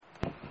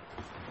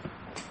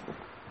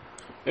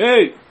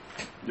Hey!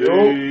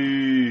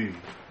 Hey.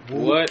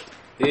 What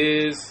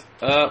is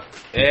up,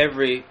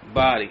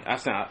 everybody? I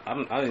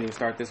didn't even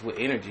start this with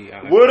energy.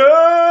 What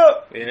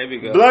up? Yeah, there we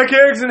go. Black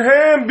eggs and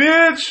ham,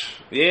 bitch.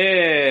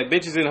 Yeah,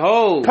 bitches and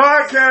hoes.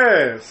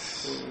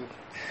 Podcast.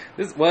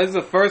 This was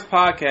the first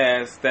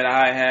podcast that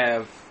I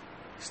have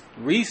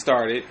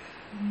restarted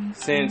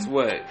since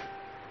what?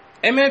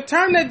 Hey man,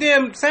 turn that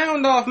damn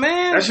sound off,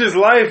 man. That's just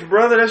life,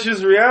 brother. That's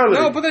just reality.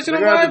 No, put that shit on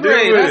They got to deal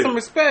vibrate. with That's it. some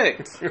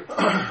respect.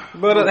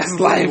 But that's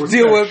life.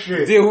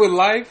 Deal with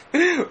life.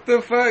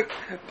 The fuck.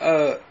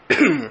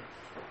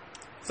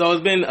 So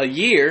it's been a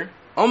year,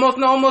 almost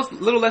a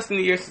little less than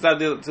a year since I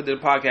did the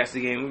podcast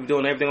again. We've been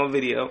doing everything on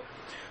video.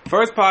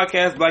 First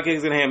podcast, Black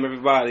Eggs and Ham,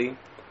 everybody.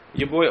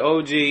 Your boy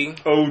OG,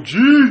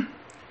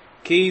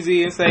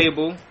 Keezy and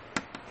Sable.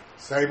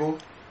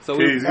 So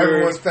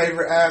everyone's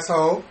favorite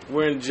asshole.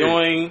 We're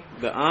enjoying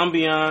the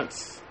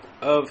ambiance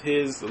of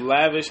his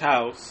lavish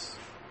house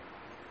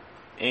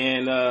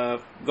and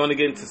going to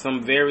get into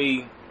some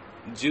very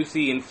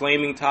juicy and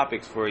flaming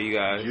topics for you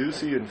guys.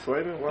 Juicy and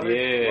flaming? Why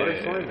Yeah.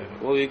 they flaming?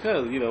 Well,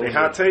 because, you know. They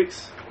hot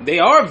takes? They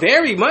are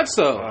very much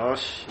so. Oh,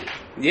 shit.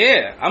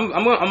 Yeah.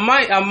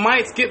 I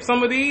might skip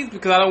some of these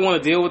because I don't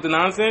want to deal with the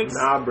nonsense.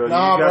 Nah, bro. No.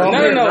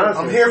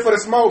 I'm here for the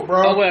smoke,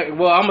 bro. Oh,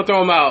 well, I'm gonna throw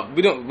them out.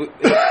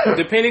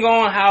 Depending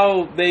on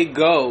how they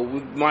go, we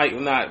might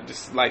not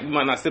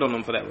sit on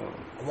them for that long.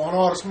 I want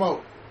all the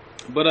smoke.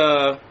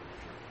 But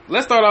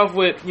let's start off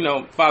with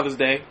Father's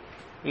Day.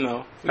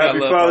 Happy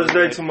Father's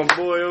Day to my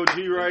boy OG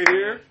right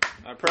here.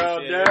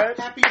 Proud dad.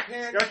 Happy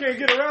parent. Y'all can't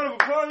get a round of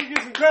applause. You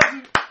get some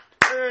Pepsi.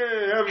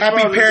 Hey, Happy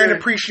Father's Parent Day.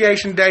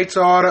 Appreciation Day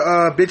to all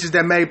the bitches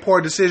that made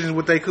poor decisions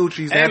with their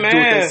coochies and Hey, have to do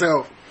it man.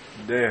 themselves.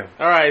 Damn.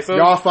 All right, so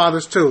Y'all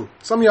fathers too.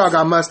 Some of y'all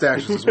got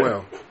mustaches as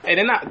well. hey,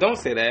 they're not. Don't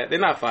say that. They're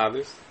not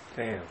fathers.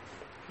 Damn.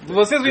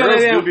 Well, since we on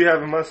Girls that do damn, be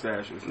having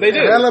mustaches. they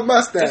do. Hella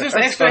mustache. It's just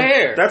extra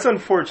hair. That's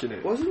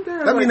unfortunate. Wasn't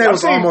there? That mean they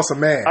was almost a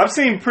man. I've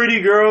seen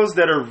pretty girls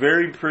that are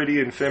very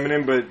pretty and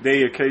feminine, but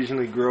they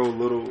occasionally grow a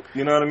little.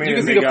 You know what I mean? You can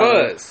And see they the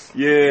got fuzz.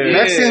 Yeah.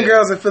 Mexican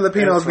girls and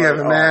Filipinos be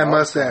having mad I'm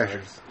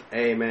mustaches.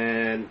 Hey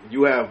man,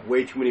 you have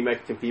way too many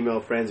Mexican female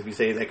friends if you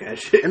say that kind of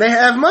shit. And they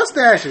have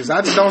mustaches.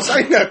 I just don't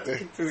say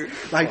nothing.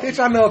 Like, bitch,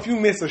 I know if you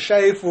miss a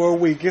shave for a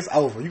week, it's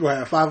over. You gonna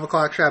have 5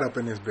 o'clock shot up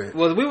in this bitch.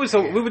 Well, we were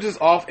just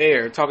off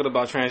air talking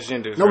about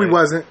transgenders. No, right? we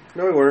wasn't.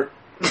 No, we weren't.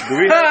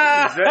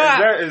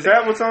 is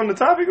that what's on the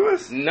topic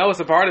list? No, it's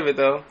a part of it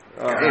though.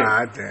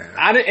 God damn.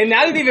 I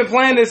didn't even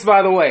plan this,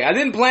 by the way. I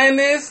didn't plan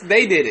this.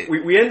 They did it.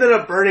 We ended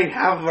up burning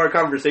half of our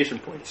conversation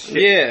points.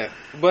 Shit. Yeah,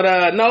 but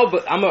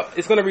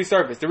it's going to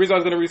resurface. The reason I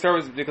was going to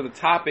resurface is because the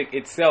topic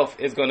itself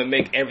is going to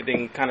make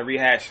everything kind of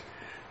rehash.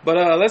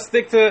 But let's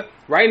stick to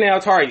right now.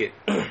 Target.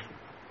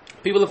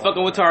 People are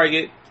fucking with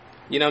Target.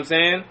 You know what I'm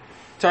saying?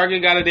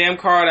 Target got a damn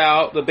card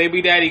out, the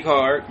baby daddy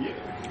card.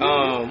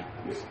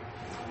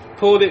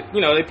 Pulled it.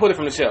 They pulled it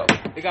from the shelf.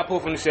 It got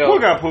pulled from the shelf. Who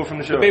got pulled from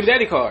the show? The baby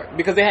daddy card,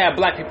 because they had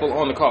black people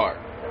on the card.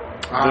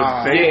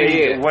 Baby,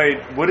 yeah. Wait,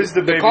 what is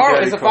the baby card?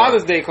 daddy It's a card?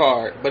 Father's Day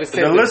card, but it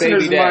says The the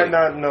listeners baby daddy. might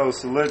not know,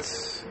 so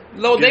let's.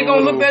 No, they give a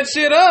gonna little- look that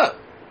shit up.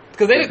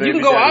 Because you baby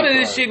can go out daddy of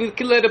this card. shit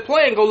and let it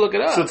play and go look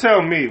it up. So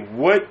tell me,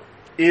 what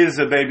is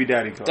a baby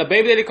daddy card? The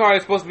baby daddy card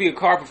is supposed to be a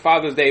card for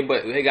Father's Day,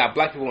 but they got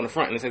black people on the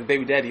front and it says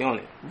baby daddy on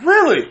it.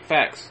 Really?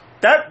 Facts.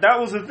 That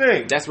was the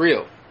thing. That's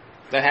real.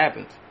 That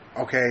happened.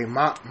 Okay,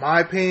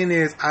 my opinion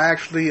is I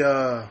actually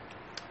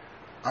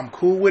I'm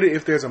cool with it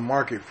if there's a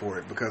market for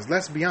it, because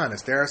let's be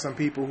honest, there are some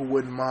people who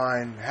wouldn't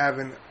mind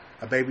having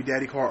a baby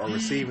daddy card or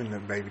receiving the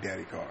baby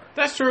daddy card.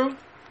 That's true.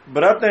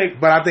 But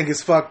I think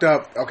it's fucked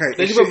up. Okay,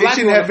 They it should put black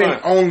shouldn't people have on the been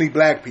front. only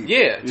black people.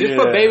 Yeah, just Yeah.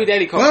 put baby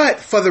daddy card. But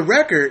for the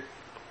record,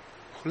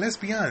 let's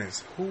be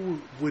honest, who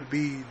would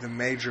be the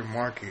major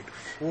market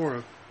for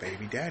a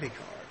baby daddy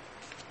card?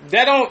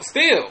 That don't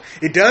still.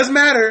 It does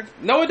matter.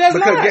 No, it does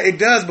Because not. it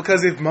does,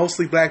 because if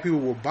mostly black people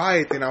will buy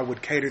it, then I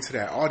would cater to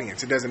that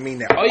audience. It doesn't mean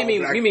that. Oh, you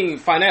mean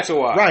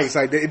financial wise? Right? It's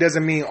like it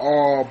doesn't mean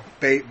all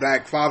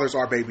black fathers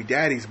are baby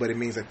daddies, but it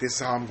means that this is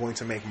how I'm going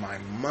to make my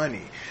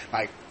money.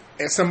 Like,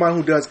 as someone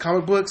who does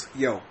comic books,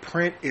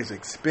 print is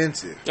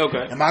expensive.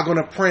 Okay. Am I going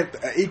to print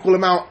an equal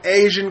amount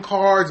Asian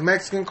cards,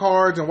 Mexican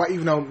cards, and what?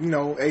 Even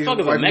though Asian Talk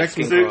about white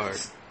Mexican Mexican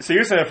cards. so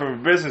you're saying from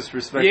a business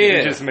perspective, Yeah.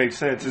 it just makes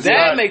sense. It's That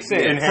not makes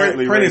sense.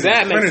 Inherently print is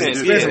That makes sense,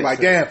 expensive. yeah.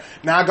 Like, damn,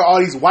 now I got all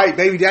these white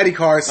baby daddy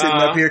cards sitting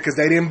Uh-huh. up here because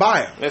they didn't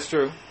buy them. That's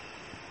true.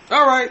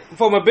 All right.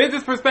 From a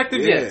business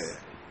perspective, Yeah. yes.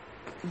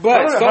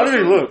 But How did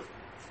it look?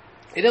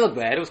 It didn't look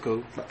bad. It was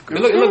cool. It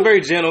looked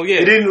very gentle. Yeah.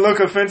 It didn't look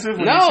offensive.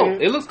 When you No,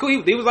 seen it looks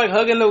cool. He was like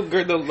hugging the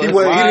He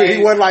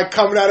wasn't like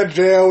coming out of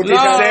jail. No.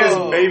 It says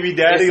baby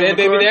daddy. It on said the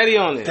baby card? daddy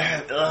on it.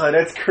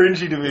 That's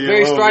cringy to me.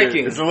 Very a little striking.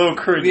 Bit. It's a little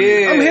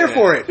cringy. Yeah. I'm here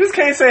for it. Just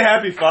can't say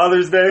Happy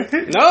Father's Day.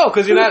 No,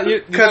 because you're not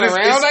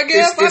around. I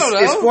guess I don't know.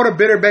 It's for the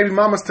bitter baby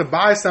mamas to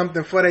buy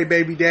something for their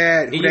baby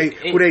dad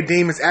who they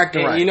deem is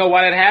acting And right. you know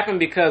why that happened?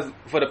 Because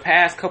for the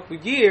past couple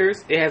of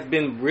years, it has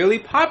been really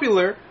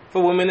popular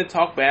for women to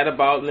talk bad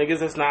about niggas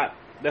that's not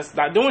that's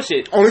not doing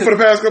shit. Only for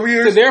the past couple To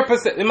years? their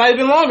it might have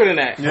been longer than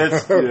that.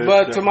 Yes,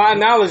 But to my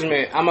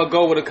acknowledgement, I'm gonna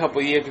go with a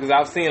couple of years because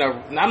I've seen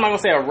I'm not gonna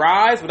say a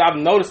rise, but I've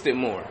noticed it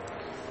more.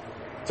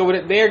 So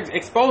they're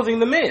exposing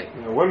the men.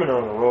 Women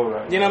are on the roll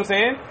right now. You know what I'm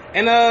saying?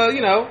 And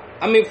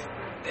I mean,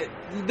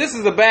 this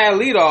is a bad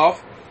lead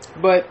off,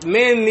 but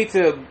men need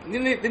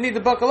to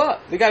buckle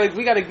up. We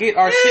gotta get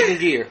our shit in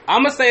gear.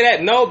 I'm gonna say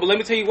that no, but let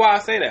me tell you why I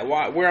say that.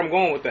 Where I'm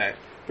going with that.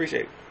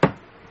 Appreciate it.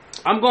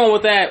 I'm going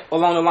with that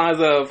along the lines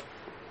of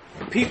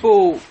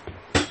people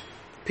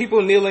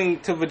kneeling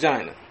to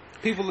vagina.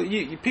 People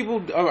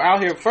are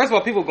out here. First of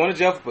all, people are going to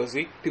jail for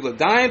pussy. People are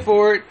dying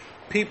for it.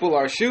 People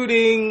are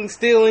shooting,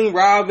 stealing,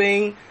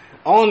 robbing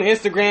on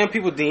Instagram.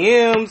 People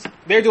DMs.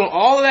 They're doing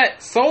all of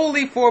that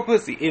solely for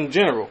pussy in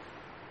general.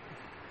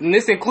 And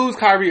this includes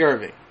Kyrie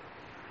Irving.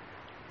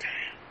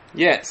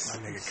 Yes.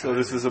 So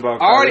this is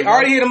about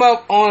already hit him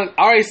up on.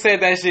 Already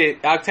said that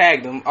shit. I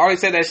tagged him. Already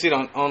said that shit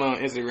on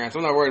Instagram. So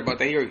I'm not worried about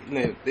that. We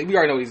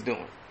already know what he's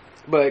doing.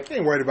 But I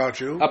ain't worried about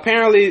you.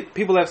 Apparently,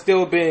 people have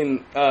still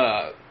been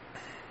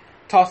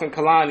tossing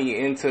Kalani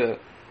into,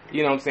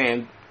 you know what I'm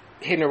saying,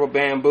 hitting her with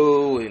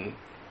bamboo and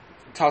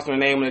tossing her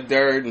name in the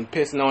dirt and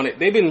pissing on it.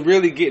 They've been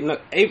really getting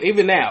up,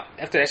 even now,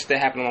 after that shit that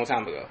happened a long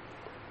time ago.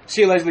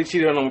 She allegedly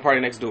cheated on the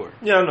party next door.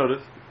 Yeah, I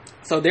noticed.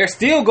 So they're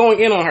still going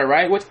in on her,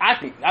 right? Which I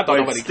thought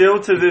nobody. Still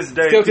to this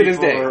day. Still to this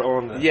day. Are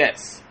on that.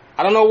 Yes.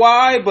 I don't know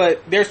why,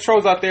 but there's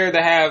trolls out there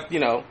that have,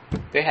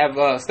 they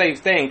have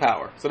staying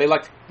power. So they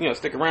like to,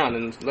 stick around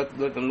and let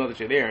them know that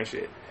you're there and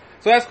shit.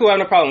 So that's cool. I have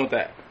no problem with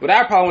that. But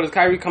our problem is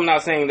Kyrie coming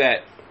out saying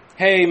that,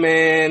 hey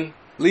man,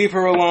 leave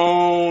her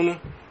alone.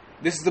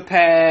 This is the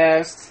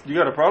past. You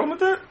got a problem with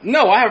that?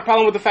 No, I have a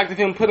problem with the fact of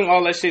him putting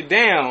all that shit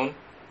down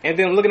and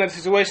then looking at the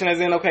situation as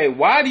in, okay,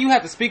 why do you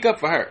have to speak up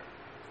for her?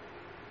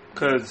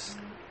 Because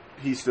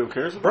he still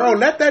cares about Bro, her?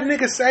 let that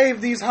nigga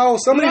save these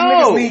hoes. Some of these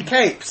niggas need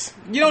capes.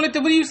 You don't need to,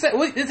 what do you say? That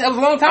was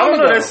a long I time don't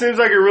ago. know, that seems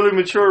like a really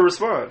mature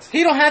response.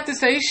 He don't have to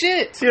say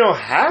shit. He don't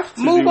have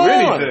to Move do on.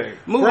 anything.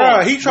 Move Bro,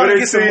 on. he trying But to it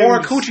get some seems- more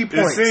coochie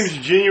points. It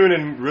seems genuine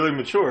and really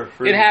mature.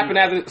 For It him to happened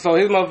do that. after, so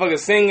his motherfucker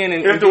singing and...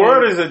 If and the doing-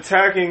 world is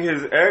attacking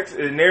his ex,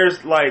 and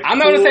there's like... I'm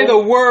not going to say the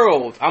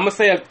world. I'm going to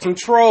say some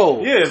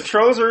trolls. Yeah, if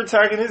trolls are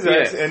attacking his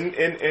ex, Yes.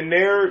 and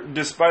they're,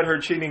 despite her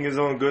cheating, is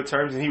on good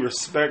terms, and he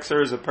respects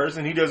her as a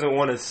person, he doesn't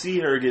want to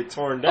see her get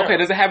torn down. Okay,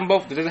 does it happen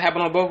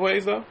on both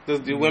ways though?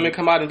 Do women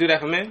come out and do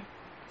that for men?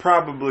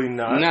 Probably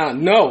not.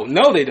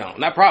 No, they don't.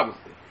 Not probably.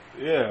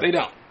 Yeah. They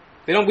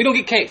don't. We don't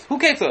get capes. Who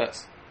capes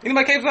us?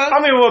 Anybody capes us?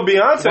 I mean, well,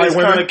 Beyonce's White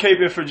women. kind of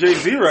caping for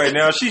Jay-Z right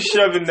now. She's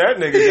shoving that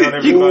nigga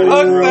down You everybody's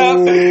fucked throat. up.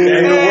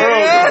 In the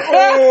world.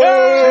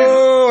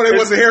 Oh, they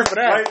wasn't here for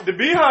that. Like, the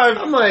Beehive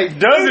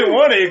doesn't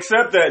want to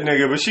accept that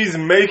nigga, but she's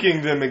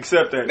making them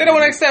accept that They don't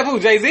want to nigga. accept who?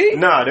 Jay-Z?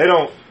 Nah, they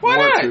don't Why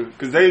want not? to.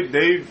 Because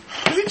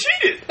cause he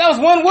cheated. That was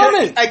one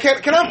woman. Hey,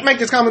 can I make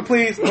this comment,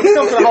 please? When it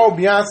comes to the whole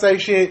Beyonce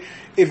shit,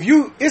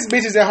 it's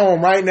bitches at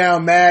home right now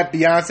mad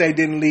Beyonce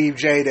didn't leave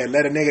Jay that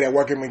let a nigga that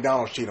work at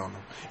McDonald's cheat on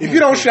them. If you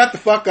don't shut the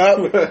fuck up,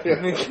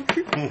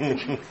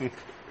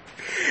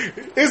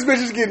 this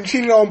bitch is getting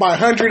cheated on by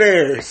 100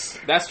 heirs.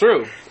 That's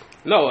true.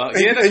 No, And,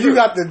 yeah, that's and true. you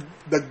got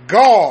the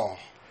gall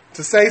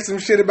to say some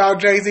shit about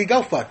Jay-Z.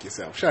 Go fuck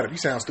yourself. Shut up. You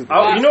sound stupid.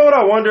 You know what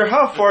I wonder?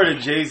 How far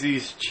did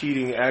Jay-Z's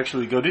cheating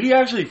actually go? Did he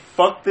actually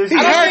fuck this He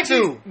chick? had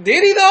to.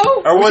 Did he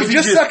though? Or was Was he he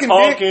just just sucking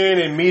talking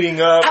and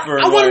meeting up?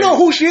 I want to know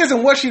who she is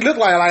and what she looked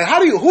like. Like,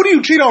 who do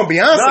you cheat on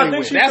Beyonce No, I think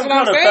with? she's That's some what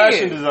I'm kind of saying.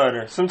 fashion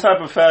designer. Some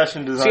type of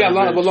fashion designer. She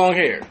got bitch. long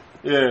hair.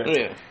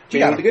 Yeah. She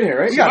got the good hair,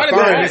 right? You got Might to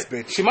have been find white.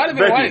 this bitch. She might have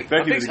been white.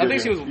 Becky I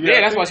think she was. Yeah,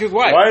 Yeah, that's why she was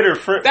white. White or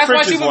That's why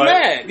French she is was white.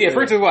 mad. Yeah,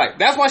 French is white.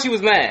 That's why she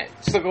was mad.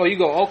 She's like, oh, you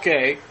go,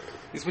 okay.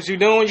 This what you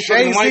doing? You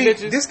fucking white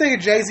Jay-Z, bitches? this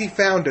nigga Jay-Z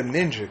found a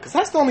ninja. Because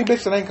that's the only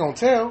bitch that ain't going to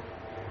tell.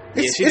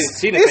 It's, Yeah,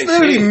 she didn't it's say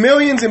literally shit.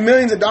 millions and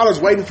millions of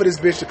dollars waiting for this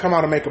bitch to come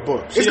out and make a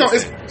book. didn't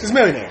It's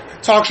millionaire.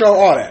 Talk show,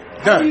 all that.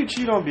 How do Done. you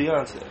cheat on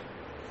Beyonce?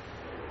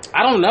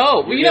 I don't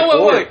know. Well, you know get what?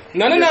 bored. Wait.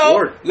 No. You get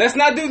bored. Let's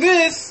not do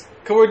this.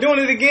 Because we're doing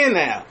it again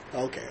now.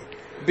 Okay.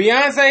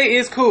 Beyonce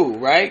is cool,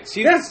 right?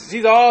 She's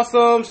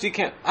awesome. She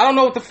can't. I don't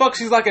know what the fuck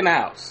she's like in the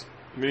house.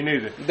 Me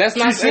neither. That's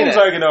not She saying seems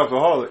that. like an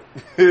alcoholic.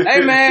 Hey,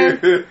 man.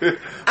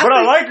 But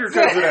I like her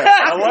because of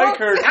that. I like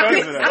her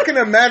because of I that. can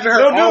imagine her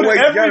No, dude, always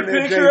every yelling at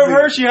picture Jay-Z. of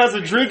her, she has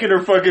a drink in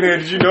her fucking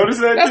hand. Did you notice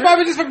that? That's shit?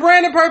 probably just for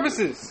branding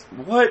purposes.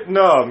 What?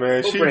 No,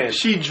 man. brand?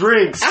 She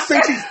drinks. I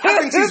think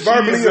she's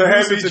verbally She's a abusive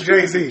heavy to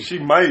Jay-Z. drinker. She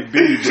might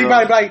be, bro. She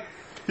might be like,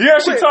 You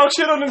actually talk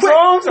shit on the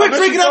songs? quit I bet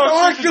drinking you up the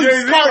talk orange shit to juice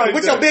Jay-Z carton like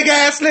with that. your big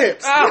ass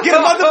lips. Oh. Get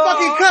a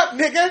motherfucking cup,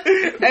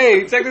 nigga.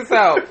 Hey, check this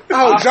out.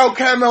 Oh, Joe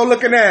Camo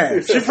looking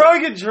ass. She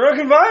probably get drunk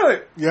and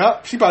violent.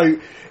 Yep. She probably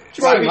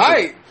She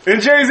might. And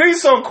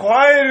Jay-Z's so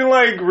quiet and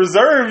like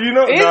reserved, you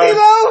know. Is he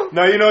though?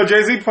 No, you know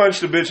Jay-Z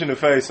punched a bitch in the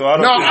face, so I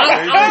don't No,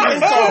 think I don't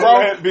think so,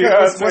 bro.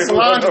 Beyonce When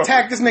Solange was-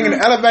 attacked this nigga in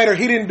the elevator,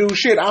 he didn't do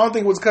shit. I don't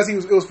think it was because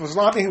it was for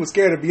Solange. I think he was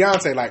scared of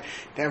Beyonce. Like,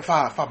 damn, if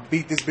I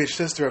beat this bitch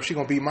sister up, she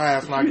gonna beat my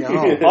ass when I get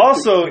home.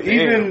 Also,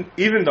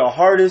 even the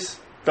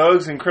hardest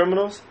thugs and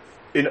criminals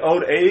in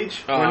old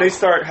age, when they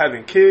start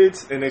having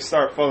kids and they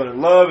start falling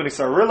in love and they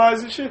start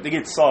realizing shit, they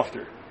get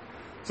softer.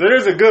 So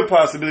there's a good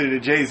possibility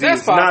that Jay-Z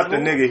is not the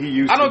nigga he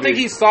used to be. I don't think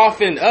he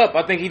softened up.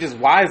 I think he just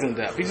wisened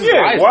up. He just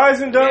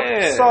wisened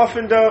up,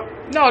 softened up.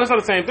 No, that's not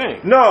the same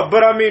thing. No,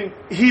 but I mean,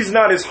 he's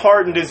not as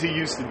hardened as he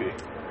used to be.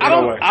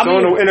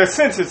 In a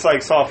sense, it's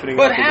like softening.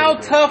 But how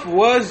tough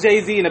was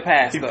Jay-Z in the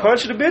past? He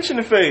punched a bitch in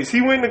the face. He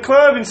went in the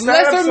club and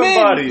stabbed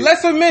somebody.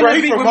 Lesser men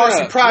beat women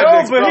up.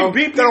 Projects, no, but bro. he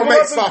beat people up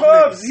in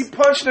clubs. He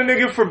punched a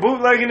nigga for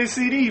bootlegging his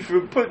CD,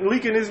 for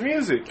leaking his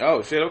music.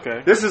 Oh shit!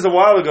 Okay. This is a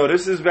while ago.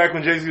 This is back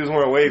when Jay-Z was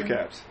wearing wave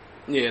caps.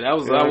 Yeah, that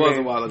was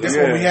a while ago. That's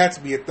when we had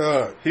to be a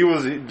thug.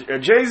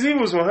 Jay-Z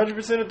was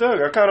 100% a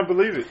thug. I kind of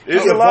believe it. He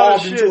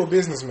evolved into a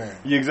businessman.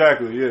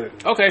 Exactly. Yeah.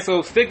 Okay,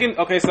 so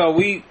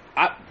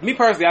me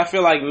personally, I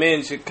feel like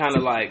men should kind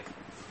of like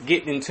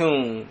get in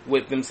tune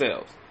with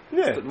themselves.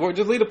 Yeah.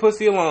 Just leave the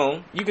pussy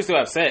alone. You can still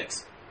have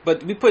sex,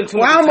 but we putting too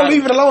much. Well, I'm gonna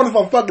leave it alone if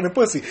I'm fucking the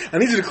pussy. I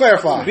need you to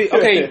clarify.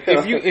 Okay,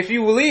 if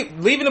you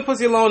leaving the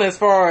pussy alone as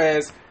far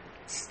as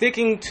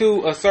sticking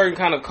to a certain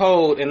kind of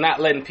code and not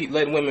letting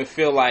women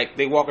feel like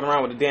they walking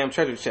around with a damn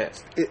treasure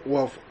chest.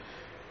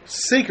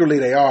 Secretly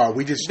they are.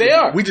 We just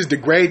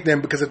degrade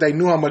them because if they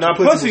knew how much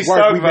pussy was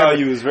stock worth,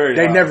 value is very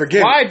high. They never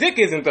get Why it. dick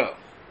isn't though?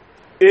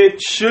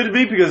 It should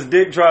be because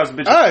dick drives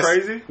bitches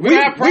crazy. We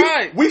have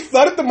pride. We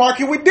flooded the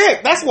market with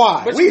dick. That's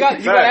why. But you gotta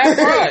have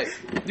pride.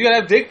 You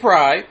gotta have dick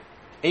pride.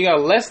 And you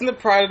gotta lessen the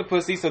pride of the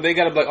pussy, so they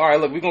gotta be like, all right,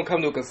 look, we're gonna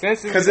come to a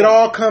consensus. Because it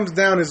all comes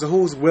down to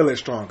whose will is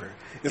stronger.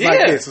 It's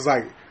like this. It's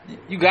like,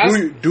 you guys,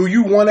 do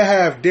you want to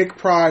have dick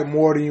pride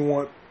more than you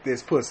want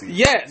this pussy?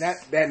 Yes.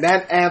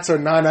 That answer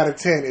 9 out of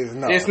 10 is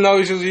no. It's no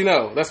issues,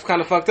 That's kind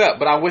of fucked up.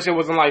 But I wish it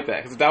wasn't like that.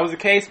 Because if that was the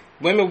case,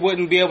 women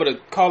wouldn't be able to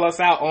call us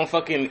out on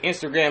fucking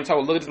Instagram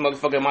talking, look at this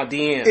motherfucker in my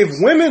DMs. If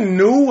women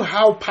knew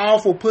how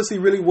powerful pussy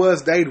really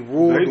was, they'd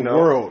rule the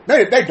world.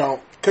 They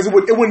don't. Because it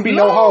wouldn't be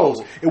no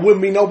hoes. It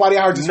wouldn't be nobody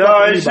out just fucking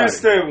anybody. It's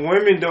just that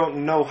women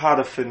don't know how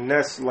to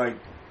finesse like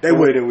the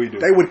way that we do.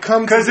 They would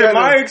come together. Because in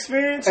my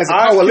experience,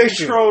 I've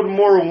controlled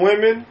more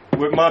women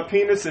with my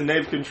penis than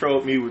they've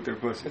controlled me with their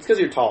pussy. It's because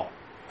you're tall.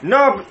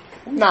 No,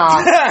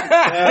 nah.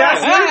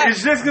 That's it.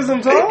 It's just because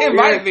I'm tall. It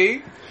might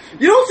be.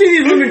 You don't see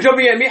these women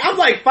jumping at me. I'm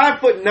like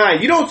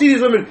 5'9". You don't see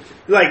these women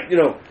like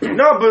No,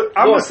 but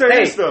I'm gonna say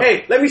this though.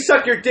 Hey, let me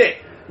suck your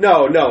dick.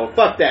 No,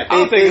 fuck that.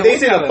 They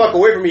say the fuck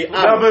away from me.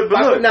 I'm but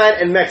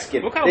 5'9" and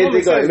Mexican. What kind of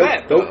woman says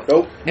that?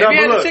 Nope. Have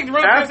you had a chick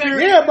run up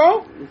and Yeah,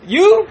 bro.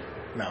 You?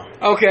 No.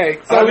 Okay.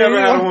 So I never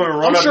had a woman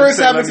run I'm up sure and it's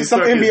say, happened to some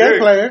NBA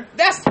player.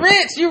 That's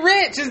rich. You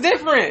rich. It's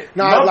different.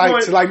 No,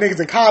 like niggas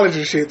in college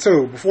and shit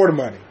too, before the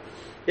money.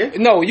 Yeah.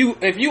 No, if you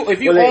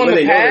on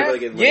the path,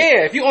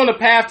 if you on the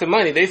path to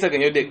money, they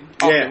sucking your dick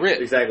off the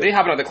rip. Exactly. They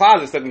hopping out the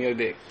closet sucking your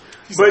dick.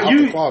 But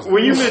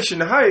when you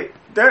mention height,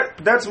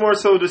 that's more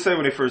so to say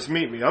when they first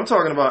meet me. I'm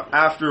talking about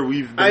after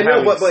we've been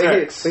having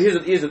sex. But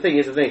here's the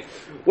thing.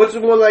 What's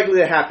more likely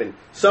to happen?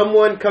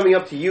 Someone coming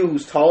up to you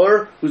who's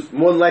taller, who's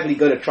more likely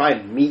going to try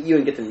and meet you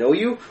and get to know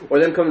you,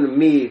 or them coming to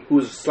me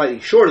who's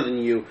slightly shorter than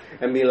you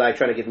and be like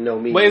trying to get to know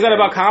me. Wait, is that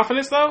about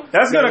confidence though?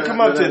 That's going to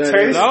come up to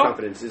taste.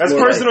 Confidence. That's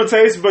personal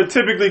taste, but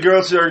typically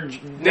girls are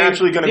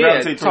naturally going to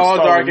gravitate towards tall,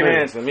 dark, and men.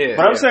 handsome. Yeah.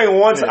 But I'm saying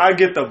once I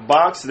get the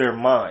box, they're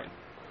mine.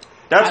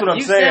 That's what I'm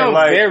saying. You sound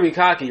like, very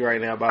cocky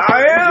right now about that.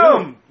 I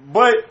am,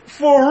 but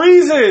for a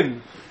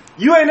reason.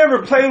 You ain't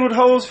never played with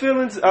hoes'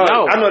 feelings?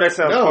 No. I know that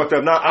sounds fucked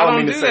up. I don't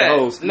mean to say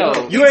hoes. No.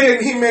 You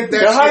ain't. He meant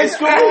that In high shit.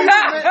 school?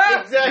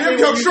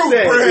 Exactly what you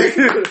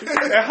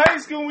said. In high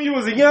school, when you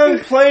was a young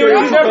player,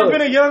 you never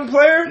been a young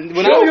player?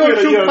 When I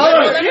was a young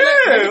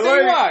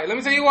player. Let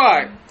me tell you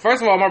why.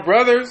 First of all, my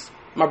brother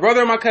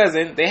and my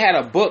cousin, they had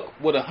a book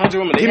with 100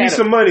 women. Give me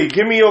some money.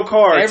 Give me your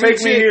card.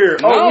 Take me here.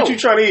 No. Oh, what you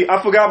trying to eat?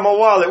 I forgot my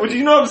wallet.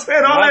 You know what I'm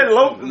saying? All that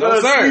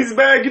sleaze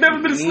bag. You never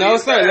been a sleaze bag? No,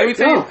 sir. Let me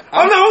tell you.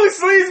 I'm the only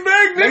sleaze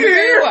bag nigga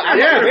here.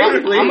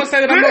 Basically. I'm going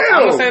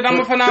to say that I'm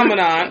a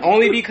phenomenon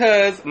only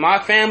because my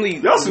family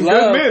Y'all some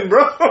good men,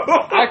 bro.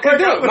 I could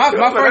do it.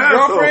 My first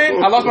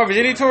girlfriend, I lost my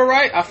virginity to her,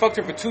 right? I fucked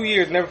her for 2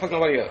 years, never fucked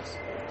nobody else.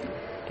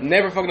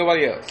 Never fucked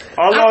nobody else.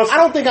 I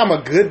don't think I'm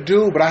a good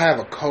dude, but I have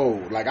a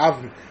code. Like,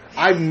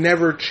 I've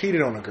never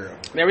cheated on a girl.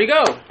 There we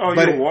go. Oh,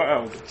 you're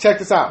wild. Check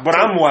this out. But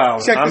I'm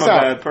wild. Check I'm this a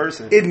out. bad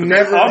person.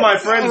 All my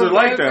friends are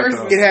like that,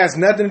 though. It has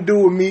nothing to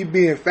do with me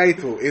being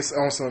faithful. It's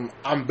on some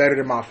I'm better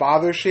than my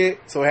father shit.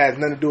 So it has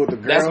nothing to do with the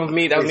girl. That was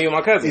me with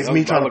my cousin. It's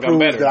me trying to prove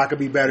that I could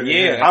be better than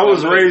her. I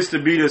was raised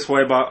to be this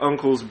way by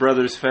uncles,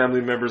 brothers,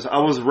 family members. I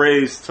was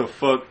raised to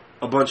fuck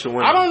a bunch of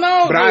women. I don't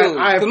know, dude.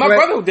 Because my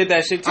brother did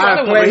that shit too.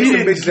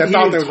 He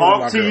didn't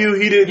talk to you.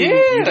 He didn't.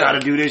 You gotta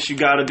do this. You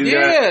gotta do that.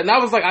 Yeah, and I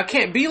was like, I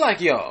can't be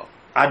like y'all.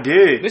 I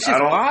did. This shit's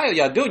wild,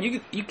 y'all.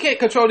 Dude, you can't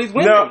control these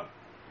women. Now,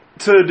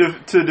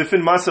 to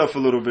defend myself a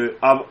little bit,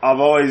 I've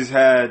always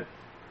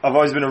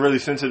been a really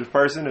sensitive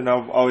person, and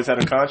I've always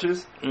had a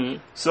conscience.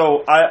 Mm-hmm.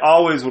 So I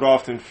would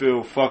often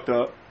feel fucked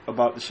up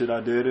about the shit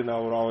I did, and I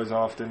would always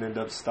often end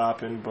up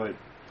stopping. But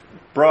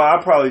Bro,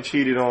 I probably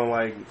cheated on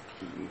like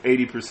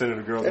 80% of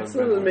the girls I've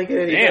been with.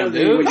 Damn,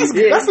 dude. That's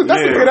a good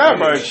average. I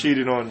probably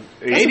cheated on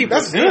 80%.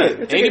 That's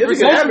good. 80%.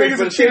 Most niggas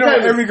have cheated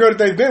on every girl that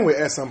they've been with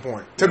at some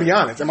point. To be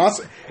honest,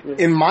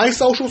 in my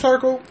social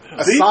circle,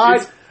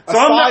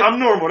 I'm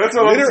normal. That's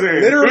all I'm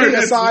saying. Literally,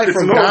 aside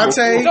from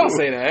Dante, don't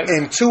say that.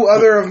 And 2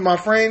 other of my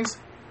friends,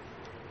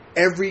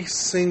 every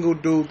single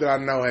dude that I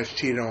know has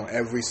cheated on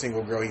every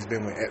single girl he's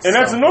been with. And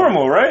that's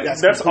normal, right?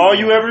 That's all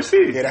you ever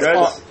see. Yeah,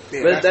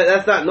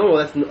 that's not normal.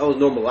 That's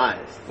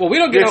normalized. Well, we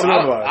don't get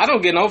I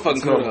don't get no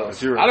fucking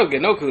kudos. I don't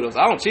get no kudos.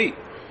 I don't cheat.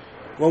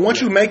 Well, once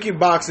you make it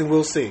boxing,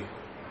 we'll see.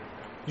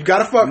 You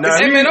gotta fuck.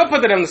 Hey man, don't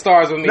put that on the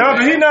stars with me. No,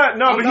 but he not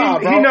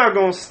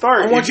gonna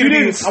start. I want you to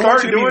be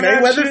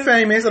Mayweather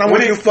famous, and I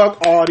want you to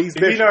fuck all these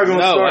bitches. He's not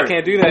gonna start. I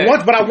can't do that.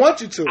 But I want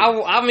you to. I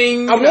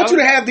want you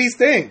to have these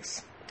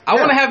things. I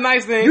want to have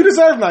nice things. You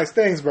deserve nice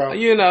things, bro.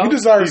 You know, you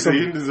deserve some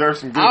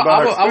good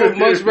boxes. I would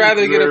much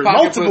rather get a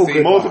pocket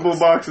pussy. Multiple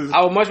boxes.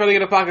 I would much rather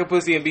get a pocket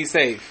pussy and be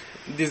safe.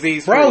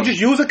 Disease free. Bro, just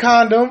use a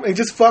condom and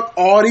just fuck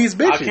all these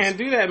bitches. I can't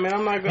do that, man.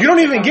 I'm not gonna. You don't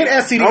even get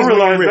STDs. I'm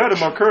realizing that in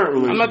my current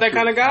relationship. I'm not that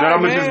kind of guy,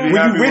 man.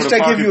 When you rich, they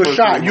give you a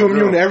shot. You're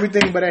immune to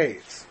everything but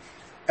AIDS.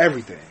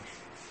 Everything.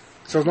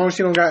 So as long as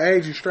you don't got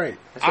AIDS, you straight.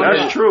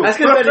 That's true. That's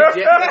a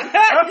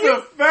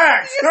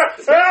fact.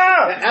 As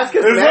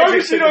long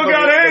as you don't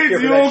got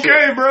AIDS, you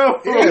okay, bro.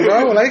 Yeah,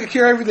 bro. They can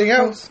cure everything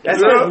else.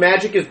 That's why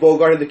Magic is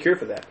Bogart the cure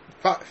for that.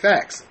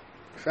 Facts.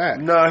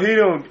 Nah, he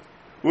don't.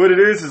 What it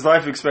is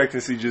life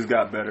expectancy just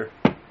got better.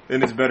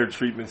 And it's better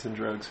treatments and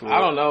drugs for it. I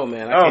don't know,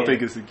 man. I don't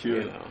think it's a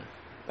cure. You know.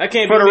 I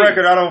can't. For the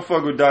record, I don't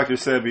fuck with Dr.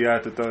 Sebi. I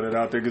have to throw that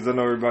out there because I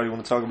know everybody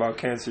want to talk about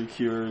cancer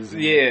cures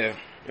and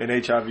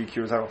HIV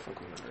cures. I don't fuck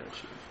with none of that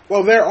shit.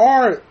 Well, there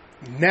are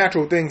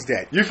natural things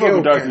that you fuck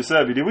with Dr.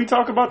 Sebi. Did we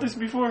talk about this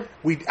before?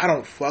 I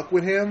don't fuck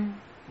with him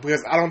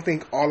because I don't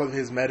think all of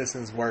his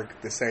medicines work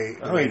the same.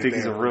 I don't even think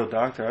he's a real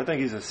doctor. I think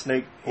he's a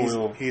snake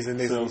oil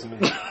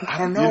salesman. I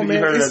don't know, man. You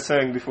heard that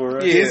saying before,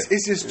 right? Yeah.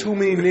 It's just too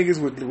many niggas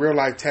with real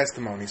life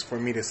testimonies for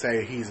me to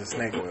say he's a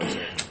snake oil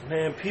salesman.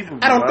 Man, people.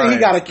 I don't think he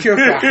got a cure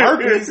for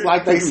herpes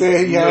like they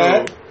said he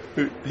had.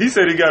 He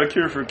said he got a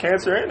cure for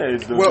cancer and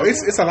AIDS. Well,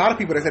 it's a lot of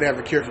people that say they have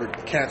a cure for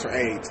cancer,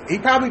 AIDS. He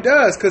probably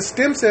does because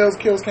stem cells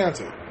kills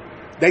cancer.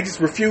 They just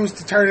refuse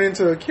to turn it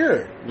into a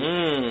cure.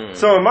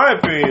 So, in my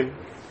opinion,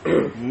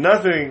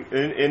 nothing,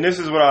 and this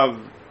is what I've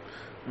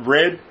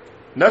read,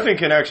 nothing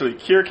can actually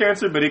cure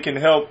cancer, but it can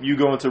help you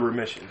go into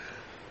remission.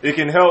 It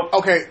can help.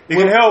 Okay. It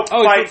can help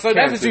fight so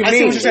cancer. That's what you mean. I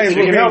see what you're saying.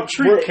 It can help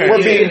treat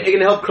cancer. It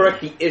can help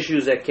correct the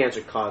issues that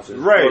cancer causes.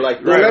 Right. Or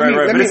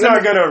Right. But it's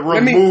not going to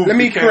remove Let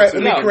me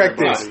correct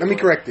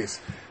cancer. this.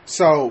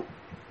 So,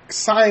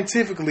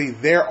 scientifically,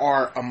 there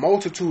are a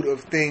multitude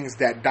of things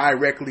that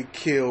directly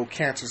kill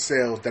cancer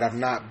cells that have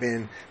not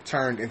been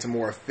turned into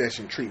more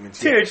efficient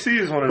treatments yet. THC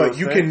is one of those. But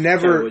you can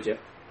never.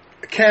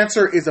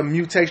 Cancer is a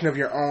mutation of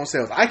your own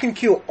cells. I can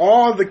kill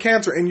all the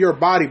cancer in your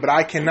body, but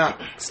I cannot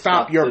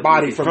stop your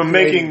body from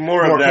making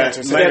more of that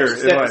later.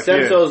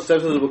 Stem cells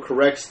will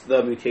correct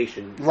the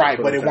mutation. Right,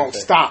 but it won't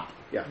stop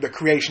the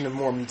creation of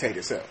more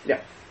mutated cells.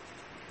 Yeah.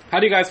 How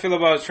do you guys feel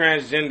about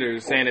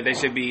transgenders saying that they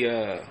should be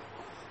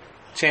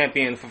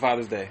champion for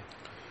Father's Day?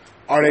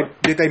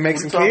 Did they make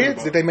some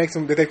kids? Did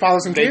they follow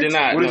some kids? They did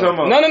not. What are you talking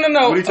about?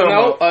 No. What are you talking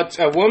about?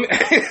 A woman.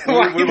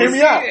 Hear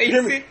me out.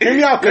 Hear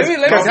me out.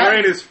 My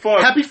brain is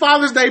fucked. Happy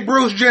Father's Day,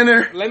 Bruce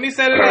Jenner. Let me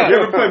set it up. You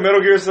ever play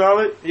Metal Gear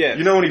Solid? Yeah.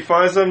 You know when he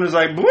finds something, it's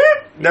like, bloop.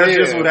 That's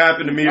just what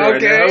happened to me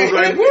right now. I was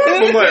like,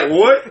 bloop. I'm like,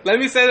 what? Let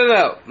me set it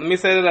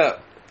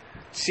up.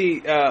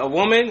 She, a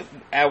woman,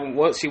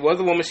 she was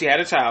a woman, she had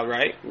a child,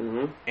 right?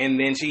 Mm-hmm. And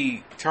then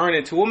she turned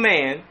into a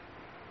man,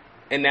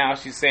 and now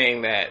she's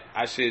saying that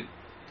I should...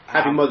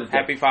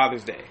 Happy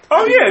Father's Day.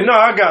 Oh, yeah. No,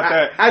 I got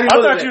that. I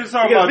thought you were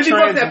talking about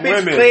trans that bitch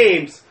women.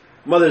 Claims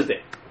Mother's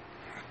Day.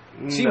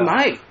 She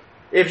might.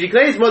 If she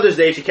claims Mother's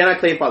Day, she cannot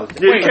claim Father's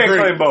Day. Yeah, you can't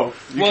claim both.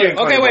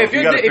 If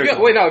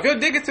your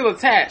dick is still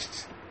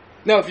attached,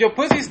 if your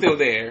pussy's still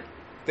there,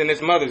 then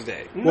it's Mother's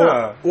Day.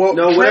 No,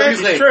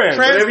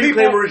 whatever you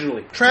claim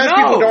originally. Trans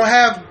people don't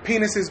have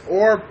penises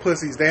or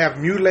pussies. They have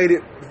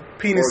mutilated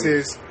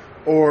penises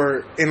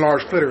or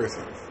enlarged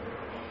clitorises.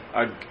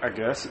 I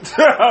guess.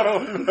 I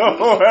don't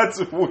know. That's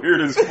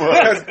weird as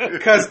fuck.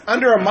 Because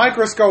under a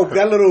microscope,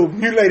 that little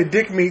mutilated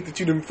dick meat that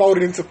you done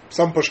folded into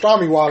some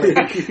pastrami wallet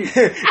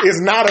is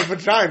not a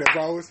vagina,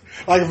 bro. It's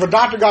like if a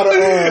doctor got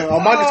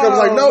a microscope, it's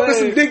like, no,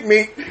 this is dick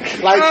meat.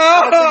 Like,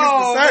 I don't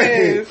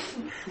think it's the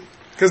same.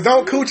 Because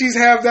don't coochies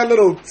have that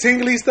little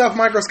tingly stuff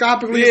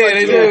microscopically? Yeah,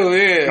 they do,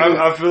 yeah.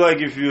 I feel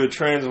like if you're a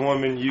trans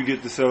woman, you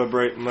get to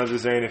celebrate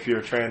Mother's Day, and if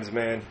you're a trans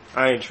man,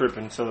 I ain't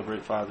tripping,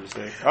 celebrate Father's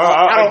Day.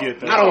 I get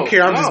that. I don't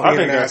care, I'm just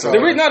being an asshole. The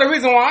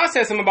reason why I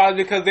said something about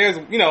it is because there's,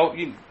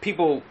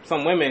 people,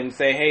 some women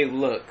say, hey,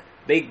 look,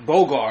 they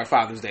bogart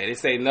Father's Day. They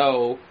say,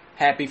 no,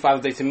 happy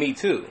Father's Day to me,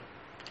 too.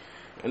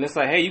 And it's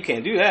like, hey, you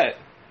can't do that.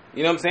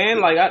 You know what I'm saying?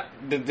 Like,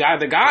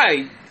 the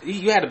guy,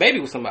 you had a baby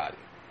with somebody.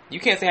 You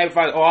can't say happy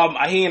Father's Day. Oh,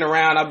 he ain't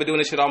around. I've been doing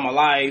this shit all my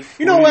life.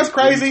 You know what's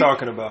crazy? What are you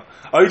talking about?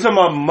 Are you talking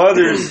about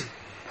mothers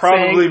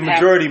probably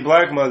majority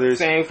black mothers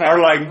saying are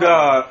like,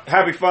 nah,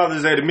 happy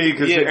Father's Day to me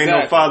because there ain't no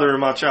exactly. father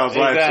in my child's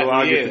life, so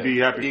I Exactly, get to be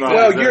happy Exactly.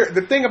 Father's Well, Day.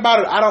 the thing about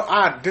it,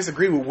 I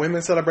disagree with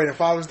women celebrating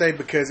Father's Day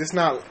because it's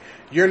not.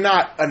 You're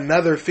not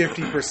another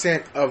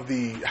 50% of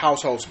the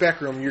household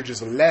spectrum. You're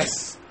just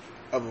less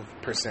of a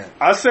percent.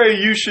 I say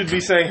you should be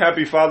saying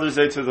Happy Father's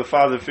Day to the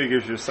father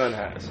figures your son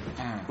has,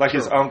 like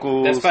his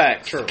uncles, That's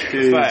facts.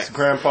 his Facts.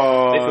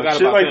 grandpa, They forgot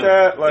shit about like them.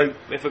 that.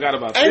 Like They forgot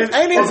about Ain't,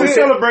 that. ain't it it's a weird?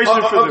 celebration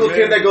for Uncle the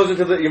Kim man. that goes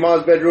into your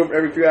mom's bedroom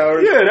every few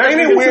hours. Yeah, that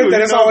Ain't it nigga weird too, that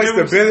you it's know, always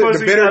give the him some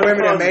pussy, bitter Happy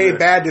women that Father's made Day.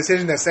 bad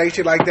decisions that say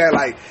shit like that?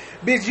 Like,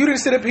 bitch, you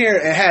didn't sit up here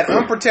and had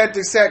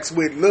unprotected sex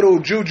with little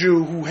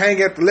Juju who hang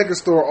at the liquor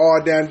store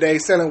all damn day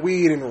selling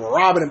weed and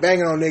robbing and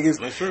banging on niggas.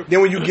 That's true. Then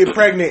when you get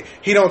pregnant,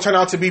 he don't turn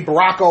out to be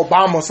Barack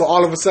Obama, so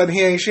all of a sudden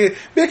he ain't shit.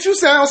 Bitch, you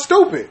sound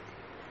stupid.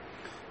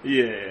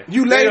 Yeah,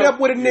 You laid up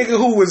with a nigga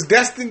who was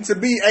destined to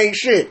be ain't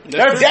shit.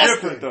 That's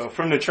destined. different though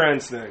from the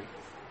trans thing.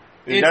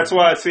 And It- that's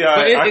why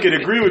I could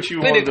agree with you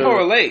but on it the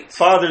correlates.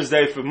 Father's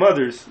Day for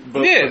mothers,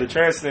 but Yeah. for the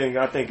trans thing,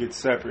 I think it's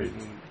separate.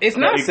 And It's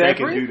not they separate.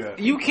 can do that.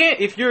 You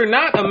can't if you're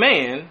not a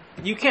man.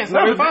 You can't No,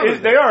 celebrate Father's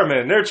Day. they are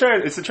men. They're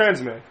trans. It's a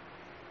trans man.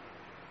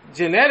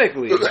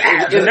 Genetically.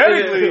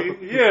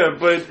 Genetically, yeah,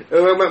 but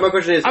My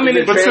question is, I mean,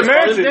 is but there trans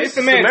Father's Day? It's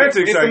semantics. semantics,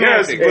 It's I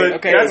guess. semantics. But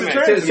Okay, that's a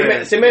semantics. trans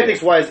man.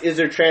 Semantics wise, is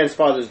there trans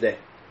Father's Day?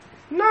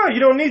 No, you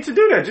don't need to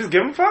do that. Just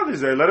give them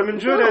Father's Day. Let them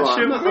enjoy No, that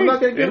shit I'm not- with I'm me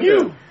not gonna give and you.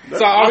 them.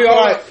 So are we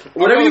all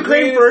Whatever you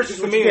claim first It's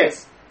is what you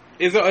get.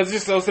 It's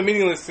just it's a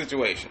meaningless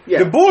situation. Yeah.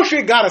 The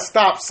bullshit gotta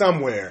stop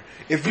somewhere.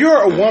 If you're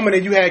a woman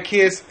and you had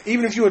kids,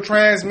 even if you're a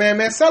trans man,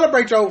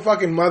 celebrate your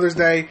fucking Mother's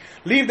Day.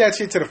 Leave that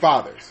shit to the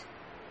fathers.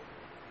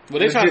 Well,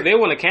 they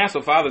want to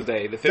cancel Father's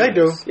Day. The They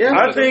do. feminists. Yeah.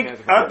 I think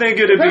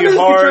it'd be Feminists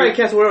can try hard. and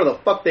cancel whatever the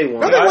fuck they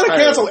want. No, they want to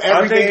cancel I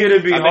everything. think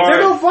it'd be They're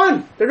no hard.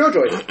 fun. They're no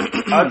joy.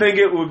 I think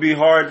it would be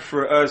hard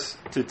for us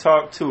to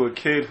talk to a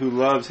kid who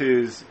loves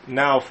his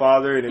now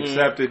father and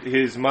accepted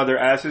his mother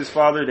as his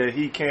father that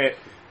he can't.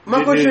 My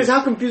get question his is,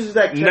 how confused is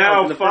that child in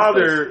now the first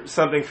father place?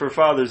 something for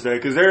Father's Day?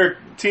 Because there are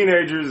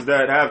teenagers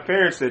that have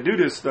parents that do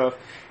this stuff.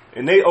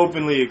 And they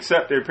openly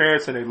accept their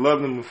parents and they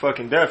love them to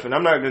fucking death. And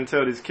I'm not going to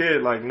tell this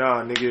kid, like,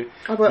 nah, nigga,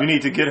 you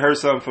need to get her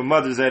something for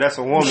Mother's Day. That's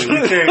a woman.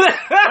 You can't.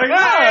 Like,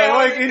 nah,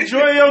 like,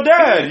 enjoy your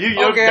dad.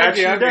 That's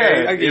your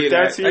dad. If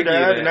that's your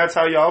dad and that's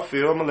how y'all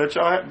feel, I'm going to let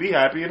y'all be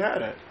happy and have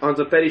that. On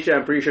the petty shit,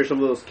 I'm pretty sure some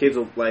of those kids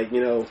will, like,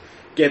 you know,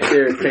 get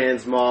their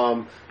trans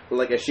mom with,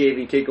 like, a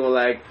shaving kit going,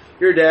 like,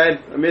 your dad,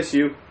 I miss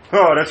you.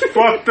 Oh, that's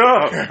fucked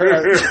up. if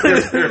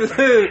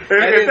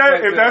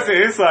that's an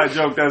inside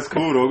joke, that's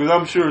cool, though, because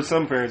I'm sure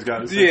some parents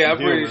got it. Yeah, I'm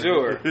pretty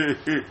sure.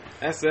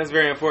 That's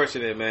very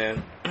unfortunate,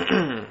 man.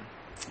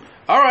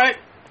 All right.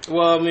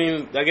 Well, I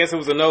mean, I guess it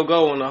was a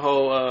no-go on the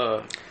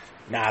whole...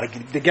 Nah,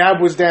 the gap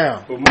was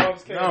down. But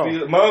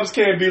moms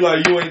can't be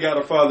like, you ain't got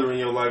a father in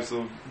your life,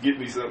 so get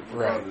me something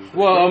for Father's Day.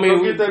 Well, I mean,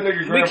 Go get that nigga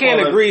we grandpa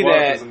can't agree wife or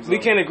that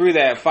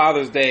something.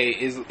 Father's Day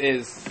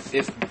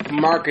is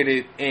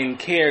marketed and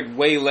cared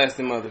way less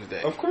than Mother's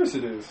Day. Of course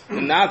it is.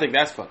 And I think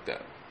that's fucked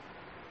up.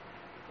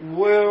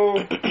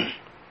 Well,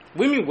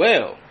 We mean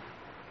well.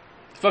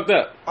 It's fucked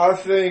up. I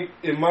think,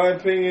 in my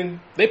opinion,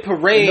 They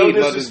parade no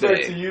Mother's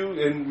disrespect Day. to you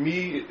and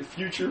me,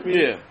 future me,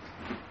 Yeah.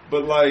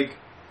 but like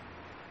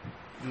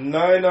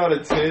 9 out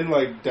of 10,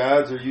 like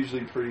dads are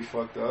usually pretty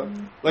fucked up.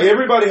 Like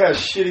everybody has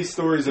shitty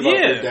stories about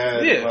their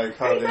dad, yeah. like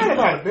how they.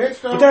 bitch,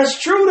 though. But that's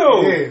true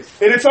though, It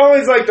is. and it's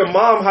always like the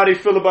mom, how they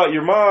feel about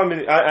your mom,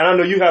 and I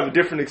know you have a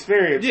different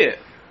experience. Yeah.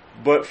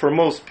 But for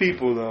most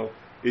people though,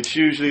 it's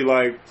usually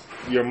like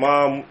your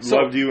mom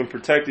loved you and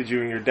protected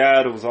you, and your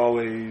dad was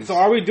always So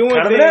are we doing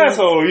kind of things, an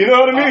asshole. You know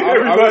what I mean?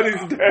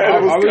 Everybody's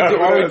dad was kind of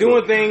an are we asshole.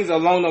 doing things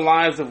along the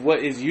lines of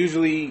what is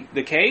usually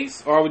the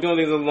case, or are we doing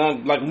things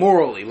along like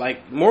morally?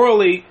 Like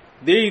morally,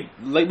 we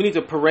need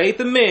to parade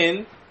the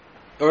men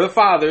or the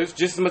fathers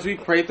just as much as we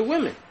parade the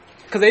women,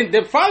 because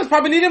the fathers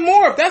probably need it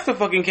more if that's the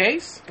fucking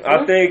case.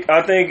 I think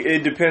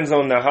it depends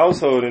on the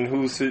household and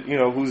who's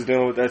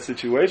dealing with that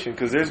situation.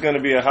 Because there's going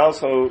to be a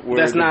household where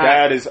That's the not-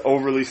 dad is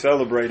overly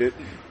celebrated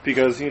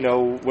because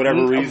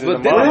whatever reason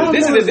But the mom.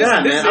 this is I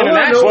want to know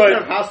international. what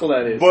kind of household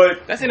that is.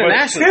 But That's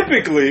international. But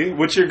typically,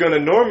 what you're going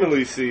to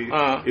normally see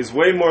Uh-huh. is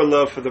way more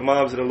love for the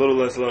moms and a little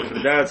less love for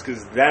the dads,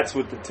 because that's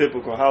what the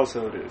typical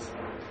household is.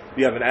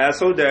 You have an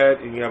asshole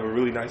dad and you have a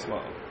really nice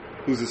mom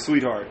who's a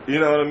sweetheart. You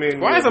know what I mean?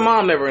 Why is a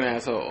mom never an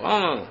asshole?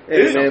 I don't know.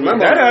 Hey, man, my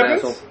mom's That an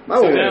happens. asshole. My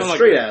mom Yeah, was a like-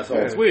 straight asshole.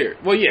 It's weird.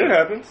 Well, yeah, It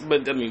happens.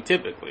 But I mean,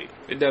 typically,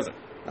 it doesn't.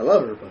 I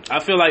love her, but I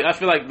feel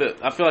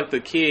like the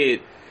kid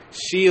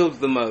shields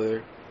the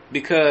mother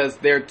because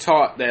they're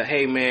taught that,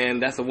 hey man,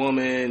 that's a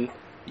woman.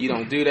 You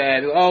don't do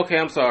that. Oh, okay,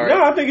 I'm sorry.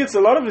 No, I think a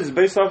lot of it is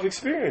based off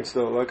experience,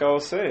 though. Like I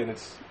was saying,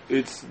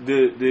 it's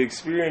the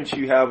experience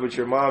you have with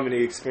your mom and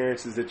the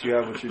experiences that you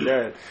have with your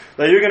dad.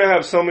 Like you're gonna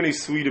have so many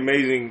sweet,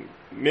 amazing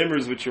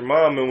memories with your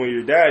mom, and with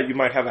your dad, you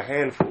might have a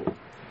handful.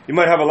 You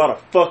might have a lot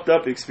of fucked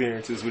up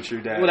experiences with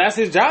your dad. Well, that's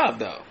his job,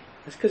 though.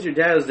 that's because your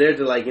dad is there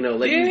to, like, you know,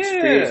 let you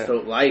experience the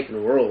life and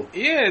the world.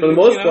 Yeah. For the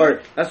most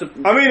part, that's what.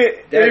 I mean,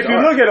 if you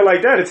look at it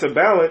like that, it's a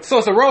balance. So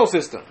it's a role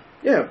system.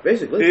 Yeah,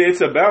 basically. It's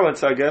a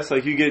balance, I guess.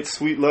 Like, you get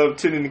sweet love,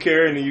 tending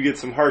care, and then you get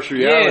some harsh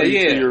reality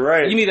to your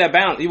right. You need that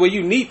balance. Well,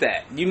 you need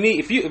that. You need,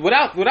 if you,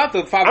 without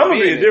the father. I'm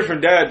gonna be a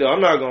different dad, though.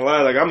 I'm not gonna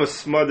lie. Like, I'm gonna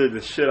smother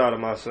the shit out of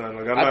my son.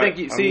 Like,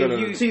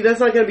 See, that's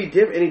not gonna be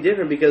any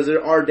different because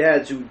there are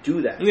dads who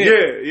do that.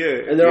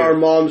 Yeah. And there are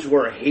moms who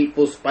are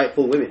hateful,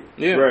 spiteful women.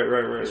 Yeah,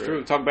 right. It's true.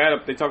 They talk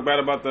bad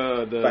about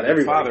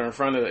the father in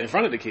front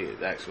of the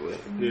kids. Actually,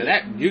 and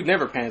that you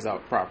never pans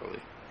out properly.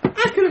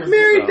 I could have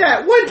married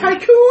that one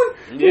tycoon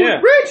who's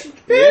rich,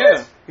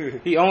 famous. Yeah.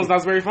 He owns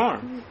Knott's Berry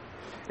Farm.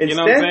 Instead, you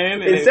know what I'm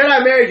saying? Instead,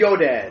 I married your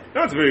dad.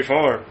 Knott's Berry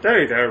Farm. That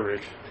ain't that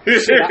rich. I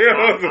just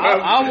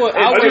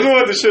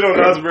want the shit on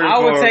Knott's Berry Farm. I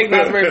would take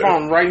Knott's Berry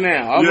Farm right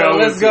now.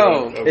 Let's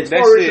go. It's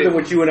more richer than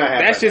what you and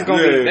I have.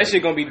 That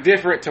shit gonna be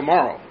different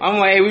tomorrow. I'm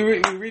like, hey, we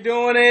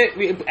redoing it.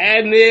 We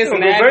adding this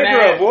and adding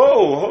that.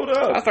 Whoa, hold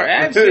up. I start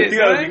adding shit. You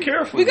gotta be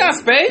careful. We got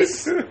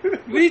space.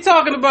 What are you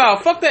talking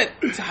about? Fuck that.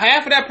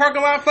 Half of that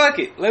parking lot. Fuck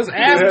it. Let's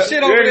add some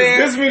shit over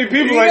there. This many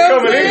people like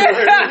coming in.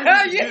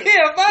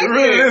 Fuck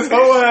really, it. this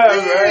whole house,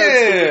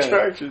 man.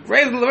 Attractions.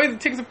 Raise the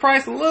tickets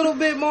price a little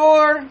bit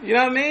more. You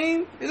know what I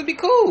mean? It'll be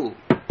cool.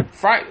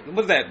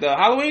 What's that? The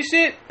Halloween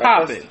shit?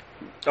 Popping.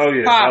 Oh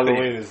yeah, Popping.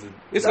 Halloween is.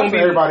 It's gonna be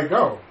everybody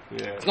go.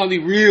 Yeah, it's gonna be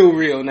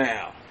real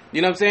now.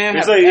 You know what I'm saying?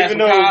 It's like, even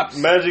though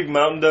Magic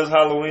Mountain does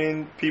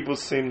Halloween, people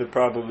seem to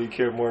probably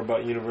care more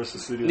about Universal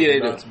Studios than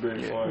Knott's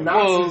Berry Farm.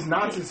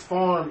 Knott's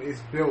Farm is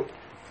built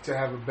to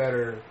have a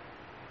better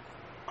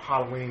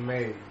Halloween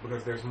maze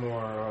because there's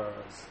more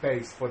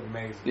space for the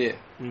mazes. Yeah.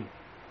 And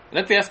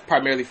I think that's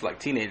primarily for like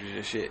teenagers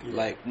and shit. Yeah.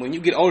 Like when you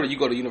get older, you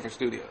go to Universal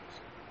Studios.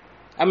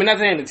 I mean, not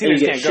saying the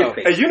teenagers can't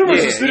go. Hey,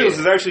 Universal Studios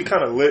is actually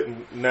kind of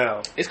lit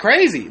now. It's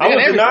crazy. I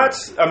went to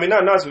Knott's. I mean,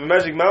 not Knott's, but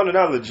Magic Mountain.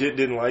 I legit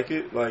didn't like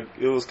it. Like,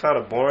 it was kind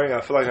of boring.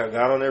 I feel like I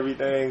got on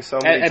everything so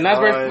many times.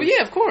 Well,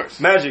 yeah, of course.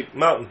 Magic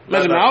Mountain.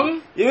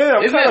 Yeah,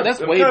 I'm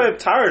kind of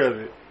tired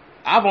of it.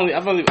 I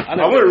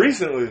went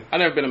recently. I've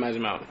never been to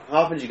Magic Mountain.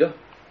 How often did you go?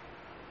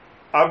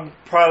 I've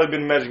probably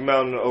been to Magic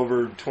Mountain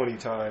over 20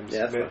 times.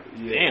 Yeah,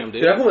 Damn,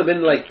 dude. I've only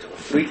been like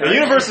 3 times. And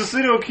Universal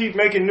Studios keep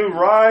making new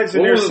rides,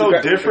 and they're so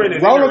different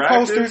and roller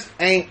coasters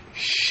ain't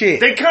shit.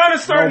 They kind of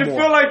starting to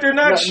feel like they're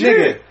not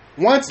shit.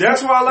 Nigga,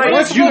 that's why I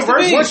like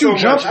Universal. Once you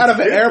jump out of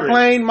an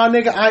airplane, my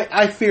nigga,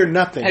 I fear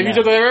nothing. Have you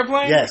jumped out of an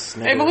airplane? Yes,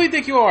 nigga. Hey, but who do you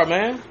think you are,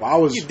 man?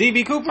 Well, you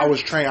DB Cooper? I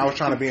was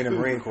trying to be in the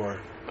Marine Corps.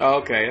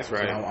 Oh, okay, that's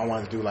right. So I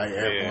wanted to do like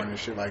airborne and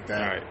shit like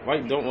that. All right. Why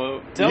you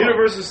don't tell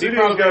Universal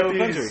Studios got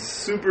these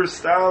super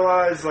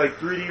stylized like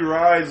 3D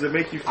rides that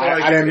make you feel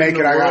like I didn't make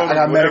it. I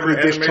got medically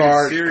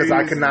discharged because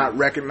I could not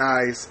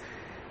recognize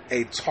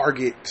an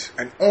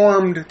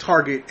armed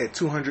target at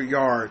 200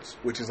 yards,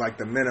 which is like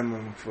the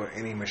minimum for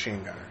any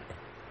machine gunner.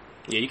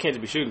 Yeah, you can't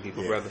just be shooting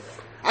people, brother.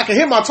 I can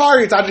hit my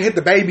targets. I just hit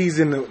the babies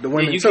and the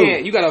women too.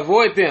 Can't. You gotta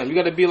avoid them. You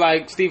gotta be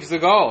like Steven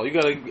Seagal. You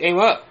gotta aim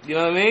up. You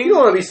know what I mean? You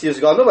don't want to be Steven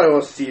Seagal. Nobody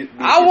wants to see.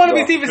 I want to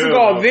be Steven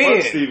Seagal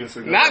then. Steven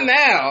Seagal. Not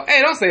now. Hey,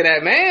 don't say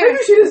that, man. Have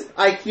you seen his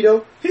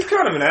Aikido? He's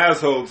kind of an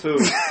asshole too.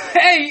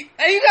 Hey,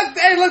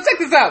 look, check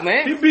this out,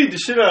 man. He beat the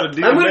shit out of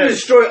DMX. I'm going to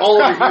destroy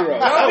all of your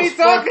heroes. Don't be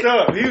talking.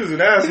 Up. He was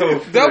an asshole.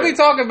 Don't be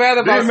talking bad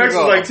about DMX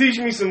Seagal. was like, teach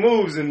me some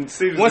moves, and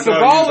Steven when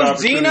Seagal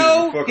was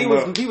Gino,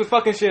 he was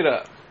fucking shit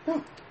up.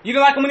 No. You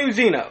didn't like him when he was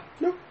Gino?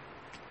 No.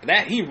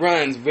 That he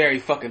runs very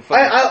fucking.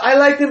 I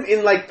liked him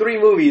in like 3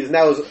 movies, and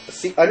that was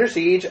Under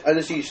Siege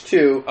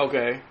 2.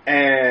 Okay.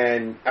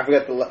 And I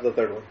forgot the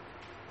third one.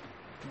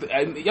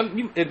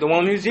 The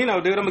one who's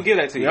Gino, dude. I'm gonna give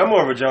that to you. Yeah, I'm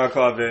more of a John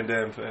Claude Van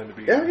Damme fan, to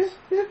be honest.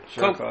 Yeah.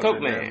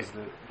 Coke man.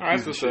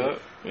 Alright, what's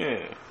up?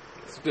 Yeah.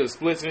 Just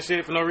splits and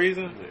shit for no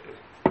reason?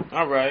 Yeah.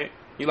 Alright.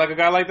 You like a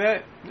guy like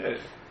that? Yeah.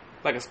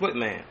 Like a split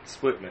man.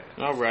 Split man.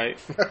 Alright.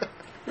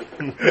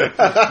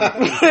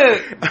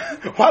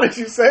 Why did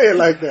you say it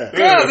like that?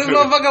 Because this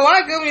motherfucker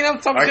like him. You know, I'm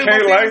talking shit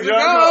about like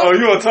John. Oh,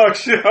 you want to talk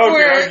shit?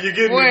 Okay, you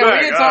getting me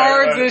back.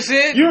 Leotards and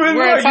shit. You really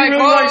like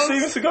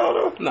Steven Seagal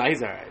though? No,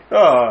 he's alright.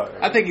 Oh,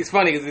 I think he's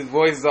funny because his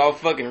voice is all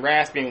fucking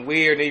raspy and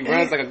weird, and he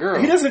runs like a girl.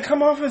 He doesn't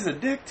come off as a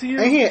dick to you.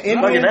 Ain't he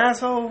like an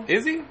asshole?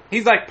 Is he?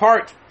 He's like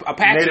part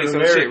Apache or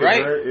some shit,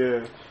 right?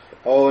 Yeah.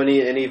 Oh, and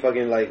he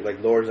fucking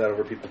like lords that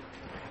over people.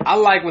 I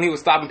like when he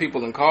was stopping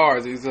people in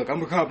cars. He's like,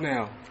 I'm a cop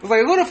now. I was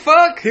like, who the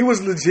fuck? He was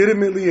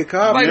legitimately a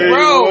cop. Like,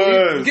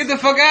 bro, get the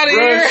fuck out of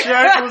here.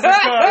 Shaq was a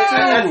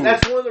cop too.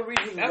 That's one of the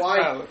reasons why.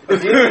 One of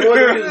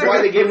the reasons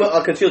why they gave him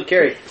a concealed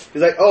carry.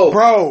 He's like, oh,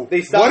 bro,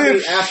 they stopped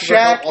me asking for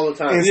help all the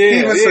time. And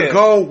Steven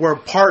Seagal were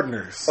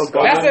partners. Oh,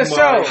 that's the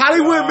show.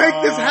 Hollywood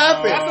make this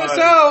happen. That's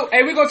the show.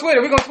 Hey, we gonna tweet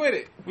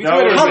it.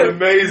 That was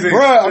amazing.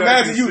 Bro,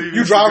 imagine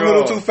you drive a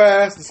little too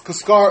fast.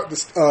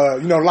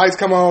 Lights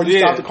come on. You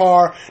stop the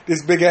car.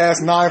 This big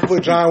ass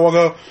 9-foot giant walk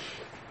up.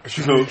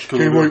 Can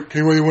you wait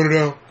your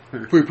window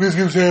down? Please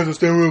give us hands and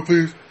stand real,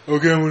 please.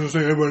 Okay, I'm going to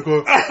say everybody in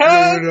the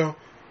car. Down.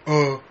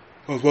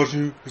 I was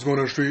watching you. He's going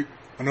down the street.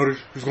 I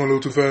noticed he's going a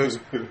little too fast.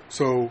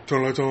 So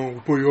turn the lights on.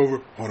 We'll pull you over.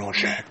 Hold on,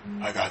 Shaq.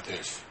 I got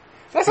this.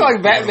 That's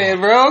like Batman,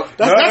 bro.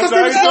 That's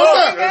how he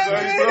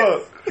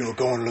talks. You were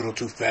going a little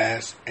too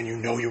fast, and you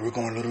know you were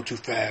going a little too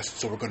fast,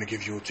 so we're going to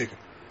give you a ticket.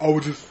 I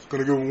was just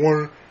going to give him a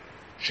warning.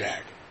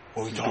 Shaq,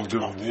 what we talked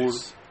about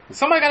this?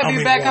 Somebody got to be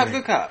How a bad many cop,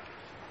 women? good cop.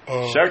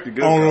 Shaq the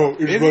good I don't guy. know.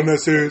 It just wasn't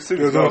necessary.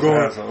 Because I'm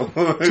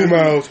going 2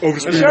 miles over the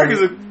speed Shaq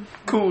is limit. a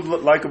cool,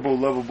 likable,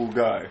 lovable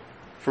guy,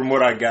 from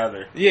what I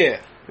gather.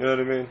 Yeah. You know what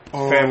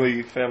I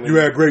mean? Family. You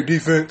had great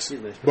defense,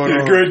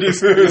 but great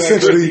defense.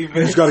 essentially, you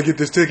just got to get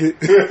this ticket.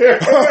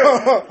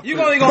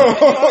 You're only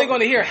going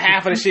to hear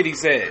half of the shit he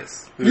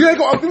says. You ain't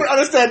going to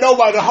understand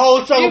nobody. The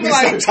whole show will You'll be be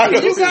like,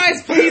 subtitles. you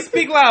guys, please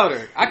speak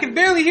louder. I can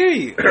barely hear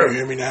you. You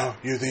hear me now?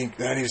 You think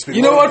that I need to speak?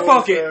 You know louder?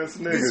 what? Fuck Ass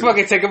it. niggas. Just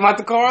fucking take him out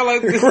the car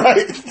like this.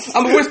 Right.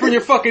 I'm gonna whisper in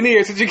your fucking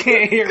ear since you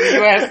can't hear me,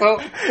 you asshole.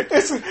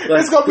 It's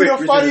gonna be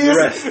the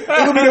funniest. It's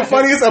gonna be the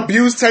funniest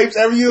abuse tapes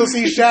ever. You'll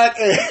see Shaq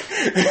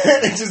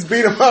and just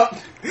beat him up.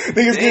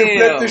 Niggas getting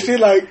flipped and shit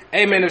like.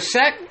 Hey man, if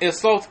Shaq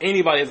assaults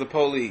anybody as the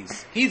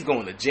police, he's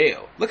going to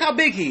jail. Look how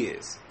big he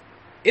is.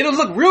 It'll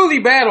look really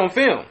bad on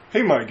film.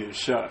 He might get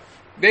shot.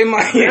 They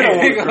might. They don't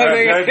want to grab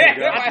that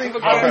nigga.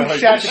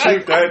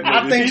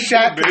 I think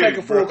Shaq can take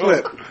a full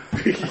clip.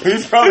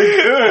 He's probably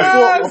good.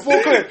 A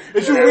full clip.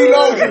 If you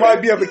reload, you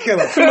might be able to kill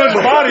him. Too much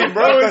body,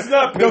 bro. It's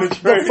not The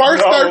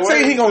first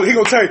 13, he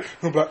gonna take.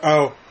 I'm like,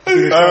 ow.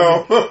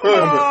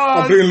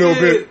 I'm bleeding a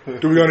little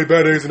bit. Do we got any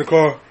bad days in the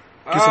car?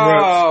 Get some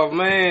reps. Oh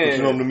man.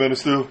 You know I'm the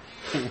menace too.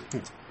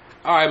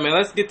 All right, man.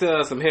 Let's get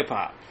to some hip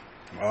hop.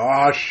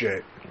 Oh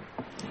shit.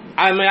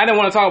 I mean, I didn't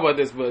want to talk about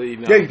this, but you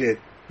know. Yeah, you did.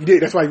 You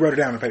did. That's why you wrote it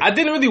down on paper. I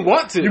didn't really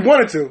want to. You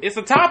wanted to. It's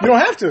a topic. You don't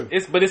have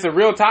to. But it's a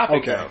real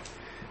topic. Okay. Though.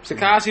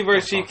 Tekashi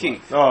versus Chief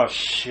Keef. Oh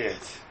shit!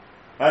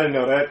 I didn't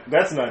know that.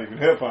 That's not even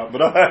hip hop,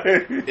 but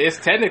It's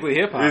technically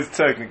hip hop. it's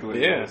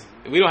technically Yeah.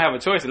 We don't have a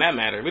choice in that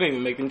matter. We didn't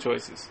even make them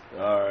choices.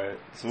 All right.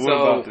 So what So-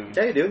 about them?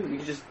 Yeah, you do. You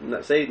can just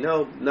say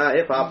no, not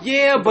hip hop.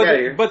 Yeah, Get outta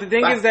here. but the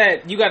thing Bye. is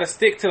that you got to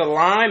stick to the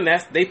line.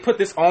 They put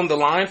this on the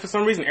line for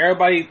some reason.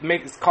 Everybody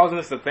is causing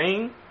this a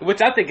thing,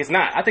 which I think it's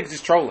not. I think it's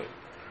just trolling.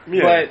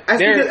 Yeah. But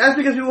That's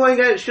because people ain't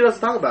got shit else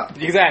to talk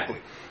about. exactly.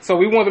 So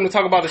we want them to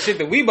talk about the shit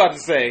that we about to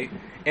say,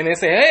 and then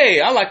say,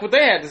 "Hey, I like what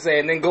they had to say,"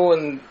 and then go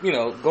in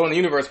the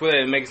universe with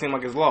it and make it seem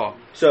like it's law.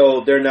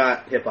 So they're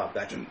not hip hop.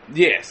 Gotcha.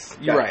 Yes,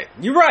 you're Got it. right.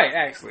 You're right.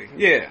 Actually,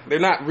 yeah, they're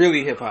not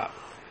really hip hop.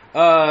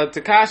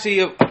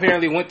 Tekashi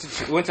apparently went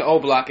to O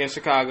Block in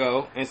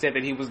Chicago and said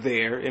that he was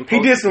there. And He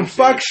did some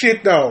fuck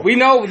shit though. We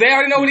know they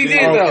already know what he did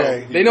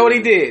Okay. though. They know what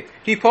he did.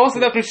 He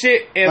posted up some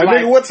shit and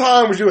Like, nigga, what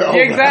time was you at?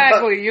 Yeah,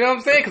 exactly. You know what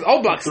I'm saying? Because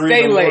O Block 3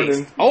 stay in the laced.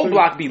 morning. O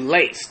Block be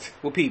laced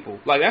with people.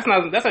 Like that's not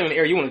even the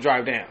area you want to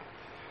drive down.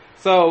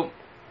 So,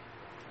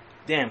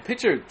 damn,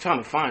 picture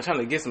trying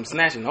to get some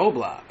snatching O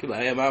Block. You're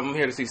like, hey, I'm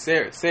here to see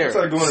Sarah. It's like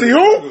going See to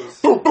who?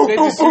 Boop, boop, They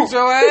boop, just shoot boop.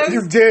 your ass?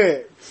 You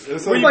dead. It's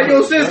It's like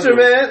your sister,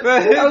 man.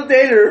 I was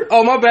dating her.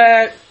 Oh my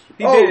bad.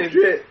 He Oh did.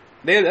 shit.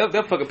 They'll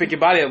fucking pick your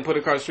body up and put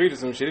it across the street or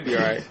some shit. It'd be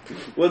alright.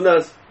 What's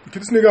nuts? Get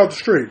this nigga out the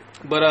street.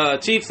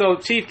 But Chief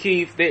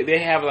Keef, they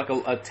have like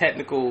a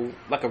technical,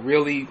 like a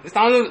really, it's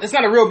not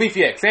a real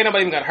BFX. Ain't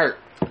nobody even got hurt.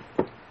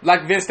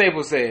 Like Vince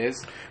Staples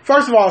says.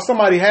 First of all,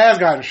 somebody has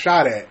gotten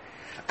shot at.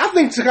 I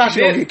think Tekashi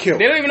They gonna get killed.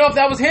 don't even know if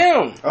that was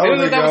him. They don't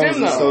know if that was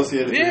him though.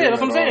 associated Yeah, that's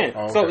what I'm saying.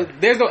 Oh, okay. So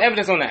there's no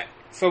evidence on that.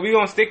 So we're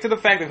gonna stick to the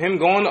fact of him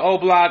going to O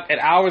Block at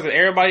hours that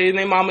everybody and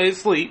their mama is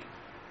asleep.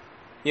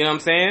 You know what I'm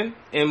saying?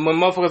 And when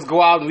motherfuckers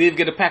go out and leave,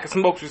 get a pack of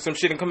smokes or some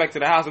shit, and come back to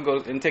the house and go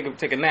and take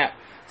a nap.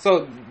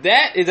 So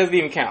that it doesn't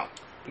even count.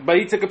 But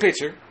he took a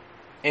picture,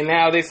 and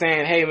now they're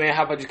saying, "Hey man,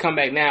 how about you come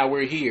back now?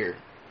 We're here."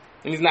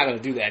 And he's not gonna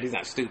do that. He's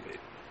not stupid.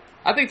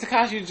 I think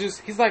Tekashi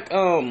he's like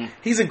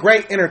He's a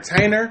great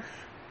entertainer.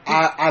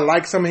 I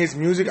like some of his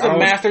music. he's a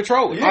master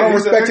troller. I don't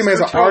he's respect an him as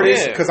an expert troller.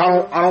 artist Yeah. because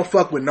I don't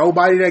fuck with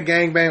nobody that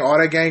gangbang. All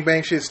that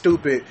gangbang shit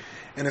stupid.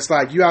 And it's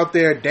like you out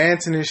there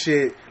dancing and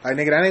shit. Like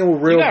nigga, that ain't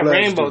what real He got bloods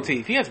rainbow do.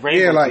 teeth. He has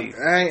rainbow Yeah, like teeth.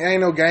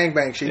 ain't no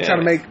gangbang shit. You Yeah. trying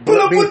to make Pull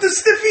up being- with the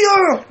stiffy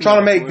on. trying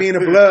to make being a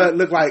blood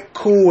look like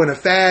cool and a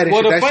fad and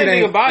Well, shit. the That funny shit thing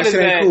ain't about that it shit is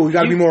ain't that cool. You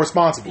gotta be you- more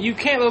responsible. You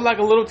can't look like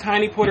a little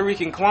tiny Puerto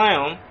Rican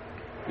clown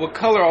with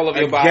color all over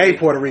A your body. gay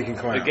Puerto Rican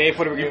clown. A gay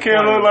Puerto Rican You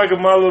can't clown. look like a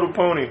My Little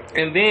Pony.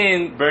 And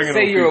then Banging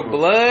say on you're people. a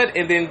blood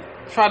and then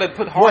try to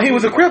put heart. Well, he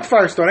was a Crip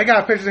first though. They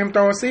got pictures of him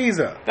throwing C's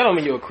up. That don't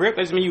mean you're a Crip.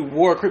 That just mean you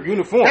wore a Crip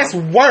uniform. That's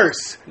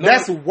worse. No,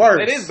 That's worse.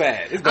 That is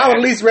bad. It's bad. I would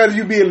at least rather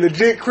you be a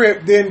legit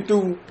Crip than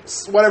through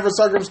whatever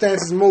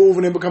circumstances move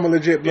and then become a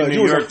legit blood. In You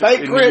New was York, a fake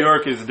in Crip. New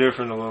York is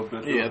different a little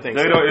bit. Yeah, I think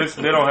they so. don't.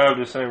 They don't have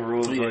the same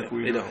rules Yeah, like we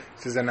they do. don't.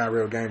 Since they're not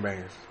real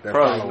gangbangers. They're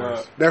Probably followers.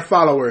 not. They're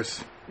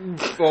followers.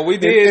 Well, we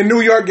In did.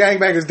 New York,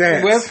 gangbangers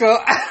dance. West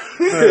Coast.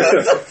 We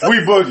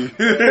boogie.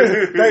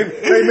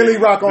 they really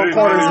rock on They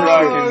corners really and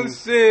rock shit.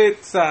 Oh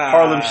shit! Time.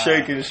 Harlem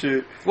shaking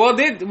shit. Well,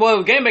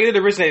 Gangbang did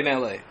originate in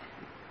L.A.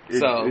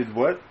 So it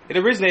what? it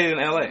originated in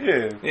L.A.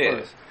 Yeah, of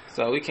course.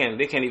 So they can't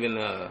even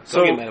So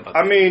don't get mad about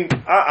that. I mean,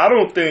 I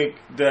don't think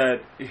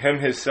that him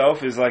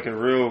himself is like a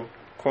real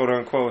quote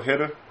unquote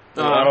hitter.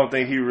 I don't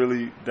think he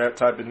really that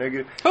type of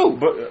nigga. Who?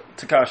 But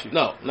Tekashi.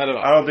 No, not at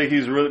all. I don't think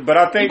he's really. But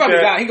I think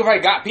he probably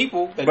got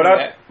people.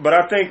 That but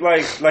I think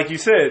like you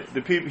said,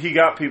 the people he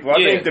got people. I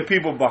think the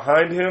people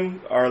behind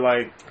him are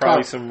like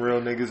probably some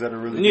real niggas that are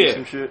really do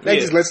some shit. They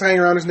just let's hang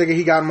around this nigga.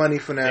 He got money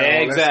for now.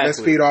 Exactly.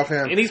 Let's feed off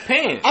him. And he's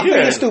paying. I think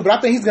it's stupid.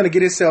 I think he's gonna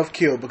get himself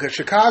killed because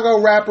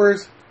Chicago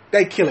rappers.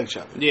 They kill each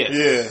other.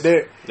 Yes.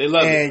 Yeah. They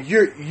love it. And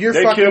you're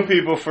they fucking, kill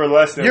people for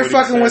less than you're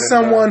fucking with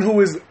someone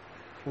who is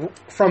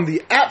from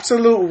the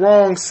absolute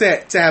wrong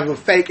set to have a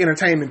fake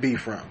entertainment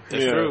beef from.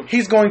 That's true.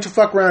 He's going to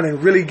fuck around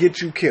and really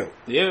get you killed.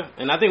 Yeah,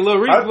 and I think Lil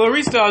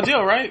Reese still out of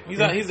jail, right? He's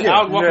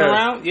out walking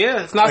around.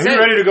 Yeah, it's not safe. He's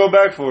ready to go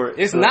back for it.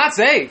 It's not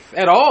safe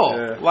at all.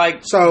 Yeah.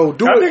 Like, so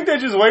I think they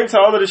just wait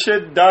until all of the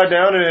shit die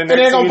down, and then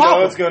next thing you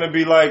know, it's gonna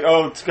be like,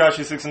 oh,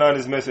 Tekashi 6ix9ine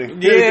is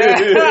missing.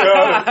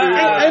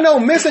 Yeah, ain't no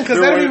missing because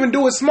they don't even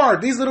do it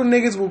smart. These little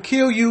niggas will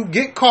kill you,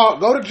 get caught,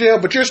 go to jail,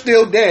 but you're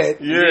still dead.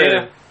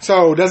 Yeah.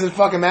 So, does it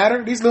fucking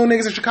matter? These little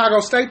niggas in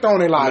Chicago State throwing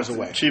their lives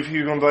away. Chief,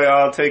 you gonna be like,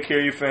 I'll take care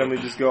of your family,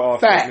 just go off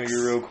that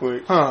nigga real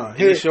quick.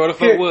 Here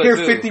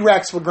 50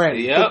 racks for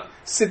granny. Yep.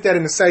 Sit that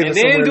in the safe and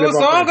then do a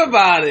song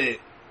about it.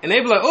 And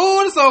they be like,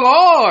 oh, this song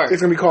hard.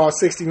 It's gonna be called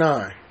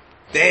 69.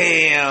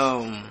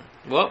 Damn.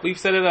 Well, we've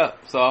set it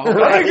up. So I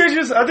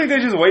think they're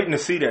just waiting to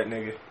see that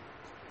nigga.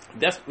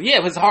 But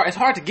it's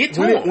hard to get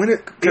to him.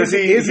 Because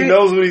he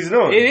knows what he's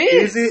doing. It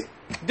is. Is it?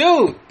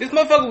 Dude, this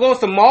motherfucker goes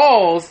to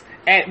malls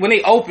when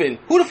they open.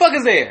 Who the fuck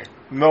is there?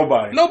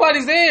 Nobody.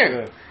 Nobody's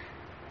there. Yeah.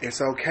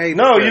 It's okay.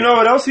 No, you know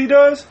what else he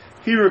does?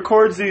 He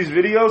records these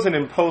videos and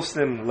then posts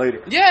them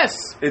later. Yes.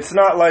 It's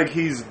not like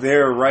he's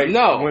there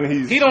when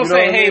he's... He don't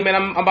say, hey, man,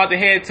 I'm about to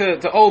head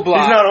to O Block.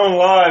 He's not on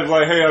live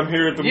like, hey, I'm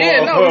here at the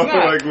mall. No, he's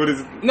not. Like, what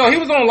is... No, he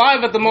was on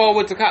live at the mall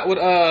with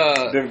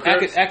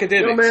Academics.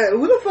 Yo, man,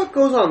 who the fuck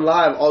goes on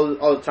live all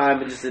the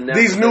time and just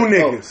announces these new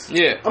niggas?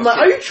 Yeah. I'm like,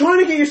 are you trying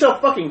to get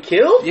yourself fucking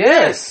killed?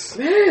 Yes.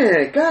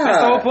 Man, God. That's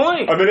the whole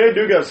point. I mean, they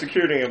do got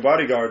security and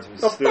bodyguards,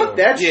 but still. Fuck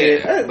that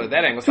shit. But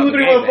that ain't gonna stop 2 or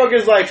 3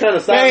 motherfuckers like trying to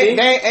stop me.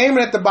 They ain't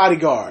aiming at the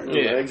bodyguard.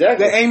 Yeah,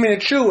 exactly. They aiming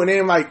at you, and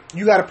then like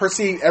you got to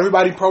perceive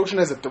everybody approaching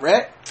as a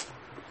threat.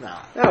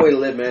 Nah, that way to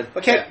live, man.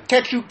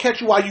 Catch you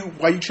while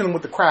you chilling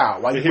with the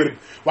crowd, while you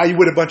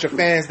with a bunch of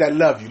fans that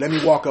love you. Let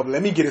me walk up,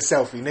 let me get a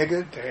selfie,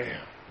 nigga.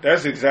 Damn,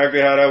 that's exactly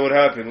how that would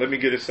happen. Let me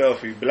get a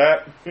selfie,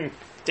 black.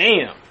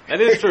 Damn,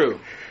 that is true.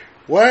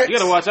 What? You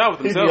gotta watch out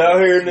with themselves. He out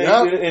here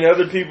in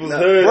other people's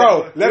hoods.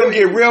 Bro, let them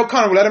get real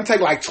comfortable. Let them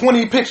take like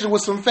 20 pictures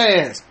with some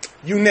fans.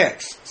 You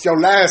next. It's your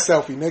last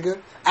selfie,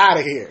 nigga. Out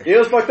of here. You know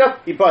what's fucked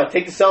up? You probably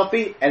take the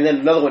selfie and then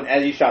another one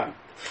as you shopping.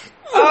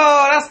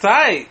 Oh, that's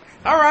tight.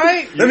 All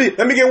right. Let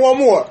me get one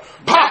more.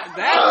 Pop.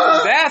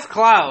 That's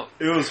clout.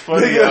 It was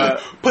funny.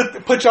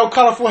 Put your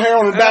colorful hair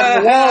on the back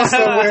of the wall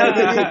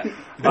somewhere.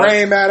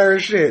 Brain matter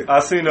and shit. I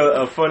seen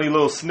a funny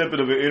little snippet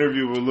of an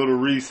interview with Little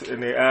Reese,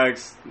 and they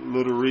asked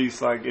Little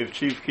Reese like, if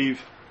Chief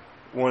Keef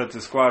wanted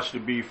to squash the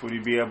beef, would he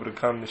be able to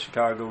come to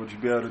Chicago? Would you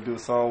be able to do a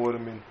song with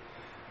him? And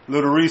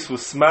Little Reese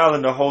was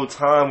smiling the whole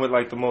time with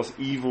like the most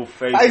evil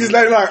face. I just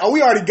let him like, oh,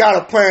 we already got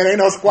a plan. Ain't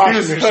no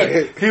squashing this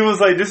shit. He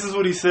was like, this is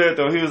what he said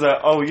though. He was like,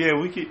 oh yeah,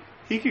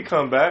 he could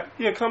come back.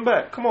 Yeah, come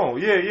back. Come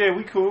on. Yeah,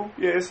 we cool.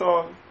 Yeah, it's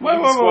all. Wait.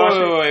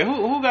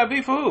 Who got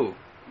beef for who?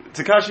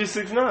 Tekashi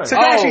 6ix9ine.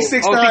 Tekashi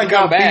 6ix9ine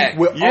got beef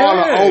with all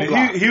the old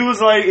block. He was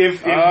like,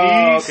 if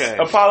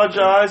he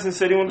apologized and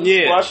said he wanted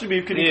to squash the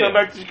beef, could he come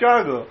back to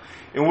Chicago?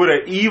 And with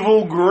an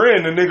evil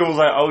grin, the nigga was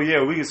like, oh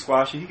yeah, we can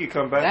squash it. He could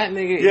come back. That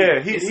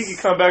nigga he could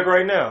come back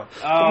right now.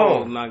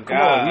 Oh my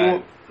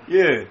God.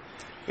 Yeah.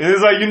 And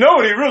it's like, you know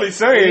what he really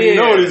saying. Yeah. You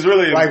know what he's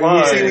really implying. Like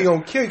when he say he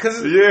gonna kill you.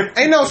 Because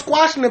ain't no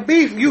squashing the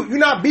beef. You're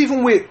not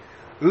beefing with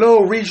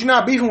Lil Reese, you're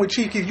not beefing with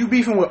Chief Keef, you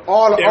beefing with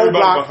all the old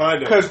block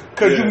because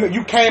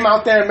you came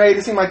out there and made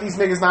it seem like these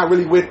niggas not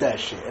really with that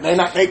shit, and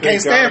they can't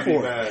stand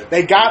for it.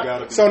 They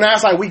got so now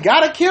it's like we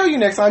gotta kill you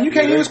next time. You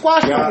can't even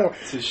squash no more.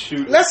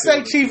 Let's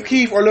say Chief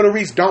Keef or Lil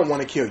Reese don't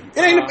want to kill you.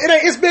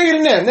 It's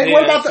bigger than them.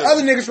 What about the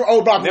other niggas from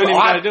old block? They don't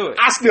even gotta do it.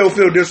 I still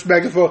feel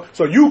disrespectful.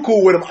 So you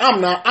cool with him? I'm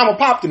not. I'm a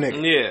pop the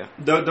nigga. Yeah.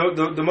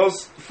 The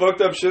most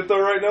fucked up shit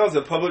though right now is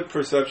the public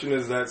perception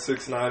is that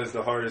 6ix9ine is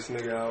the hardest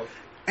nigga out.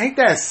 Ain't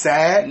that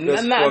sad?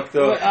 That's fucked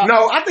up.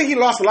 No, I think he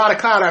lost a lot of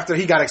clout after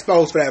he got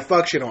exposed for that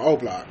fuck shit on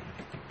O-Block.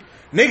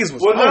 Niggas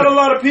was not a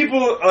lot of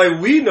people,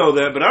 like, we know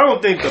that, but I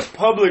don't think the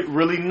public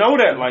really know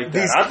that like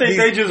that. I think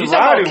they just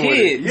riding with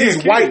it.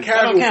 These white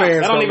casual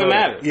fans that don't even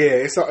matter.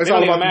 Yeah, it's all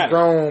about these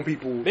grown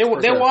people.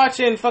 They're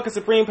watching fucking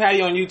Supreme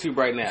Patty on YouTube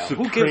right now.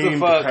 Who gives a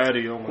fuck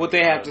what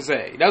they have to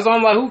say? That's why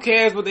I'm like, who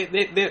cares? But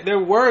their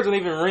words don't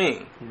even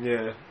ring.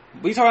 Yeah.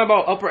 We talking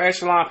about upper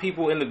echelon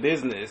people in the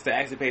business that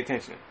actually pay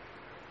attention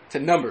to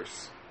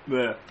numbers.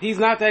 Yeah. He's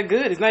not that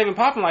good. He's not even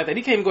popping like that.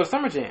 He can't even go to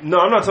Summer Jam. No,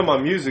 I'm not talking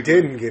about music.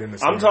 Didn't get in the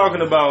Summer I'm talking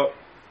Jam. about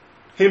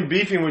him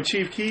beefing with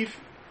Chief Keef.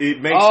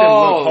 It makes him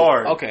look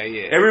hard. Okay,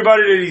 yeah.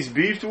 Everybody that he's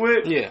beefed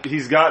with,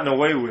 he's gotten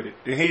away with it.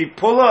 And he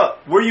pull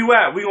up. Where you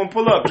at? We gonna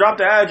pull up. Drop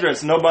the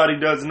address. Nobody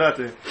does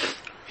nothing.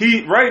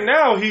 right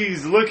now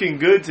he's looking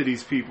good to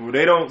these people.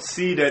 They don't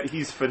see that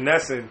he's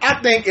finessing.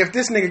 I think if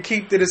this nigga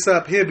keep this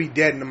up, he'll be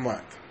dead in a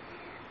month.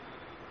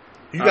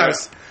 You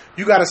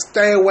gotta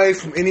stay away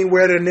from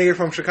anywhere that a nigga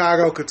from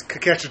Chicago could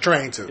catch a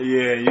train to.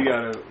 Yeah, you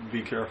gotta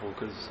be careful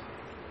because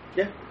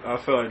Yeah. I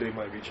feel like they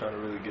might be trying to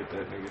really get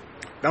that nigga.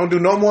 Don't do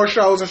no more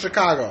shows in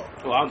Chicago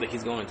Well, I don't think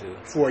he's going to.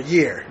 for a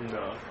year.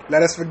 No,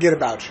 Let us forget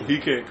about you. he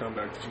can't come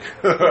back to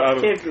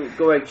Chicago. Can't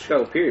go back to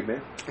Chicago, period,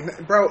 man.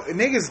 Bro,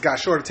 niggas got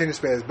short attention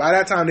spans. By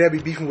that time, they'll be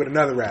beefing with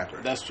another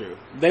rapper. That's true.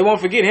 They won't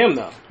forget him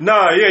though.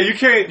 Nah, yeah, you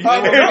can't.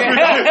 Hold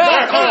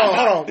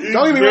on.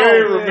 Don't get me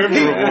Very wrong.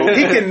 memorable.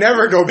 He can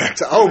never go back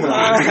to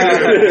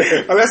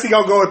Oberlin. Unless he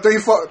gonna go at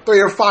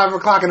 3 or 5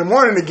 o'clock in the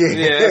morning again.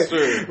 Yeah, that's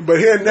true. But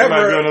he'll They might be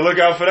never... on the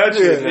lookout for that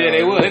shit. Yeah. Yeah,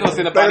 they will. They're gonna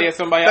send a body at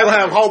somebody They else.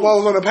 gonna have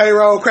hobos on the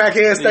payroll,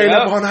 crackheads staying Yep.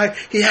 up all night.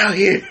 He out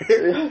here.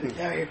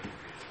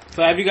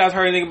 So have you guys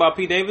heard anything about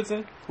Pete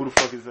Davidson? Who the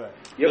fuck is that?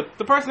 Yep.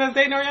 The person that's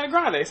dating Ariana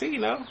Grande. See, you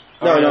know.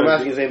 No, I'm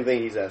asking the same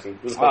thing he's asking.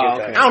 Who the fuck Oh, is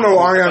okay. that? I don't know who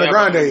Ariana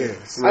Grande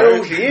is. I know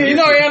who she is. You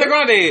know who Ariana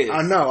Grande is.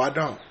 I know, I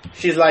don't.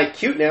 She's like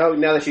cute now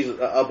that she's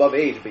above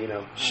age, but you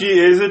know. She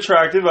is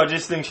attractive. I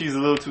just think she's a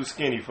little too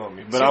skinny for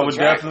me. But She's I would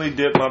attractive.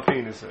 definitely dip my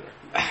penis in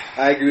her.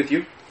 I agree with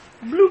you.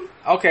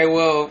 Okay,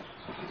 well,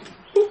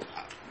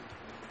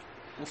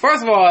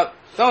 first of all,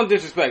 don't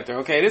disrespect her.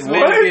 Okay, this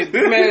man's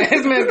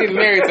getting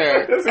married to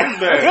her. That's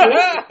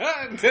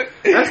bad.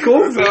 That's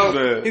cool.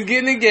 So he's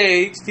getting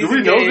engaged. Do He's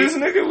we know engaged. this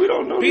nigga? We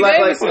don't know. Pete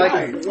this.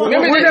 Davidson.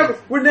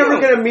 we're never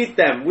gonna meet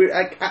them.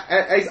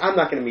 I'm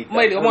not gonna meet them.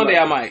 Wait, one day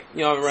I might.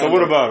 You know. So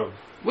what about him?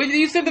 Wait,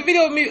 you sent the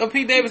video of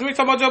Pete Davidson. We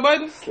talking about Joe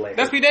Budden? Slayer.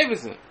 That's Pete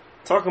Davidson.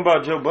 Talking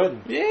about Joe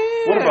Budden. Yeah.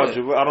 What about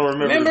Joe? I don't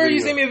remember. Remember the you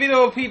video. sent me a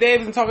video of Pete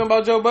Davidson talking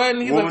about Joe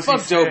Budden? He's What like, was he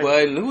fuck Joe saying?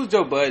 Budden. Who's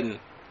Joe Budden?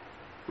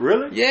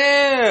 Really?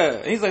 Yeah.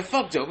 And he's like,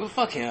 fuck Joe.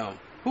 Fuck him.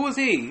 Who is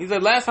he? He's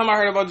like, last time I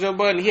heard about Joe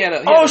Budden, he had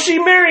a... She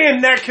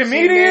marrying that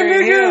comedian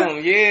nigga?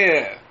 Him.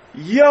 Yeah.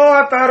 Yo,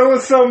 I thought it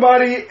was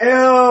somebody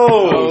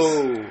else.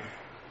 Oh.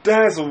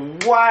 That's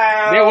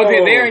wild.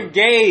 They're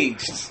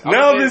engaged.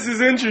 Now this is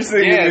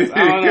interesting. Yes, to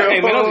me. I don't know.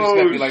 Hey, man, don't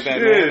disrespect me Oh, like that,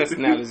 shit.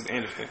 man. Now this is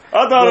interesting.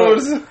 I thought it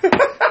was...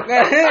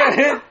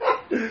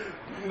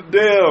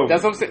 Damn.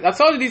 That's what I'm saying. I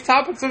told you these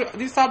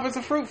topics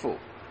are fruitful.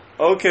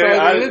 Okay. So at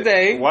the end of the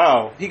day,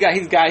 wow. he got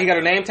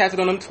her name tattooed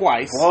on him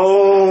twice.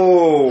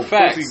 Oh,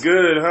 Facts. pussy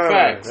good, huh?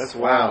 Facts. That's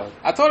wild.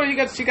 I told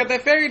her she got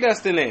that fairy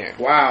dust in there.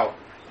 Wow.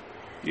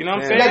 You know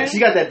what I'm Man. saying? She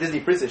got that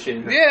Disney princess shit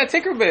in her. Yeah,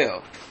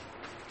 Tinkerbell.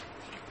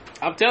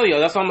 I'm telling you,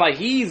 that's why I'm like,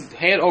 he's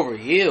head over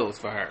heels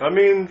for her. I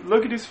mean,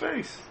 look at his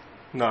face.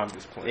 No, I'm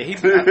just playing. Yeah,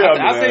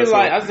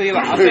 I say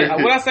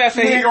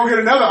he ain't gonna get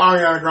another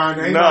Ariana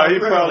Grande. No, he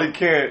probably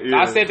can't. Yeah.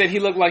 I said that he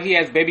looked like he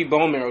has baby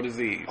bone marrow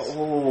disease.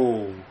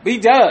 Oh. But he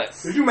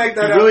does. Did you make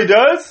that He up? really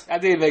does? I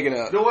did make it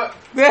up. You know what?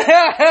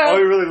 Oh,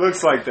 he really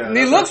looks like that.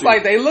 He looks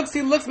like that. He looks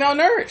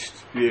malnourished.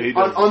 Yeah, he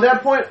does. On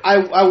that point,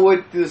 I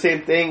would do the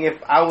same thing.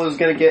 If I was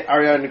gonna get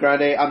Ariana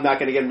Grande, I'm not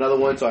gonna get another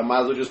one, so I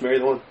might as well just marry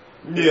the one.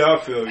 Yeah, I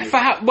feel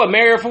you.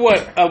 Marry her for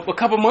what? A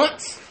couple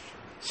months?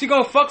 She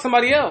gonna fuck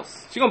somebody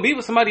else. She gonna be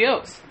with somebody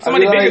else.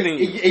 Somebody bigger than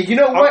you. You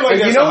know what? like And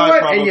you that's know a high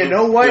what? And you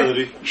know what?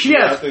 probability. She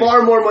Yeah, I has think-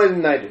 far more money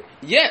than I do.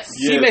 Yes,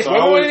 she Yeah, makes so more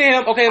I money would- than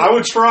him. Okay, I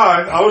would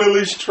try. I would at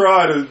least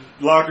try to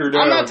lock her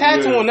down. I'm not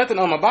tattooing Yeah. nothing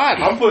on my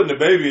body. I'm putting the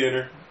baby in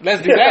her.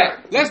 Let's do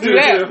that. Let's do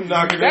that. I'm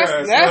knocking her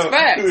ass That's up.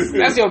 facts.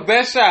 That's your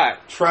best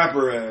shot. Trap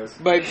her ass.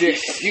 But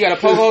you gotta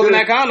poke holes in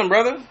that condom,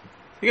 brother.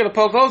 You gotta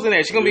poke holes in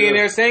there. She gonna be in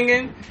there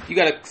singing. You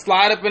gotta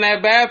slide up in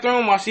that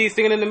bathroom while she's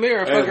singing in the mirror.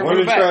 Hey, Fuck her from the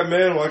women back. trap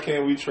men. Why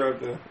can't we trap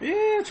them?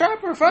 Yeah,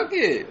 trap her. Fuck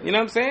it. You know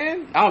what I'm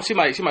saying? She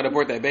might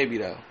abort that baby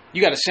though.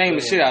 You gotta shame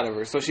the shit out of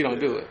her so she don't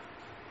do it.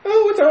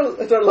 Oh,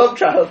 it's our love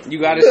child. You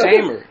gotta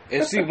shame her.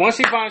 If once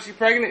she finds she's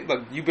pregnant,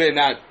 look, you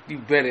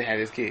better have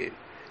this kid.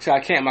 So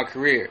I can't my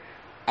career.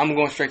 I'm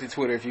going straight to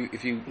Twitter if you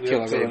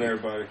kill her. Telling Baby.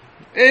 everybody.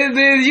 And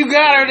then you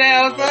got her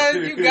now,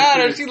 son. You got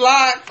her. She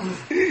locked.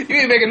 You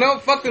ain't making no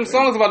fuck them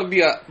songs about to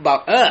be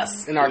about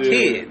us and our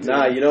kids.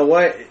 Nah, you know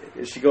what?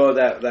 She go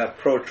that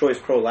pro-choice,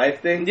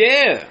 pro-life thing.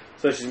 Yeah.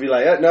 So she'd be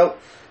like, no,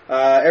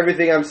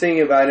 everything I'm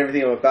singing about and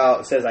everything I'm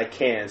about says I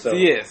can. So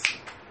Yes.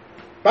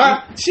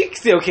 Bye. She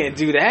still can't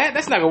do that.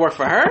 That's not gonna work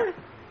for her.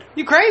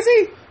 You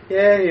crazy?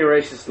 Yeah, you're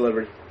a racist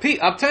celebrity. Pete,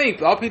 I'm telling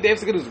you, all Pete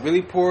Davidson could do is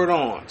really pour it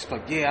on. She's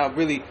like, yeah, I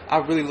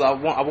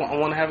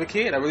want to have a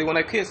kid. I really want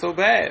that kid so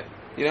bad.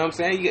 You know what I'm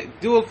saying? You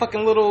do a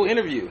fucking little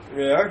interview.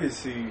 Yeah, I could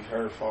see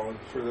her falling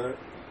for that.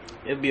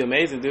 It'd be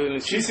amazing, dude.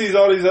 And She sees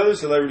all these other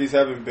celebrities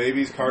having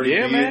babies, Cardi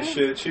Yeah, B man. and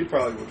shit. She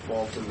probably would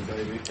fall for the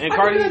baby. And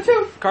I do that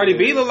too. Cardi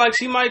B look like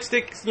she might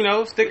stick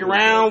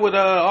around with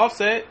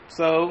Offset.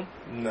 So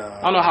Nah.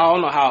 I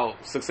don't know how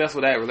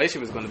successful that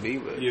relationship is going to be,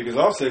 but Yeah, because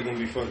Offset gonna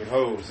be fucking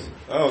hoes.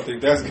 I don't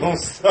think that's gonna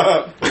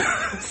stop.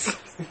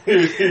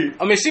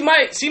 I mean, she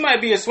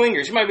might be a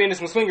swinger. She might be into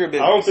some swinger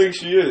business. I don't think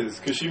she is,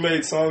 because she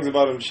made songs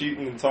about him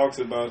cheating and talks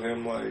about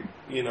him, like,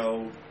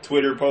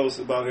 Twitter posts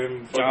about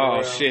him fucking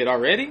around. Shit,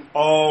 already?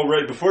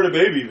 Already, before the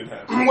baby even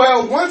happened.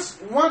 Well,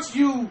 once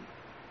you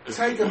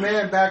take a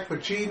man back for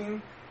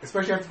cheating,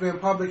 especially after being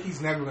public,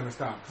 he's never gonna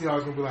stop. He's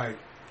always gonna be like,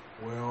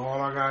 Well,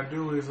 all I gotta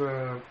do is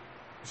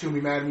she'll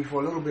be mad at me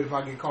for a little bit. If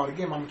I get caught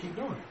again, I'm gonna keep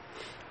doing it.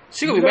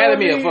 She gonna be mad at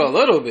me for a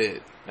little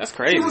bit. That's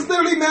crazy. She was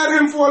literally mad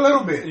at him for a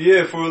little bit.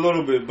 Yeah, for a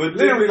little bit. But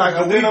literally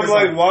then I'm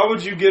like, why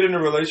would you get in a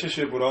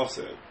relationship with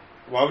Offset?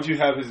 Why would you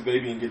have his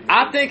baby and get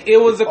married? I think it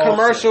was a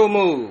commercial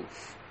move.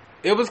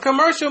 It was a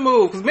commercial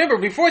move. Because remember,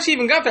 before she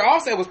even got there,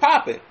 Offset was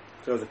popping.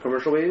 So it was a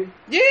commercial baby?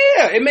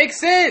 Yeah, it makes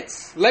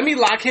sense. Let me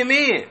lock him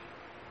in.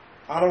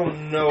 I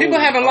don't know. People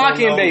having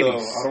lock-in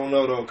babies. I don't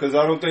know, though. Because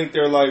I don't think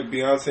they're like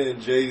Beyonce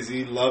and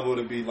Jay-Z level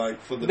to be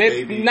like for the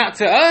baby. Not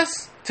to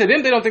us. To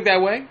them, they don't think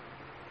that way.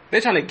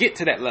 They're trying to get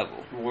to that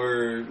level.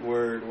 Word.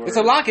 It's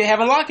a lock-in,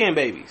 having lock-in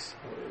babies.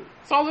 Word.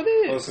 That's all it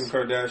is. Oh, some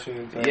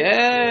Kardashian type.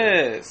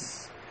 Yes.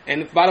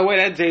 And by the way,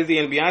 that Jay-Z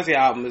and Beyonce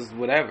album is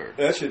whatever.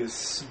 That shit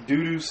is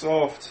doo-doo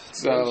soft.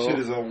 So that shit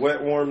is a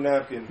wet, warm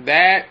napkin.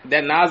 That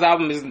Nas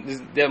album is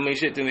definitely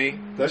shit to me.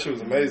 That shit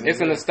was amazing. It's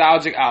a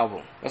nostalgic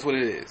album. That's what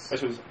it is. That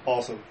shit was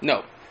awesome.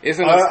 No. It's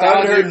a nostalgic.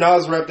 I haven't heard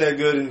Nas rap that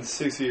good in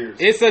 6 years.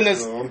 It's a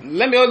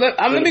let me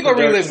go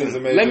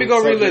re-listen. Let me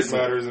go re-listen.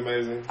 Matter is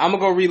amazing. I'm gonna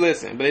go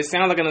re-listen, but it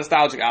sounds like a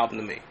nostalgic album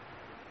to me.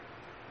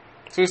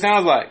 So it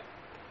sounds like.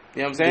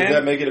 You know what I'm saying? Does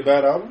that make it a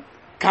bad album?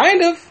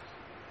 Kind of.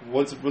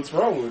 What's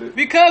wrong with it?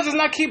 Because it's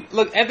not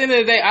look, at the end of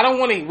the day, I don't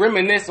want to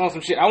reminisce on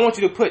some shit. I want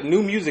you to put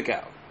new music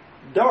out.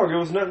 Dog, it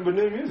was nothing but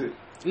new music.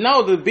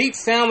 No, the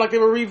beats sound like they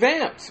were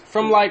revamped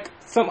from like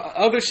some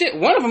other shit.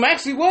 One of them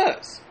actually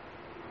was.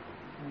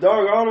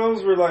 Dog, all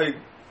those were like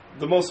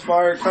the most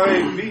fire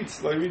Kanye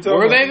beats. Like we talking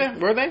Were about. they?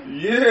 Were they?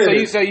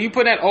 Yeah. So you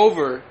put that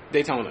over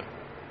Daytona.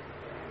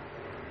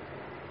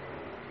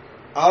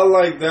 I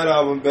like that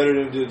album better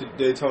than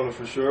Daytona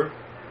for sure.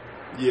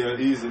 Yeah,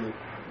 easily.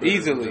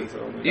 Easily.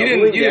 You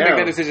didn't make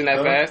that decision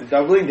that fast.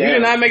 Doubling down. You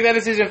did not make that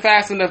decision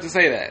fast enough to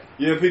say that.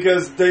 Yeah,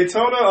 because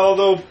Daytona,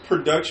 although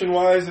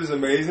production-wise is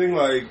amazing,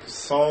 like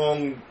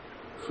song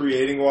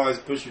creating-wise,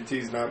 Pusha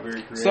T's not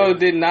very creative. So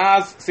did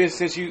Nas, since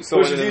you...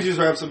 Pusha T just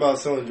raps about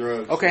selling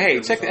drugs. Okay, hey,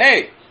 check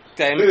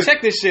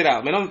this shit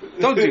out, man.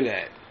 Don't do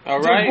that. All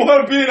right? Dude, boy,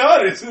 I'm being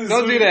honest.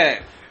 Don't do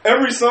that.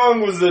 Every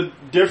song was a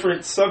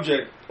different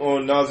subject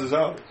on Nas's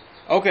album.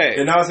 Okay.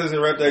 And Nas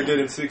hasn't rapped that good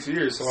in 6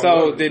 years.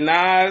 So did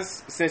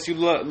Nas, since you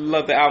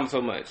love the album so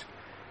much,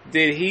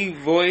 did he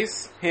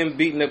voice him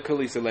beating up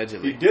Khalees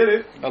allegedly? He did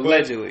it.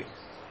 Allegedly.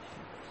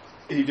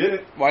 He did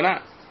it. Why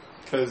not?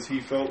 Because he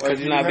felt like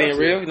he's not being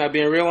real. He's not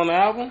being real on the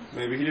album.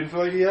 Maybe he didn't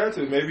feel like he had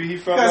to. Maybe he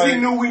felt because like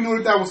we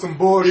knew that was some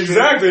bullshit.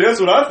 Exactly. That's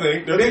what I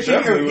think. That's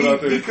definitely what I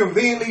think. He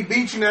conveniently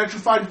beat you now that you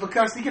fighting for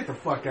custody. Get the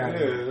fuck out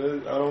of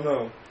here. I don't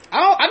know.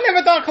 I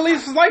never thought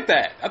Khalees was like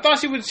that. I thought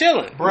she was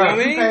chilling. Bro, you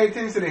know if you pay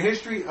attention to the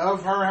history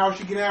of her, how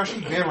she get out,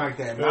 she been like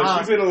that. Yeah,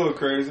 she's been a little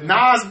crazy.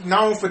 Nas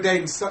known for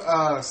dating suck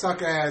ass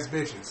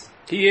bitches.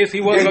 He was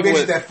fucking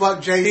with that fuck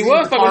Jay-Z. He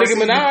was fucking with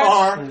Nicki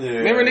Minaj. Yeah.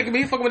 Remember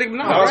he fucking with Nicki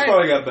Minaj, Nas right?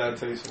 probably got bad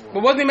taste.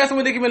 But wasn't he messing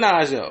with Nicki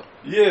Minaj though?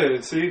 Yeah,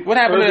 see, what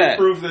happened to that?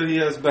 Proof that he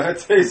has bad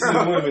taste in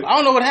women. I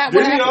don't know what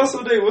happened. Didn't he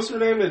also date what's her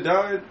name that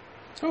died?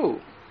 Who?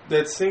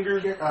 That singer,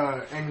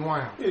 Amy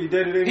Winehouse. Yeah, he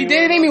dated Amy. He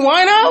dated Amy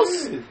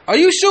Winehouse? Yeah. Are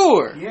you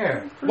sure?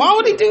 Yeah. Why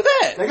would he do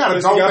that? They got a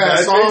dope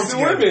ass song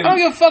together. I don't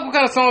give a fuck what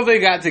kind of songs they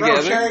got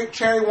together. Bro,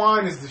 cherry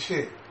wine is the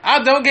shit. I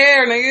don't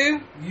care,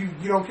 nigga. You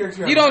don't care.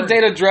 You don't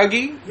date a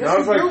druggie. Yes,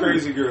 Nas like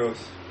crazy girls.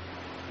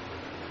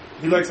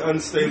 He likes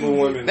unstable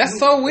women. That's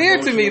so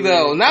weird to me,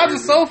 though. Nas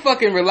is so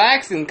fucking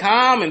relaxed and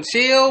calm and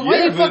chill.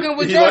 Why you fucking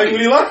with druggies?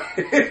 He like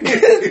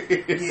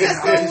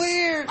That's so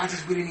weird. I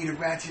just really need a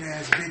ratchet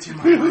ass bitch in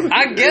my life.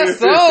 I guess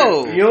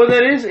so. You know what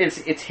that is?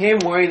 It's him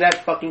wearing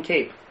that fucking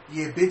cape.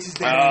 Yeah, bitches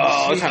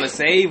that trying to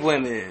save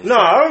women. No,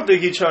 I don't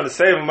think he's trying to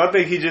save them. I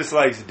think he just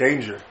likes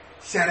danger.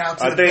 Shout out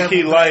to I think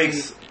he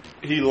likes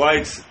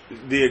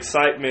the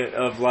excitement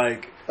of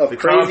like of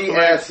crazy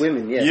ass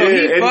women. Yeah. So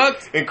he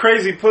fucked, and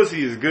crazy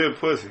pussy is good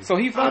pussy. So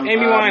he fucked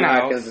Amy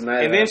Winehouse,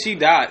 and then she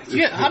died.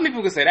 How many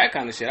people can say that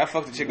kind of shit? I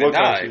fucked the chick that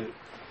died. You know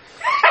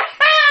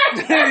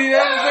what I'm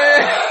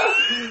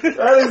saying?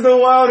 That is the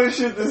wildest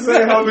shit to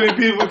say. How many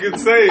people can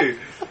say it?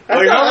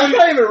 That's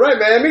not even right,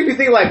 man. That makes me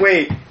think like,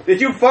 wait, did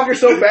you fuck her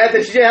so bad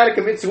that she had to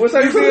commit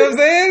suicide? You see what I'm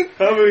saying?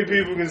 How many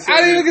people can say that?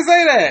 How many people can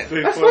say that?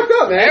 That's fucked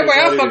up, man. Everybody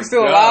else fucking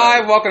still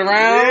alive, walking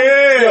around.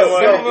 Yeah.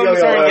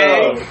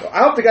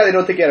 I hope the guy they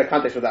don't take it out of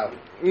context with that one.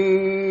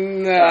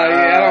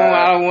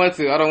 I don't want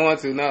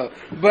to. No,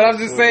 but I'm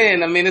just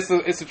saying. I mean, it's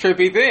a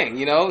trippy thing.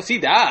 You know, she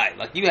died.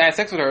 Like you had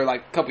sex with her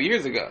like a couple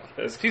years ago.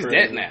 She's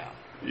dead now.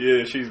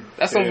 Yeah,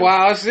 That's some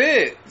wild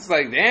shit. It's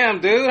like,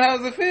 damn, dude, how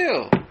does it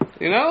feel?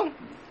 You know?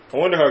 I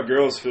wonder how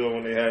girls feel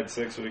when they had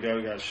sex with a guy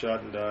who got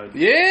shot and died.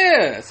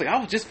 Yeah, it's like I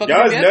was just fucking.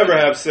 Guys never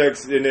have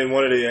sex and then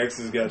one of their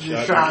exes got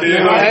shot. No,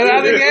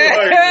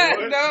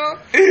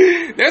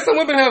 there's some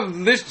women who have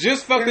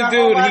just fucked the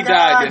dude and he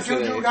died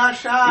yesterday. Juju got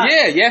shot.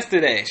 Yeah,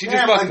 yesterday. She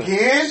just fucked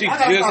him. She just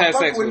had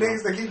sex with him.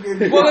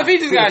 Well, if he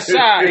just got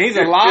shot and he's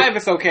alive,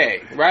 it's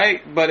okay,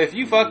 right? But if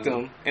you fucked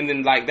him and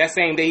then like that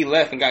same day he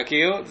left and got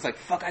killed, it's like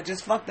fuck, I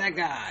just fucked that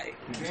guy.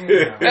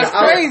 That's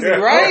crazy,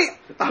 right?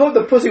 I hope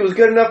the pussy was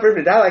good enough for him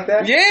to die like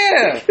that. Yeah.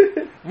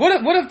 What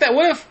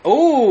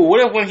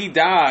if when he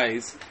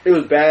dies? It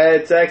was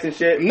bad sex and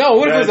shit. No,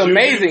 what if it was Bad juju?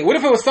 amazing? What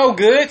if it was so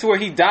good to where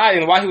he died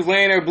and while he was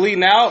laying there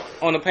bleeding out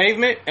on the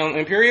pavement on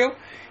Imperial,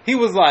 he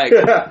was like,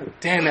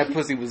 damn, that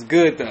pussy was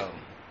good though.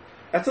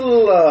 That's a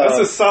little. That's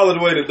a solid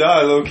way to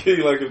die, low key.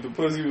 Like if the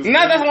pussy was.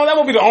 That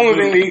won't be the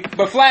only thing.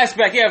 But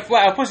flashback, yeah,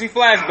 a pussy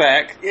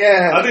flashback.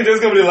 Yeah. I think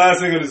that's gonna be the last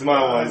thing in his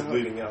mind while he's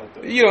bleeding out.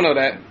 Though. You don't know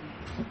that.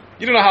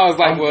 You don't know how it's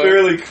like. I'm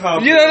fairly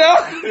confident. You don't know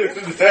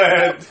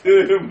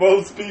that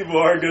most people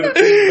are gonna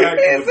think back.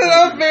 He said,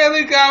 "I'm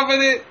fairly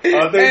confident."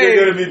 I think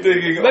they're gonna be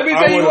thinking. Let me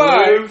tell you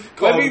why. Live,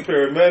 call the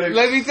paramedics.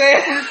 Let me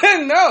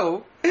say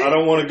no. I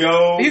don't want to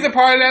go. He's a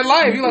part of that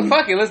life. He's like,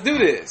 fuck it, let's do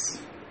this.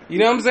 You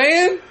know what I'm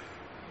saying?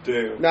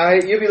 Damn. Nah,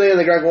 you'll be laying on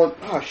the ground going,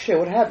 oh shit,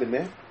 what happened,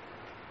 man?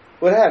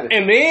 What happened?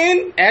 And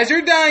then, as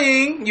you're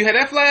dying, you had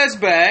that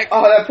flashback.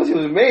 Oh, that pussy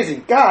was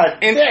amazing. God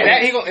And, damn.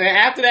 and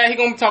after that, he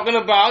gonna be talking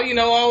about,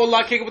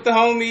 like kicking with the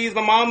homies,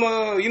 my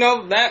mama,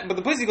 that. But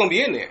the pussy gonna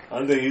be in there.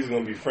 I think he's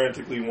gonna be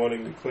frantically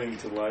wanting to cling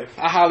to life.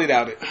 I highly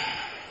doubt it.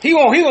 He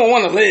gonna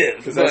want to live.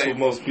 Because that's what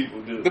most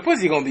people do. The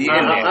pussy gonna be in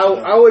there.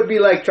 I would be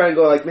like trying to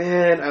go like,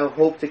 man, I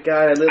hope to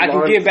God I live I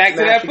long can get back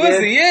to that smash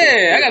pussy.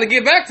 again. Yeah, I gotta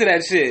get back to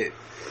that shit.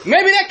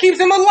 Maybe that keeps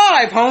him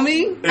alive,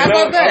 homie. How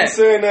about that? I'm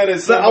saying that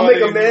as So I'll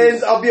make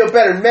amends. I'll be a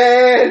better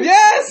man.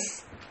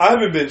 Yes. I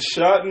haven't been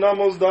shot and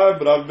almost died,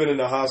 but I've been in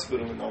the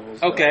hospital and almost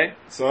died. Okay.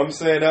 So I'm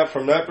saying that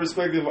from that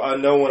perspective, I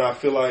know when I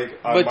feel like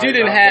I But might you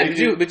didn't not have make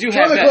you. it. But you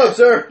Join have the that. club,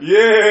 sir.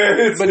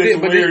 Yeah, it's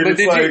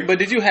weird. But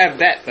did you have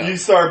that though? You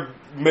start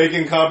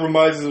making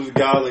compromises with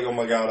God, like, oh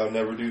my God, I'll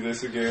never do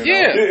this again.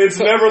 Yeah. It's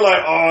never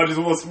like, oh, I just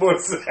want some more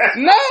sex.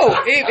 No,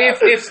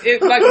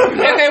 if like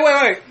okay,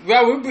 wait,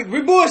 well,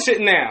 we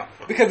bullshitting now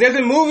because there's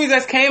been movies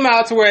that came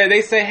out to where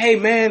they say, hey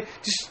man,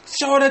 just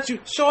show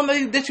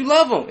them that you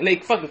love them, and they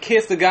fucking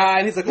kiss the guy,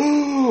 and he's like,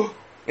 ooh,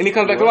 and he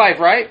comes back to life,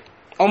 right?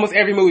 Almost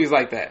every movie's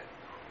like that.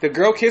 The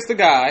girl kissed the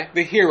guy,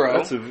 the hero.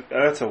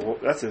 That's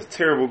a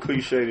terrible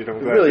cliche that I'm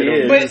glad really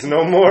they don't use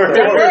no more.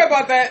 Don't worry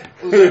about that.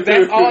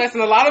 That's in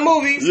a lot of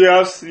movies.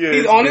 Yeah,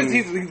 He's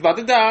about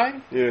to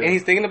die, Yeah. and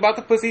he's thinking about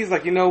the pussy. He's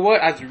like, you know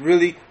what?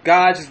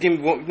 God, just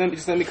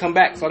let me come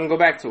back so I can go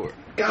back to her.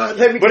 God,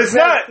 let me. But it's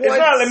not.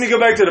 Let me go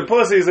back to the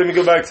pussy. It's let me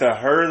go back to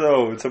her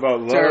though. It's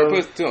about love. To her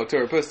pussy. It's no, to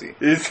her pussy.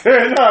 No.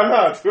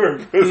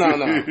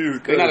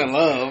 They're not in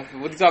love.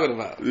 What are you talking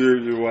about?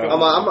 You're wild.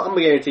 I'm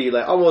gonna guarantee you,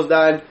 like, almost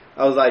died.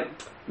 I was like,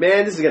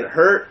 man, this is gonna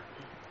hurt.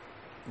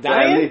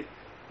 Dying?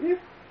 Yeah.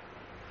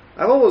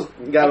 I've almost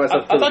got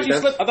myself. I thought you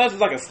slipped. I thought it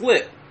was like a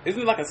slip.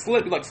 Isn't it like a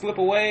slip? You like slip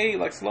away,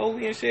 like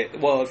slowly and shit.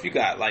 Well, if you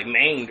got like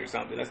maimed or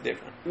something, that's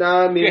different.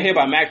 Nah, I mean, If you get hit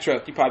by a Mack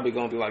truck, you probably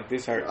gonna be like,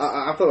 this hurts.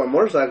 I flipped my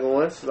motorcycle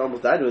once. I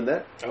almost died doing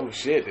that. Oh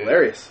shit, dude.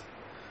 Hilarious.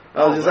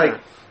 I was just like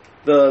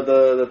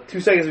the 2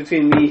 seconds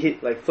between me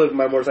flipping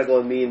my motorcycle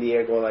and me in the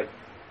air, going like,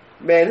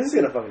 man, this is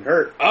gonna fucking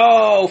hurt.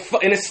 Oh,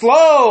 and it's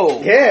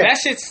slow. Yeah, that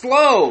shit's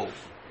slow.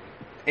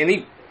 And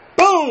he,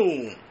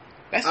 boom.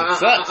 That shit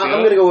sucks. I'm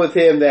gonna go with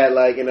him. That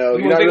you're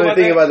not really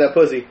thinking about that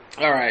pussy.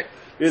 All right.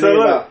 So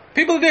look,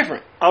 people are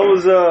different. I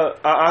was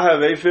I have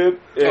AFib,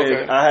 and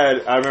Okay.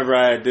 I remember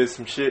I did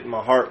some shit, and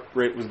my heart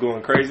rate was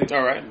going crazy.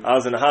 All right. I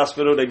was in the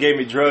hospital. They gave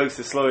me drugs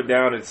to slow it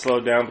down. It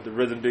slowed down, but the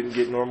rhythm didn't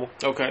get normal.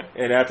 Okay.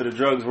 And after the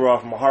drugs were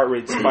off, my heart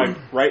rate spiked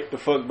right the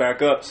fuck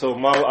back up. So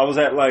I was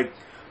at like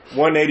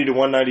 180 to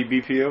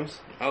 190 BPMs.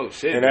 Oh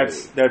shit. And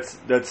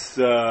that's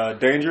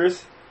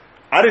dangerous.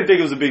 I didn't think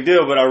it was a big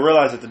deal, but I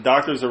realized that the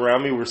doctors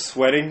around me were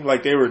sweating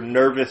like they were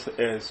nervous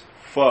as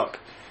fuck.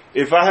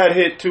 If I had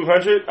hit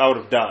 200, I would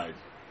have died.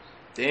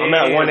 Damn. I'm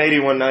at 180,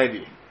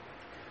 190.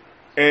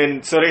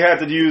 And so they had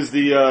to use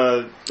the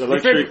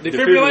electric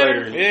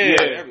defibrillator. Yeah,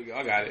 there we go.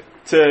 I got it.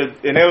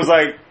 And it was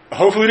like,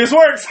 hopefully this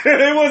works.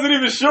 They wasn't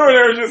even sure.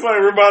 They were just like,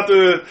 we're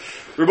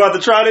about to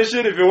try this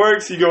shit. If it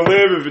works, you gonna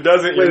live. If it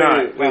doesn't, you're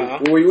not.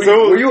 Wait.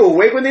 Were you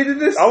awake when they did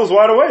this? I was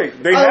wide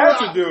awake. They had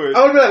to do it.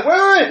 I would be like,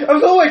 wait,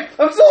 I'm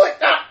so awake.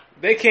 Ah!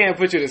 They can't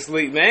put you to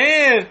sleep,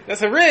 man.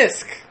 That's a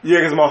risk. Yeah,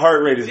 because my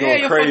heart rate is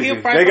going crazy.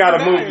 They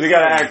gotta move. They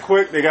gotta act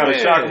quick. They gotta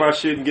shock my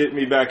shit and get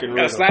me back in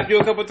rhythm. Gotta slap you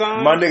a couple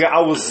times. My nigga,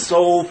 I was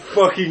so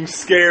fucking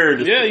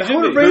scared. Yeah, you I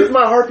would have raised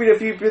my heartbeat a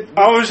few bits.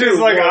 I was just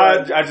like,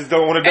 I just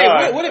don't want to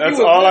die. That's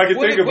all I could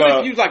think about. What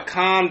if you like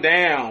calm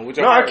down?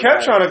 No, I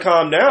kept trying to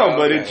calm down,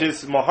 but it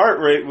just my heart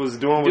rate was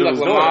doing what it was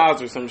doing.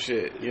 Lamaze or some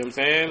shit. You know what I'm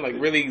saying? Like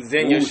really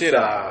zen your shit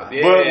out.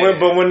 Yeah.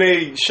 But when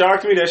they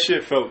shocked me, that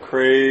shit felt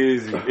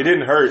crazy. It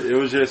didn't hurt. It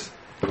was just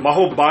my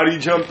whole body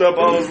jumped up.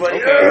 I was like,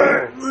 like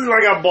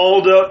I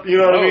balled up. You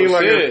know what I mean?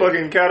 Like a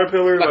fucking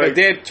caterpillar, like a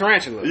dead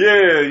tarantula.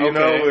 Yeah, you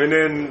know. And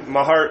then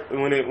my heart,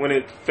 when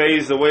it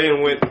phased away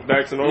and went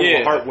back to normal,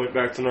 my heart went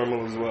back to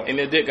normal as well. And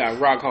the dick got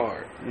rock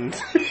hard. I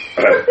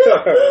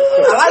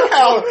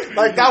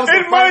like how that was.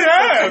 It might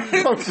have.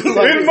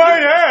 It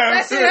might have.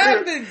 That shit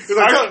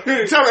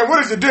happens. Tell me, what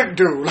does your dick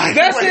do? Like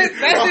that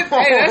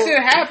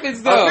shit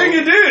happens though. I think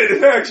it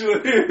did actually.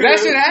 That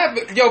shit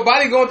happens. Your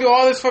body going through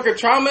all this fucking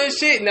trauma and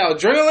shit. Now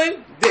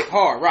adrenaline, dick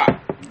hard, rock.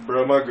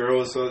 Bro, my girl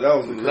was that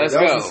was Let's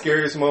that go. was the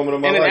scariest moment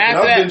of my And then life. And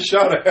after I've that- been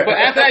shot at. But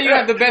after that, you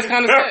have the best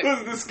kind of That sex.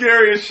 was the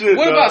scariest shit.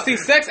 What dog. about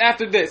sex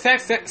after death?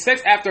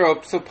 Sex after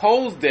a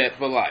supposed death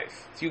for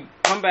life. So you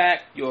come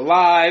back, you're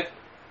alive,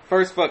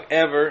 first fuck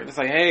ever. It's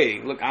like,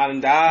 hey, look, I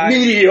done died.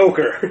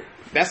 Mediocre.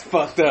 That's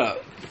fucked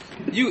up.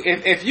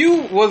 If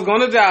you was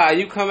gonna die,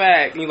 you come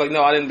back and you're like,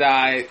 no, I didn't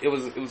die. It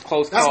was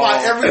close call. That's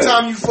why every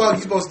time you fuck,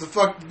 you're supposed to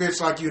fuck the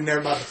bitch like you're never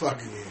about to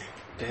fuck again.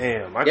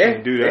 Damn, I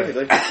can't do that.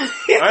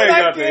 Yeah, I ain't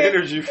got the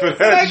energy for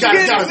that.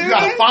 You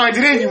gotta find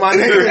it in you, my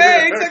nigga.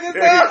 Hey, check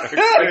this out.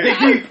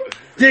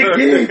 Dig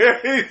deep.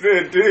 He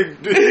said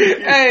dig deep.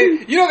 Hey,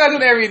 you don't gotta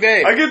do it every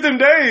day. I get them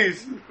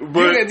days,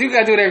 but You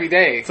gotta do it every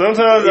day.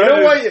 sometimes You I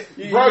know just,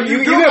 what? Bro,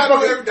 you gonna gotta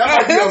fuck do it. That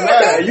might be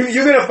your bad.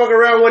 you're gonna fuck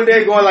around one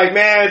day going like,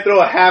 man, throw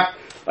a half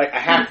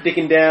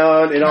dicking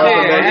down and all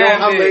Yeah, that. You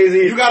know, I'm lazy.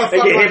 You gotta and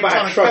fuck get like hit by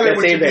trying a to truck kill it that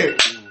with same your day.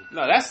 dick.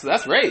 No,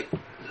 that's rape.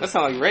 That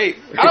sounds like rape.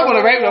 I don't want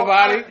to rape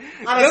nobody.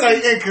 I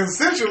didn't say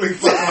inconsensually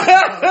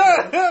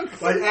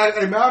fuck. Like,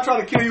 hey man, I'm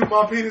trying to kill you with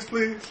my penis,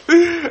 please.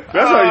 that's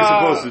how you're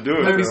supposed to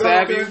do Let me it.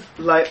 stab you.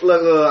 Like,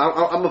 look,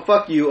 I'm gonna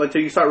fuck you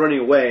until you start running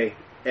away.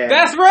 And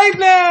That's rape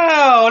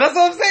now. That's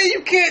what I'm saying.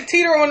 You can't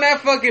teeter on that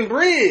fucking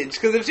bridge.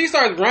 Because if she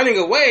starts running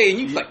away and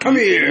you like, come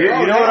here. You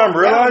know what I'm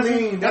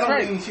realizing? That's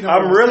right.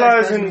 I'm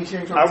realizing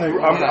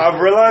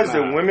I've realized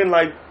that women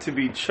like to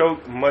be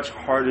choked much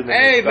harder than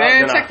Hey,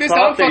 man, check this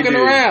out. I'm fucking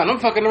around. I'm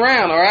fucking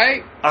around, all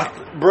right?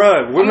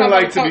 Bruh, women not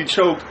like about to to be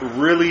choked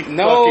really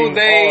No, fucking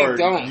they hard.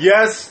 don't.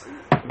 Yes,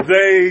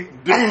 they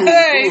do.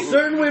 Hey,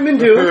 certain women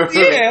do.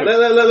 Yeah.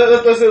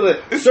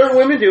 Listen. Certain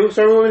women do.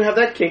 Certain women have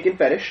that kink and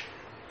fetish.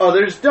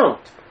 Others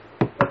don't.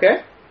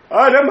 Okay?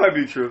 That might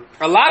be true.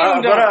 A lot of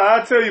them But don't.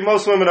 I'll tell you,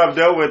 most women I've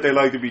dealt with, they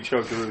like to be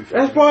choked really fast.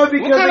 That's probably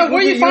because What kind of- they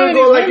where look you at find and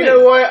go these like, you women?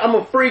 know what? I'm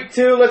a freak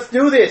too. Let's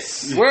do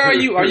this. Where are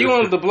you? Are you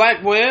on the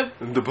black web?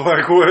 The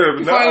black web.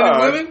 You finding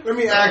Nah. women? Let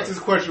me ask this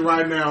question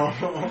right now.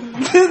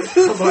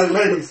 Like,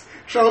 ladies,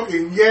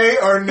 choking, yay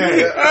or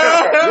nay?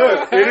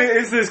 Look,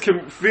 it's this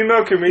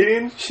female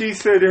comedian. She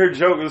said her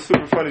joke was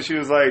super funny. She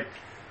was like,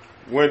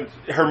 when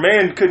her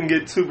man couldn't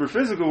get super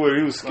physical with her,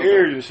 he was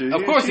scared and shit.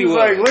 Of course she he was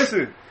was. like,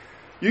 listen,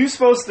 you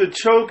supposed to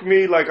choke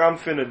me like I'm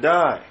finna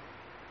die.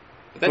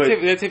 That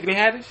Tiffany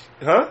Haddish?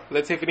 Huh?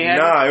 That Tiffany Haddish?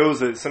 Nah, it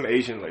was some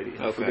Asian lady.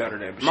 I Okay. forgot her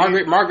name.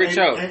 But Margaret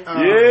Cho.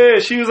 yeah,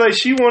 she was like,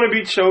 she want to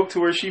be choked to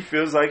where she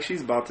feels like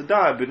she's about to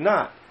die, but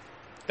not.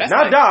 That's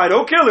Not like, die,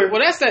 don't kill her.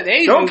 Well, that's that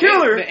Asian. Don't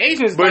kill her. The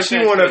Asians, But like she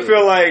that want to shit.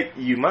 feel like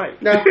you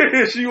might. No.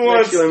 She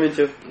wants. women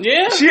too.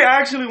 Yeah. She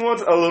actually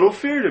wants a little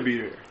fear to be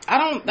there. I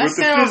don't. That With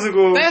the sounds.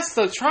 physical- That's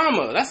the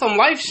trauma. That's some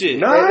life shit.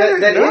 Nah, That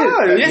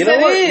is. Yes, you know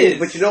it what? is.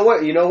 But you know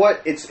what? You know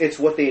what? It's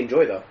what they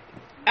enjoy though.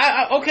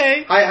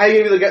 Okay. How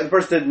you gonna get the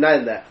person to deny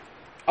them that?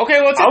 Okay.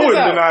 Well, check I this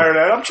wouldn't out. deny her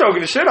that. I'm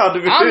choking the shit out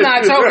of it. I'm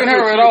not choking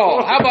her at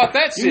all. How about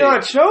that shit? You're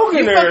not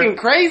choking You her. fucking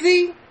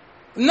crazy?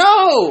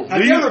 No.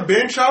 Have you ever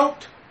been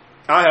choked?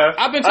 I have.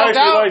 I've been I choked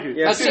actually out. like it.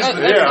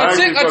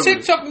 Yeah, A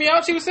chick choked me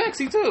out. She was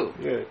sexy too.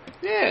 Yeah.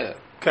 Yeah.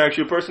 Can I ask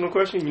you a personal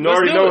question? You Let's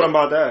already do know it. what I'm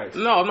about to ask.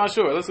 No, I'm not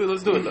sure. Let's do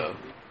it though.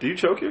 Do you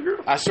choke your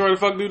girl? I sure the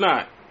fuck do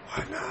not.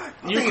 Why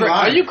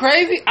not? Are you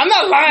crazy? I'm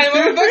not lying,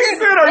 motherfucker. He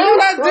said, are Why you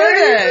would I do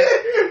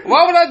that?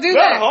 Why would I do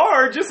Not that?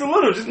 hard, just a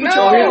little. Just put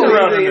No. your hands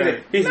around her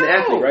neck. He's an No.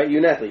 athlete, right? You're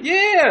an athlete.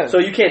 Yeah. So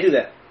you can't do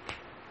that.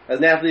 As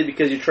an athlete,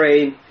 because you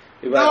train.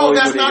 You're like, No, oh,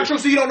 that's you not true.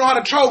 So you don't know how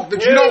to choke.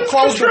 That you Yeah, don't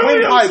close your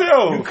control windpipe.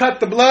 yourself. You cut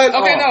the blood.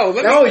 Okay, off.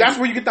 no, That's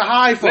where you get the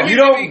high from. You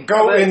let me- don't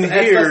go in that's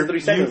less here. than 3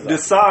 seconds, You though.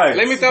 decide.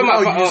 Let me throw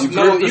my. No, you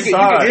No, grip you the can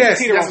side. you can Yes,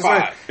 teeter on that's what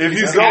I'm five. If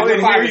you After go in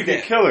five here, is you can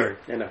dead. kill her.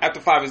 I know. After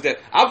 5 is dead.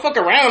 I'll fuck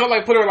around. I'm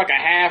like put her like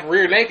a half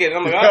rear naked.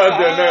 I'm like,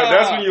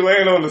 That's when you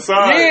laying on the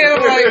side. Yeah,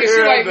 I'm like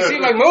she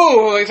like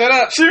move. Like shut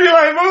up. She be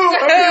like, move.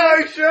 I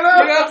be like, shut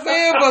up. You know what I'm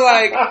saying? But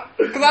like,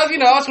 cause I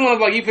just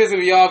want to like, you pissing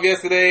me off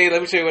yesterday.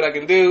 Let me show you what I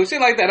can do. Shit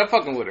like that. I'm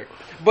fucking with her.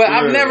 But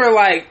I've Yeah. never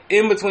like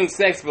in between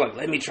sex, be like,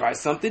 let me try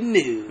something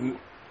new.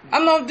 I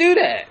don't do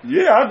that.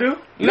 Yeah, I do.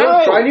 You No.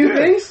 don't try new Yeah.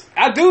 things?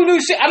 I do new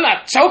shit. I'm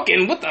not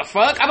choking. What the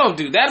fuck? I don't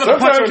do that. I don't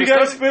punch her Sometimes in you the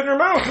gotta stomach. spit in her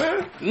mouth,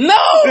 man. No!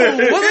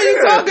 What are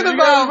you talking You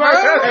about,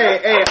 gotta- bro?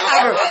 Hey,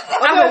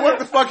 I know what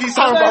the fuck he's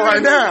talking about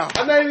right now.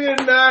 I'm not even gonna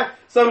deny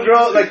some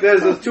girls, like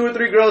there's those 2 or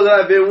 3 girls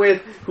that I've been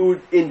with who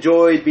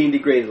enjoy being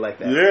degraded like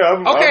that.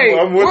 Yeah, Okay,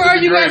 I'm with where the are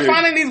you guys degrading.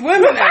 finding these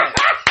women at?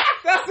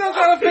 That's what I'm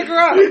trying to figure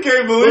out. You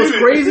can't believe Those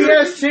it. crazy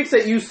ass chicks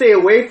that you stay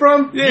away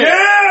from?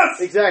 Yes!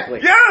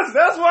 Exactly. Yes!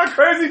 That's why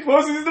crazy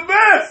pussy is the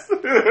best.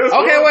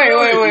 Okay,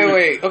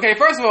 wait. Okay,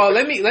 first of all,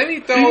 let me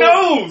throw. He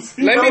knows.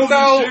 He Let me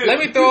knows his shit. let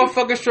me throw a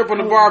fucking strip on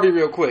the Barbie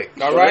real quick.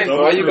 All right,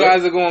 All while you right.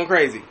 guys are going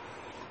crazy.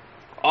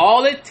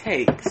 All it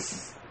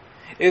takes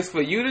is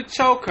for you to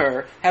choke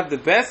her, have the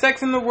best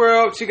sex in the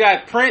world. She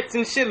got prints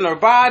and shit in her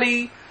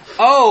body.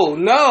 Oh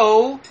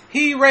no,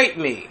 he raped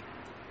me.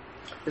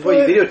 That's why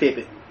you videotape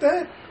it.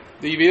 That,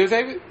 Do you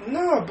videotape it?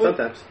 no, but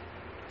Sometimes.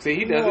 See,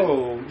 he does it.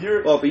 no,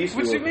 you're. Well, but you used to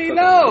What be you able to mean,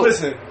 sometimes. no?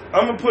 Listen,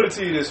 I'm gonna put it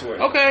to you this way.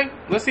 Okay,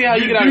 let's see how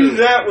you You get out do of it.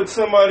 that with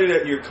somebody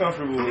that you're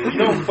comfortable with. You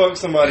don't fuck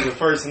somebody the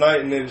first night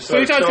and then So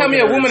you trying to tell me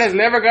a woman has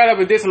never got up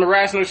and did some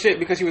irrational shit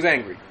because she was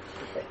angry?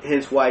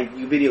 hence why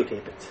you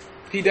videotape it.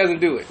 He doesn't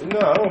do it. No,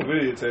 I don't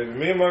videotape it.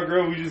 Me and my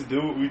girl, we just do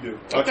what we do.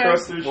 Okay. I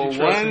trust her. She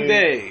trusts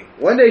me.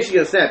 One day she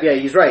gonna snap. Yeah,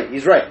 he's right.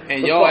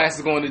 And your ass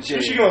is going to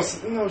jail. She gonna?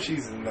 No,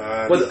 she's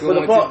not. But the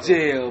to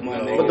jail,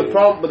 my nigga. But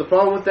the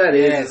problem with that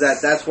is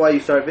that's why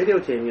you start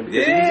videotaping him.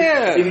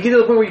 Because if you get to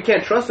the point where you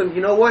can't trust him, you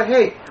know what?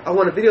 Hey, I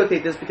want to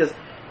videotape this because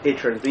it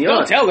turns me on.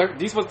 Don't tell her.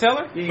 You supposed to tell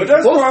her? But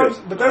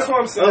that's why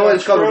I'm saying.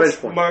 Otherwise, I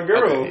trust my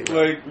girl. Okay.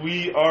 Like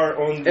we are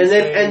on.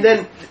 And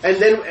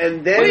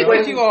then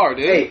What you are,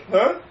 dude? Hey,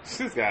 huh?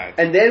 This guy.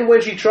 And then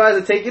when she tries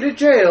to take you to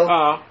jail,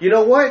 you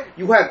know what?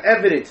 You have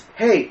evidence.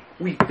 Hey,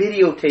 we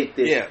videotaped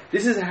this. Yeah.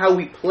 This is how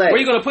we play. Where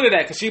you gonna put it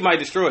at? Because she might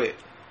destroy it.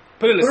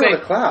 Put it in the safe. On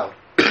the cloud.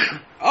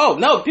 Oh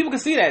no, people can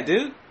see that,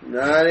 dude.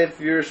 Not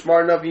if you're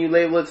smart enough and you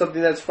label it something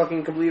that's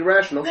fucking completely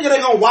irrational. Nigga, they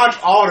gonna watch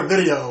all the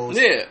videos.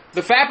 Yeah, the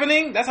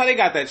fappening. That's how they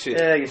got that shit.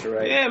 Yeah, I guess you're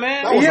right. Yeah,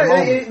 man. That was a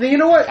moment. You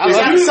know what? Shout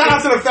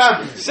out to the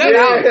fapping. Shut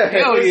out.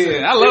 Hell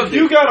yeah. I love If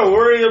you gotta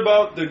worry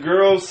about the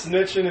girl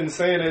snitching and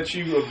saying that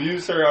you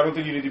abused her, I don't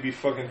think you need to be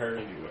fucking her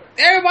anyway.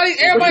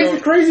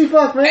 Everybody's crazy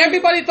fuck, man.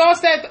 Everybody's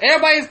thought that.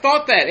 Everybody's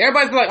thought that.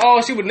 Everybody's like,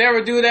 oh, she would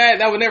never do that.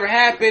 That would never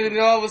happen. And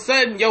then all of a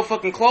sudden, yo,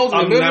 fucking clothes in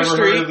the middle of the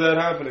street. I've never heard of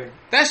that happening.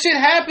 That shit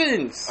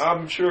happens.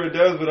 I'm sure it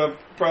does, but it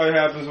probably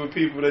happens with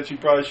people that you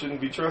probably shouldn't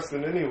be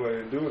trusting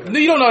anyway and doing it. No,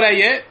 you don't know that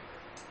yet.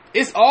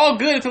 It's all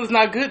good until it's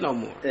not good no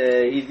more.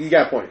 You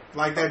got a point.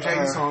 Like that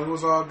Jay song, it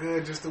was all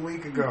good just a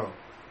week ago.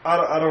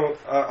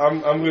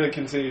 I'm going to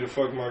continue to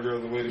fuck my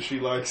girl the way that she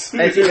likes.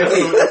 That's fine.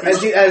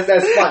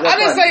 I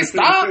didn't say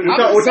stop.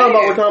 We're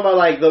talking about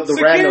like the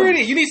security.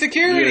 random. You need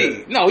security.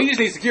 Yeah. No, you just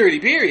need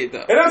security. Period.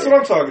 Though. And that's what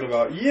I'm talking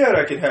about. Yeah,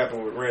 that can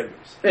happen with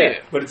randoms.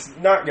 Yeah, but it's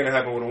not going to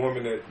happen with a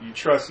woman that you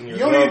trust and you're.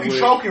 You don't need to be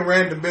choking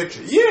random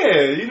bitches.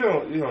 Yeah, you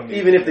don't need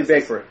even if they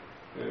beg for it.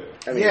 Yeah.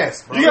 I mean,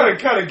 yes, bro. You gotta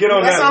kind of get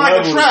on that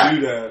level to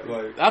do that.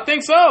 Like, I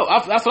think so.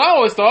 That's what I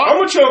always thought. I'm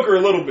gonna choke her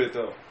a little bit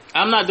though.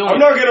 I'm not I'm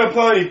not gonna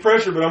apply any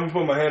pressure, but I'm gonna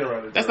put my hand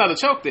around her. That's not a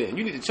choke then.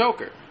 You need to choke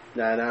her.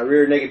 Nah,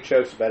 rear naked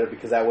choke's better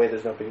because that way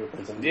there's no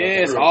fingerprints on the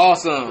Yeah, it's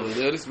awesome,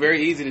 dude. It's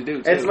very easy to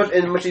do, too. And it's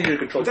much easier to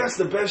control. But that's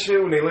the best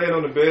shit when they land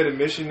on the bed and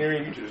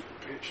missionary, you just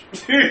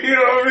bitch. You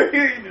know what I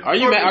mean? Are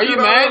you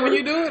mad when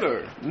you do it,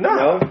 or?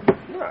 No.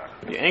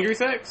 You angry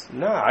sex?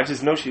 Nah, I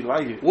just know she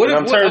like it. What if,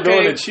 I'm turned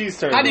on and she's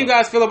turned on. How do you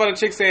guys feel about a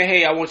chick saying,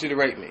 hey, I want you to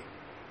rape me?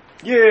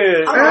 I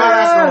Yeah. don't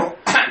know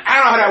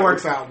how that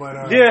works out,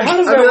 but yeah, how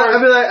does that work?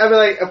 I'd be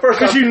like, first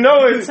because you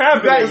know it's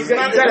happening. You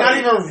got not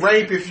even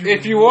rape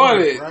if you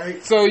want it.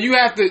 Right? So you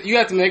have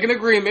to make an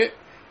agreement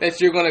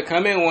that you're going to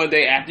come in one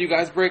day after you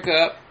guys break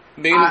up.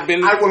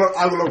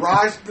 I will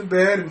arise to the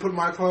bed and put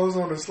my clothes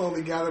on and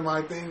slowly gather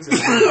my things. And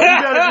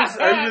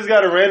you just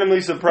gotta randomly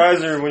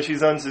surprise her when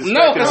she's unsuspecting.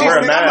 No, because wear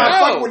a mask. I'm not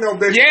fucking with no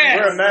bitch. Yes.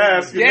 Wear a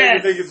mask and make her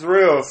think it's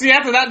real. See,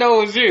 after that,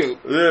 know it was you.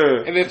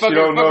 Yeah. And then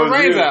fucking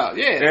brains out.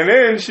 Yeah. And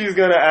then she's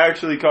gonna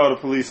actually call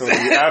the police on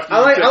you after. I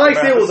like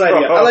Sable's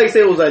idea. I like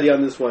Sable's idea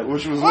on this one.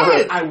 Which was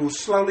what? I will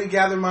slowly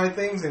gather my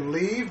things and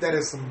leave. That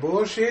is some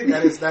bullshit.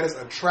 That is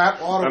a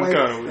trap all the way.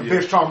 The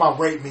bitch talking about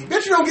rape me.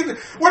 Bitch, you don't get the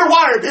where the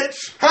wire,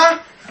 bitch, huh?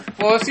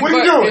 Well,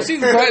 if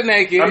she's butt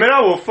naked. I mean,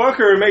 I will fuck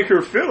her and make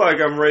her feel like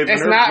I'm raping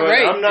her. Not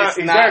rape. I'm not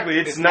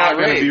It's not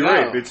going to be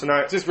rape. It's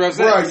not just rape. If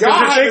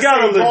they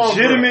got a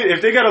legitimate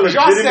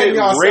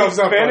rape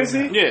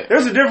fantasy,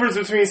 there's a difference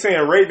between saying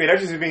rape me. That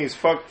just means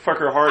fuck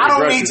her hard. I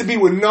don't need to be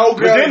with no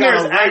girl. But then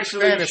there's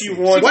actually she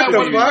wants to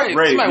be raped.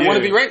 She might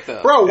want to be raped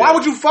though. Bro, why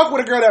would you fuck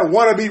with a girl that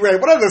want to be raped?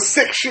 What other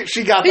sick shit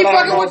she got? He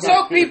fucking with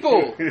choke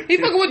people. He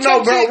fucking with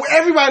choke. No, bro.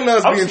 Everybody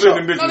loves being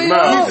choked.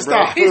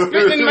 He's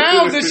spitting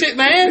mouths and shit,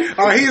 man.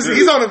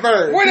 He's on the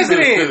verge. Where does it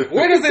end?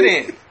 Where does it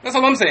end? That's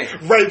all I'm saying.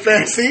 Rape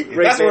fantasy.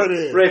 That's what it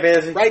is. Rape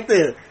fantasy. Right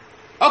there.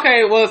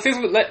 Okay, well, since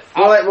we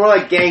more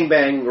like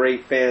gangbang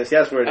rape fantasy.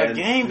 That's where it ends.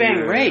 A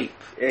gangbang rape.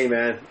 Hey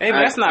man,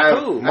 that's not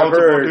cool.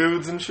 Multiple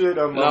dudes and shit.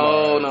 No.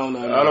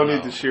 I don't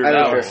need to share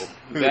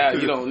that.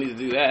 You don't need to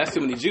do that. That's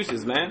too many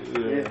juices, man.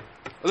 Yeah.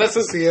 That's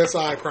a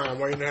CSI crime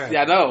waiting to happen.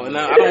 Yeah, I know. And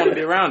I don't want to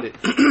be around it.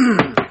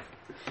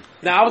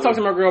 Now, I was talking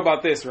to my girl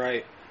about this,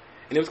 right?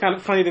 And it was kind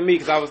of funny to me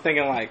because I was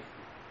thinking like,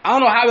 I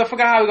don't know I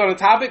forgot how we got on the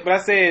topic, but I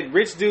said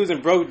rich dudes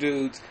and broke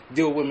dudes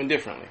deal with women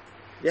differently.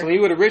 Yeah. So when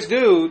you with a rich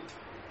dude,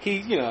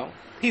 he's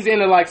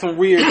into like some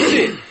weird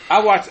shit.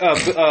 I watched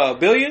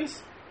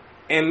Billions,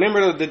 and remember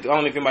I don't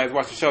know if anybody's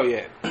watched the show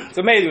yet. It's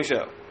an amazing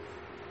show.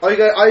 All you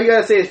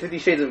gotta say is 50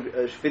 Shades of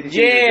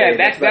Grey.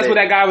 That's what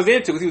that guy was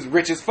into because he was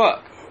rich as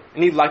fuck,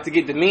 and he'd like to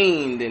get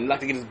demeaned and like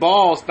to get his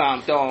balls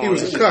stomped on. He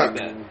was a cuck.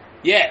 Like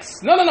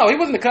yes. No. He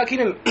wasn't a cuck. He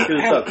didn't. He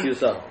was a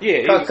suck.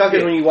 Yeah. Cuck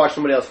is when you watch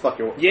somebody else fuck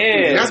your.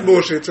 Yeah. That's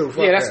bullshit too.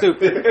 Fuck that's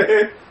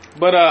stupid.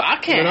 But I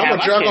can't. I'm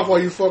gonna jack off while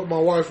you fuck my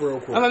wife real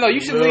quick. No. You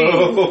should leave.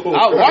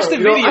 I'll watch the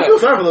video. I feel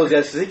sorry for those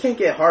guys because they can't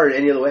get hard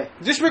any other way.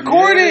 Just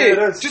record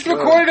it. Just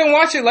record it and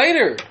watch it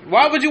later.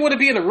 Why would you want to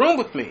be in the room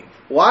with me?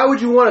 Why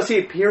would you want to see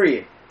it?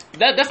 Period.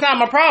 That's not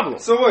my problem.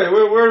 So wait,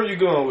 where are you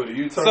going with it?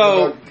 You talking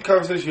about the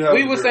conversation you had?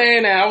 I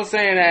was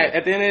saying that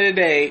at the end of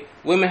the day,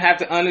 women have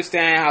to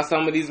understand how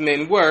some of these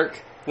men work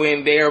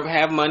when they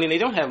have money and they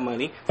don't have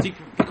money. So you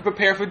can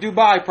prepare for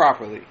Dubai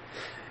properly.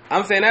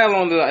 I'm saying that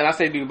along the, and I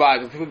say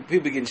Dubai because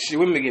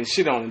women be getting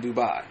shit on in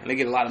Dubai, and they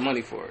get a lot of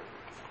money for it.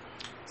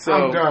 So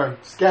I'm done.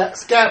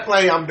 Scat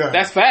play. I'm done.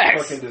 That's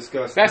facts. Fucking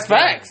disgusting. That's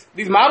facts.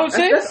 These model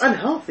chicks, That's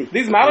unhealthy.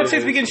 these model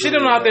chicks be getting shit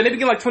on out there. They be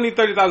getting like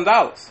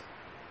 $20,000-$30,000.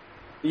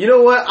 You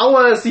know what? I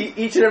want to see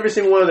each and every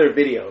single one of their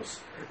videos.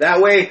 That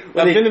way,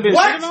 when they,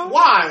 What?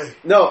 Why?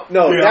 No.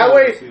 Yeah,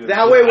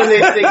 that way, when they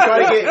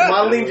try to get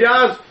modeling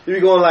jobs, you be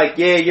going like,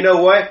 yeah, you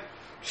know what?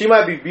 She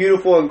might be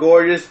beautiful and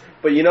gorgeous,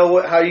 but you know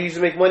what? How you used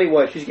to make money?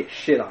 What? She just get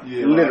shit on.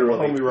 Yeah,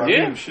 literally. Homie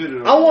Raheem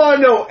shitted on. I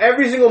want to know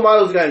every single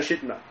model who's gotten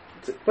shit on.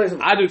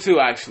 I do too,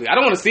 actually. I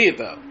don't want to see it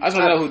though. I just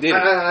want to know who did it.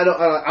 I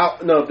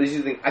don't. No, but this is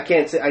the thing. I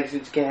can't say. I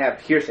just can't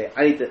have hearsay.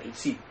 I need to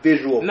see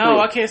visual. No, proof.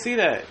 I can't see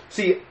that.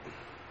 See.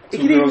 It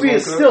can even be a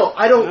still.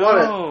 I don't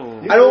want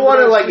to. I don't want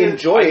to like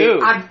enjoy I do.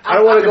 it. I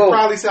don't want to go.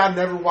 Probably say I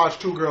never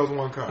watched Two Girls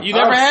One Cup. You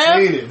never have?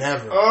 Seen it.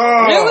 Never.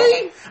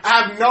 Really?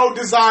 I have no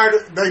desire.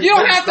 You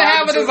don't have to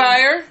have a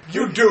desire.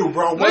 You do,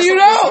 bro. No, you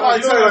don't.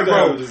 Somebody say like,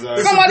 bro.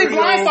 Somebody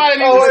blindsided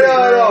me.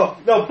 Oh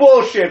no!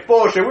 Bullshit!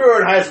 We were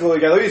in high school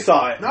together. We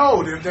saw it.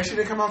 No, that shit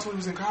didn't come out until we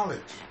was in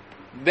college.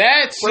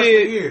 That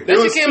shit. It That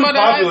was shit too came out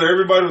of popular.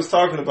 Everybody was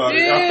talking about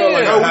it. I felt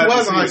like No, I had we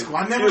was to in high see school.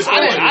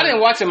 it. I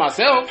didn't watch it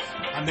myself.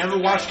 I never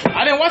watched it.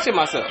 I didn't watch it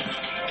myself.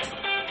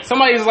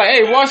 Somebody was like,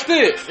 "Hey, watch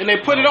this," and they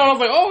put it on. I was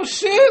like, "Oh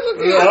shit!"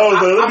 Look at I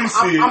was like, let me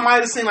see. I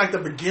might have seen like the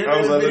beginning I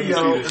was of the like, let me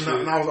video, see this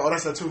and I was like, "Oh,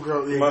 that's that Two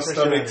Girl." Yeah, My that shit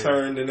stomach out of here.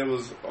 turned and it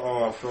was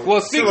I felt Well,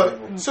 see,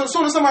 So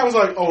soon as somebody was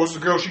like, "Oh, it's a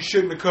girl, she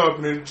shit in the cup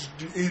and then she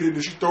eat it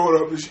and she throw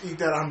it up and she eat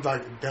that," I'm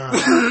like, done.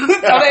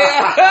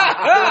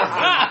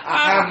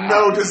 I have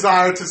no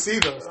desire to see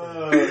those.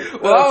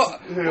 Well,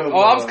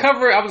 I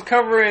was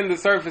covering the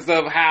surface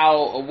of how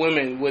a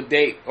woman would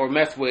date or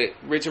mess with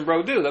rich and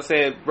broke dudes. I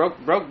said broke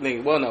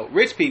niggas. Well, no,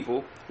 rich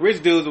people,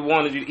 rich dudes are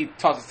wanted you to eat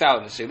toss of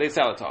salad and shit. They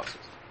salad tossers.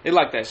 They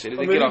like that shit.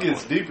 They get it off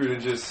gets on deeper than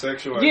just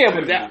sexual. Yeah,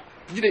 activity.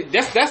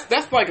 but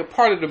that's like a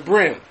part of the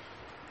brim.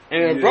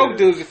 And broke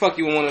dudes will fuck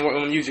you when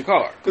want to use your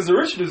car. Because the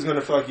rich dude's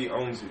gonna feel like he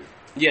owns you.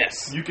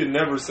 Yes, You can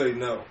never say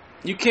no.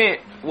 you can't.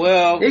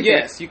 Well,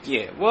 yes, you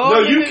can. Well, No,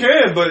 you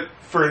can, but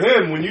for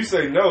him, when you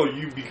say no,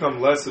 you become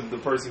less of the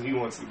person he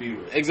wants to be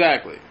with.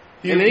 Exactly.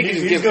 And then he can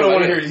just he's get gonna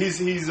want to somebody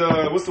hear. He's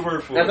what's the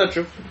word for That's it? not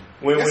true.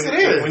 Yes, it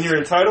is. When you're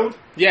entitled,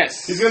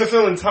 Yes, he's gonna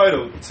feel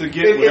entitled to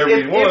get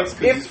whatever he wants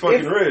because he's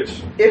fucking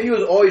rich. If he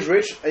was always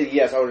rich,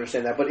 yes, I would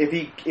understand that. But if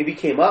he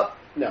came up,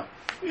 no.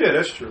 Yeah,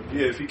 that's true.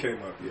 Yeah, if he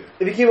came up, yeah,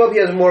 If he came up, he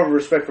has more of a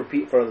respect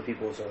for other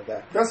people and stuff like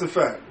that. that's a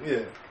fact.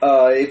 Yeah,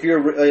 If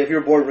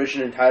you're born rich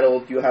and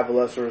entitled, you have a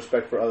lesser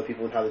respect for other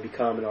people and how they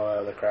become and all that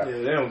other crap. yeah,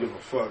 they don't give a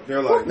fuck.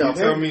 They're like, no, you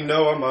tell me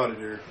no, I'm out of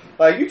here.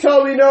 Like, you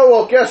tell me no,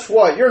 well, guess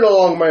what? You're no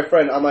longer my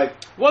friend. I'm like,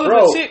 well,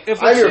 bro,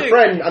 if I'm your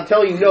friend. I'm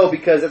telling you no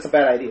because that's a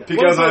bad idea.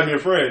 Because I'm your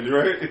friend,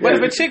 right? But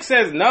if a chick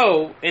says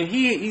no, and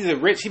he's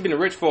been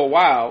rich for a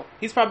while,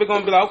 he's probably going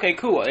to be like, okay,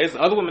 cool. There's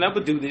other women that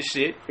would do this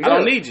shit. I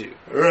don't need you.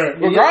 Right.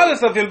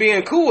 Regardless of him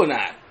being cool or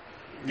not.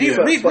 He's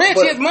rich,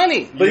 he has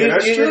money. But Yeah,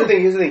 that's here's true. the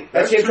thing.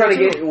 That's him true, trying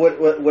to too.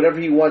 get whatever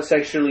he wants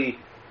sexually,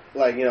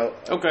 like, you know.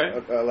 Okay.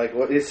 Like,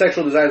 what his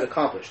sexual desires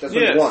accomplished. That's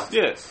what he wants.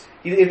 Yes.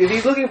 If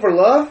he's looking for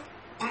love.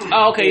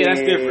 Oh, okay, yeah, that's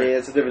different. Yeah,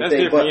 it's a different That's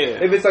thing. different, But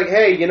yeah. if it's like,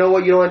 hey, you know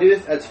what, you don't want to do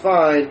this, that's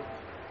fine.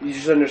 You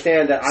just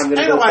understand that I'm going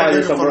to Ain't go nobody find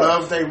you looking for somewhere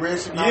love. else. They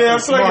rich. Yeah, I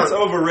feel like it's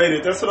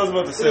overrated. That's what I was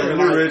about to say. When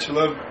you're rich,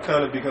 love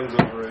kind of becomes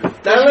overrated.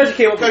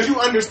 Because you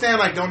understand,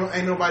 like,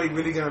 ain't nobody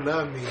really gonna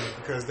love me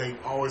because they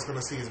always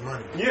gonna see his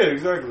money. Yeah,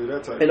 exactly.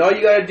 That type. And all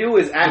you got to do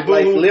is act The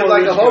like, boo-boo live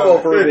like a rich hobo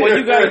guy. for a bit. Well,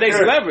 you gotta date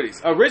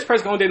celebrities. A rich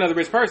person gonna date another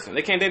rich person.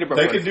 They can't date a broke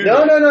They person. could do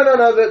No.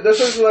 that. There's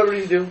some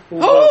celebrities do.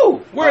 Who?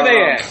 Where are they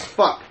at?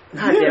 Fuck.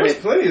 God Yeah, damn there's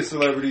it. plenty of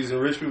celebrities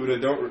and rich people that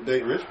don't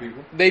date rich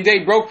people. They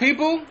date broke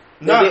people?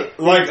 Not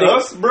like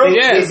us, bro.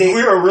 Yes.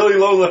 We're a really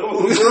low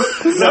level.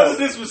 Not to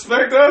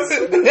disrespect us. I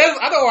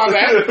know where I'm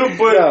at.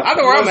 But I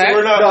know where I'm at.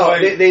 We're not No,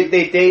 like.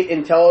 they date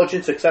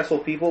intelligent, successful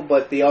people,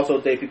 but they also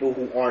date people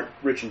who aren't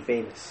rich and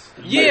famous.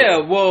 Yeah,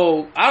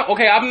 well,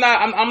 I'm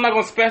not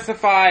going to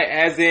specify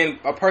as in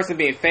a person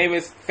being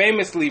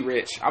famously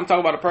rich. I'm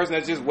talking about a person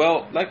that's just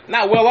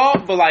not well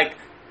off, but like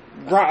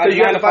So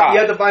you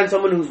have to find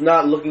someone who's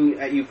not looking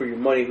at you for your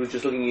money, who's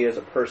just looking at you as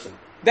a person.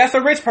 That's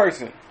a rich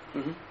person.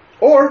 Mm-hmm.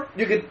 Or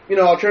you could,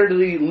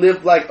 alternatively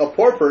live like a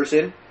poor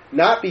person,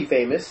 not be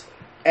famous,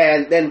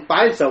 and then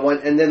find someone,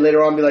 and then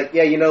later on be like,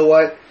 yeah, you know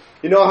what?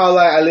 You know how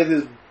I live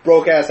in this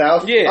broke ass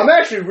house? Yeah. I'm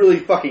actually really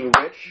fucking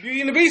rich. Beauty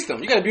and the Beast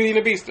them. You got to Beauty and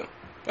the Beast them.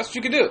 That's what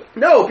you could do.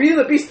 No, Beauty and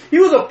the Beast. He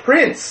was a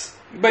prince.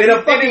 But in a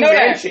they fucking didn't know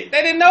mansion. that.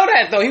 They didn't know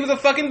that though. He was a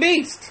fucking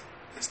beast.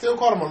 They still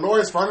called him a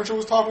lawyer's furniture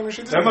was talking and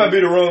shit. That might be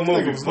the wrong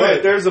movie,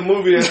 but there's a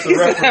movie that's a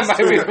reference. That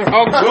might be the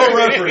wrong We'll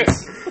movie.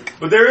 reference.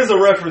 But there is a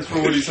reference for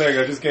what he's saying.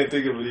 I just can't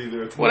think of it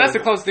either. Well, that's the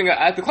closest thing.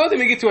 The closest thing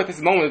we get to at this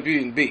moment is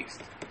Beauty and the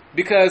Beast,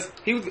 because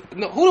who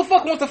the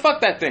fuck wants to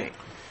fuck that thing?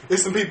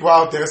 There's some people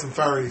out there, some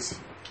furries.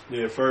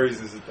 Yeah,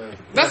 furries is the thing.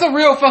 That's a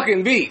real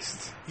fucking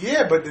beast.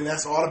 Yeah, but then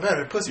that's all the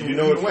better. Pussy. You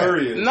know what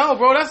furry is? No,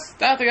 bro, I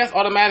think that's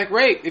automatic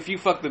rape if you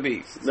fuck the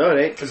beast. No, it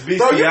ain't. It's Bro, you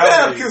can have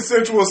bestiality.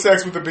 consensual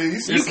sex with the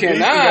beast. You It's cannot.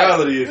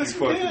 bestiality if Yes, you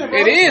you fuck can, the bro.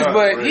 It beast. is, Not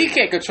but rape. he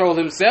can't control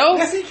himself.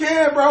 Yes, he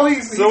can, bro.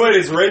 He's So wait,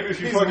 it's rape if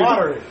you he's fucking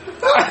moderate.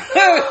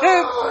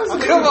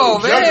 Come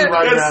on, man.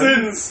 Right that now.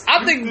 sentence.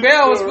 I think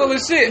Bell was full of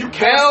shit. You Bell.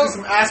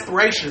 casting some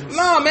aspirations.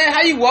 No, man,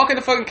 how you walk in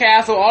the fucking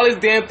castle, all these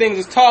damn things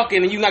is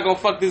talking, and you not gonna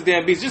fuck this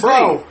damn beast? Just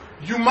Bro,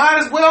 leave. you might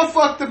as well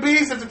fuck the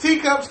beast if the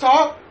teacups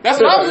talk. That's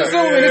what I was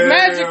assuming. It's Yeah.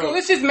 magical.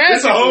 It's just magical.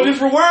 It's a whole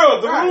different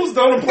world. The Right. rules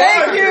don't apply.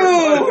 Thank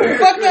you.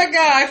 Fuck that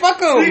guy. Fuck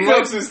him.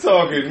 Teacups is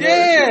talking.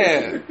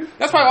 Yeah.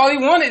 That's probably all he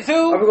wanted,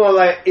 too. I'm going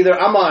like, either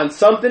I'm on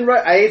something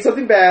right, I ate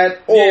something bad,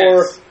 or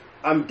Yes.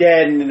 I'm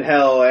dead and in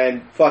hell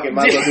and fucking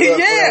might as well do what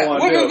I Yeah.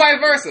 want What to if do. vice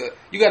versa?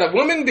 You got a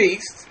woman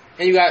beast,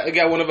 and you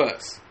got one of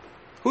us.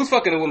 Who's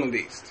fucking a woman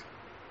beast?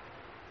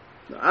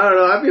 I don't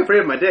know. I'd be afraid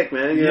of my dick,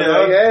 man. You know, Yeah,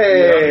 like, yeah,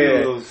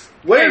 hey. those-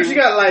 What if she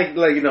got like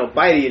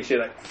bitey and shit?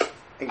 Like,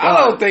 I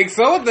don't think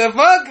so. What the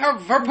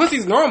fuck? Her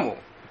pussy's normal.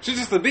 She's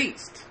just a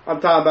beast.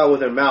 I'm talking about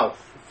with her mouth.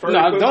 furry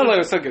No, pussy? don't let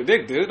her suck your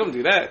dick, dude. Don't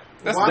do that.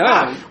 That's Why dumb.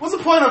 not? What's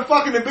the point of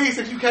fucking the beast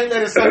if you can't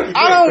let it suck your dick?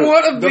 I don't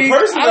want a The beast.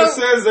 person I that don't-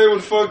 says they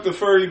would fuck the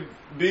furry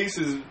beast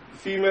is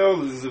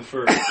female is a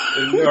furry.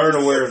 And they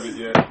aren't aware of it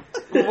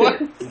yet.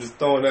 What? I'm just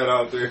throwing that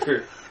out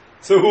there.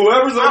 So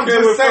whoever's I'm okay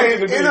just with saying,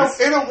 fucking the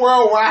beast. in a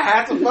world where I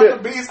have to fuck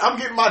a beast, I'm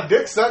getting my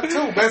dick sucked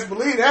too. Best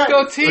believe that.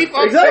 Your teeth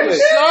are Exactly.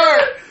 so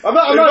sharp. I'm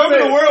not If I'm in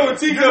saying. a world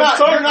with You're teacups not-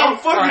 talking, you're not- I'm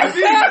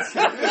fucking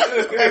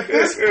beast. At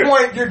this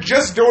point, you're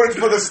just doing it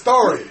for the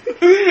story.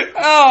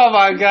 Oh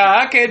my god,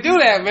 I can't do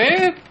that,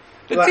 man.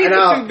 The teeth And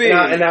are too big.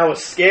 and I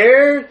was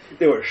scared.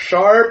 They were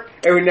sharp.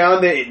 Every now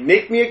and then it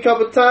nicked me a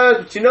couple times.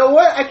 But you know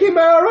what? I came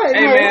out alright.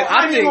 Hey, You know, man, I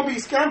I ain't think- gonna be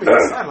scared. I'm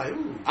excited. Like,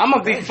 ooh. I'm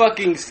gonna be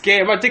fucking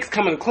scared. My dick's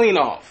coming clean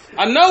off.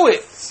 I know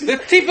it. The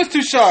teeth is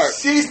too sharp.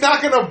 She's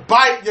not gonna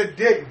bite your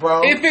dick,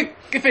 bro.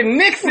 If it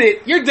nicks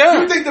it, you're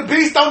done. You think the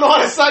beast don't know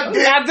how to suck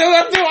dick? I do.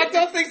 I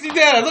don't think she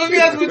does. Let me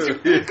be honest with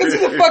you. Because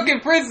she's a fucking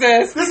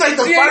princess. This ain't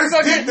the She first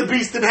sucking- dick the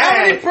beast done How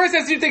many had.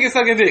 princesses you think is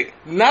sucking dick?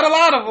 Not a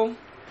lot of them.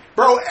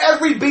 Bro,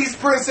 every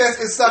beast princess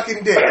is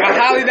sucking dick. I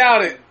highly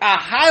doubt it. I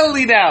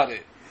highly doubt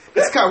it.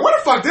 Where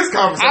the fuck this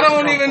conversation I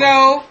don't come even from?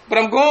 know, but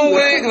I'm going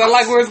with it because I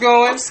like where it's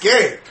going. I'm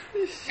scared.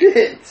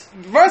 shit.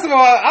 First of all,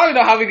 I don't even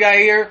know how we got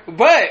here,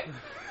 but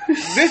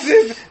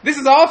this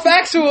is all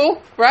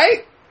factual,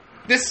 right?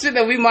 This shit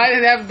that we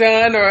might have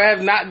done or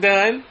have not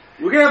done.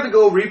 We're gonna have to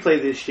go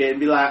replay this shit and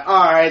be like,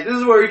 alright, this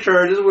is where we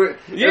turned, this is where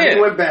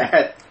everything went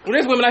bad. Well,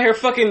 there's women out here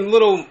fucking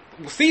little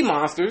sea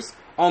monsters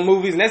on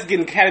movies, and that's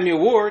getting Academy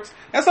Awards.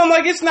 That's why I'm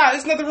like, it's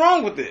nothing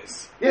wrong with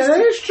this. Yeah, that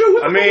is true.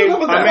 What I the mean, fuck is up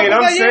with that?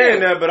 I'm Yeah. saying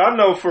that, but I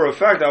know for a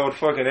fact I would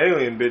fuck an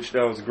alien bitch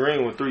that was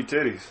green with 3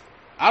 titties.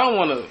 I don't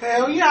want to.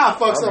 Hell yeah, I'll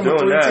fuck something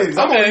with doing 3 that. titties.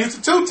 I'm Okay. only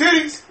used to 2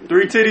 titties.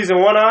 3 titties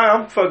and 1 eye,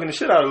 I'm fucking the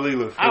shit out of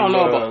Leela. I don't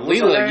know about what's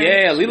her Leela. name?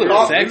 Yeah, Leela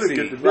was sexy.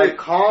 get the dick. Like,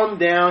 calm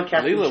down,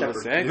 Captain Leela Shepard.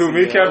 was sexy. Who,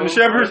 me, yo. Captain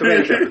Shepard?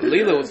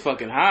 Leela was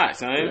fucking hot,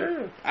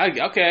 son.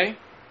 Yeah. Okay.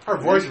 Her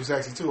voice was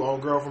sexy too.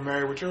 Old girl from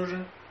Married with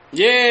Children.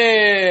 The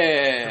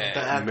Yeah.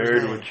 actor's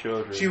Married name. with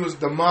Children. She was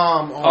the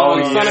mom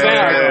on Oh, Son of yeah,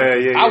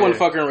 Anarchy. I wouldn't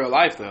fuck her in real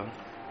life though.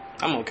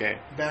 I'm okay.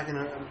 back in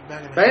the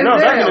Back in No,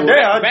 the back in the day,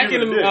 day, I'd Back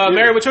give in it the a dick, yeah.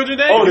 Married with Children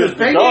day. Oh, there's the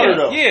Thank daughter, you.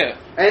 though. Yeah.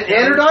 And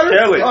her daughter?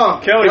 Kelly. Oh,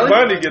 Kelly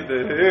Bundy get the,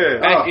 yeah.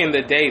 Back in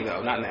the day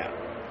though, not now.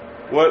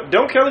 What,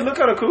 don't Kelly look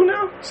kind of cool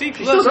now? She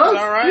still looks does.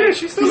 alright. Yeah,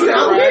 she still She's looks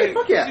out alright. there.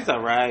 Fuck yeah. She's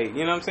alright.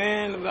 You know what I'm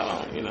saying?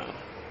 I don't, you know.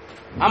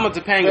 I'm a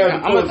Topanga. Yeah,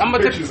 I'm a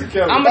pictures of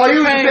Kelly. I'm Oh, a you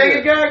was a Topanga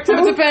Topanga guy, too?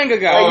 I'm a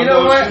Topanga guy. Hey, you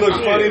know no, what? She looks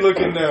funny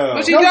looking now.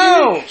 But she No,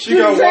 don't. She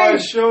got She's the wide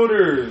same.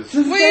 shoulders.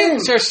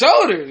 Wait, her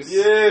shoulders.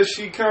 Yeah,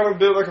 she kind of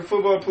built like a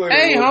football player.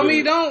 Hey, a little homie,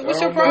 bit. don't- what's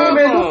your I don't Oh, know. problem?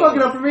 man, don't fuck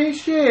it up for me.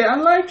 Shit, I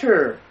liked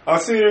her. I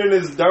seen her in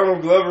this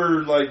Donald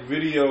Glover like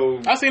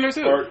video I seen her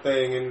too. art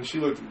thing, and she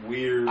looked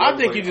weird. I was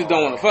think like, you just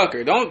don't want to fuck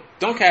her. Don't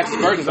cast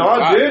aspersions No, on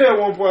her I body. did at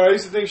one point. I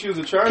used to think she was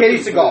attractive.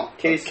 Katie Seagal.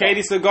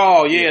 Katie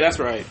Seagal, yeah, that's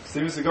right.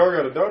 Steven Seagal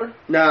got a daughter?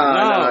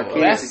 Nah,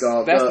 Katie that's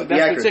Seagal. that's the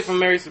the actress. chick from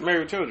Married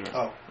with Children.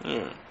 Oh.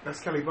 Yeah. That's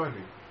Kelly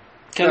Bundy.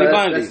 Kelly No,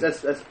 Bundy.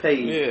 That's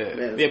Peggy. Yeah,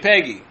 Man, yeah,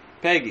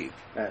 Peggy.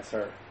 That's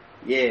her.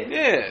 Yeah.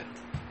 Yeah,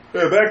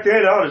 Yeah, back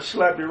then I would have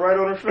slapped it right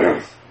on her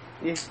face.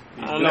 Yeah.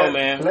 I don't know,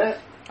 man.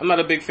 Let- I'm not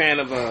a big fan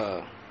of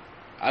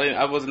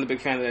I wasn't a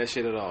big fan of that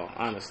shit at all,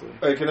 honestly.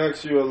 Hey, can I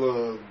ask you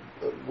a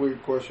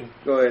weird question?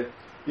 Go ahead.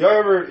 Y'all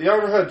ever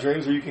had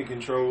dreams where you can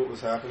control what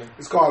was happening?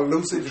 It's called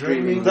lucid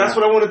dreaming. That's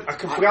what I wanted. I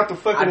forgot the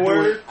fucking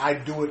word. I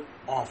do it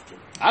often.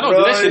 I don't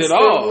do that shit It's at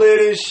all. the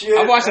littest shit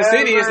I watched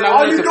Insidious and I ever. All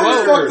wanted you to do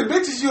is blow. fuck the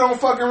bitches you don't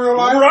fuck in real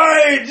life.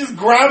 Right, just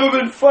grab them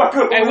and fuck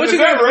them. Hey, would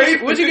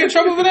you get in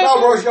trouble for that?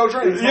 No, bro, it's your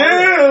dream.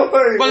 Yeah,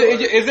 like, But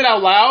is it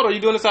out loud? Are you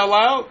doing this out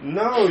loud?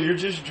 no, you're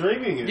just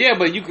dreaming it. Yeah,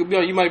 but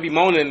you might be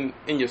moaning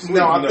in your sleep.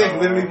 No, I No.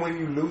 think literally when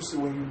you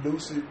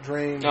lucid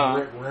dream,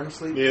 Uh-huh. REM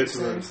sleep. Yeah, it's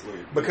kicks in. REM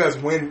sleep. Because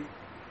when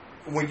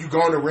when you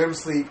go into REM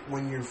sleep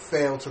when you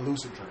fail to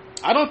lucid dream?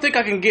 I don't think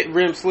I can get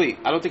REM sleep.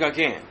 I don't think I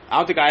can. I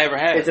don't think I ever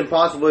had. It's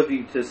impossible if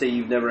you to say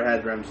you've never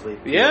had REM sleep.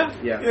 Yeah?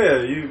 Yeah.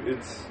 Yeah,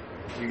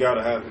 you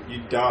gotta have it.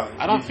 You die.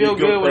 I don't You feel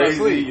go good when I crazy,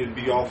 sleep. You'd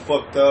be all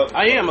fucked up.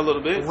 I am a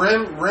little bit.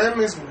 REM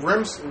is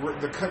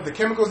the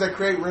chemicals that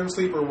create REM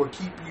sleep are what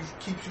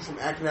keeps you from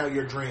acting out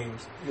your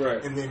dreams.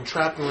 Right. And then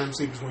trapped in REM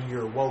sleep is when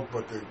you're woke,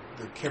 but the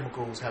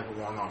chemicals haven't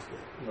worn off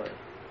yet. Right.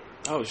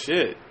 Oh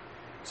shit.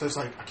 So it's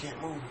like I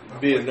can't move.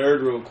 Be a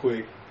nerd real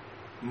quick.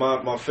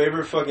 My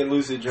favorite fucking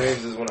lucid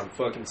dreams is when I'm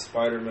fucking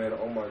Spider-Man.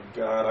 Oh my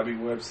god, I be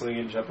web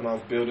slinging, jumping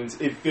off buildings.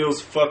 It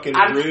feels fucking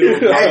real,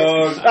 dog.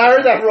 I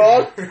heard that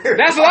wrong.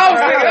 That's what I was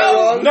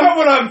thinking. Not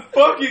when I'm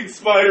fucking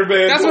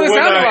Spider-Man. That's but what it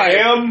when sounded I like.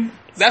 am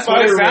That's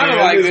what it sounded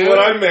like, is dude. what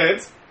I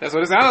meant. That's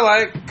what it sounded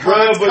like.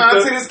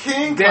 Content is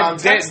king.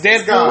 Context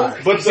is God.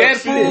 But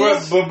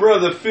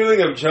the feeling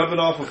of jumping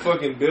off a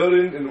fucking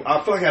building, and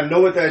I feel like I know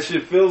what that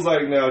shit feels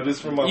like now,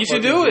 just from my. You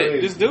should fucking do it.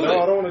 dreams. Just do it.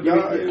 I don't want to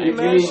die. You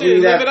man, need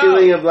shit, that live it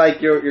feeling up. of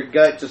like your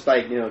gut just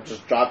like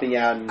just dropping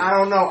out. And I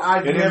don't know.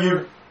 I've And then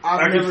never. I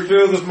I've can never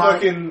feel the used my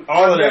fucking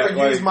all of that. I've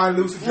never used my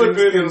lucid dream flip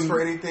it skills and- for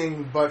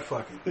anything but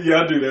fucking.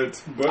 Yeah, I do that.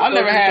 Too. But I've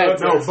never had-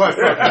 No, but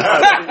fucking.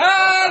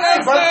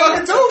 That's But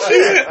fucking too.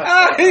 Shit.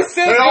 He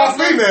said They all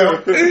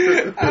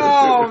female.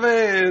 Oh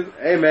man.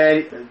 hey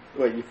man,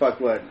 what you fuck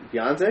what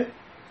Beyonce?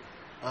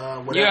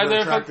 Whatever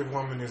attractive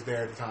woman is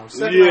there at the time.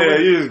 Yeah,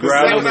 you just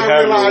grab them and I have your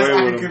realized way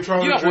I with can them.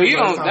 control You the don't. Well, you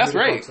dream by the don't. time That's they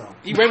rape. fuck some.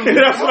 You rape.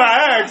 That's what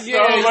I asked. Yeah,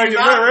 I was like, is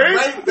Not that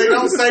rape? rape. They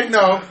don't say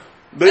no.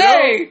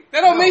 Hey, that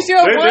don't make you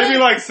a They be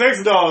boy. like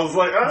sex dolls.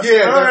 Like,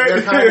 Yeah, all right.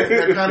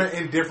 they're kind of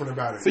indifferent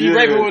about it. So you Yeah.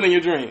 rape a woman in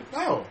your dream.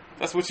 No,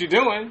 That's what you're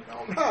doing. no,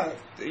 I'm not.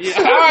 Yeah.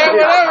 All right,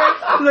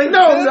 whatever. I'm like, no,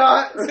 I'm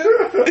not.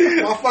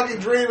 My fucking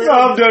dream. No,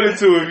 I've done it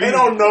too. They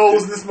don't know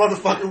in this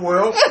motherfucking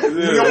world. You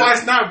know why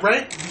it's not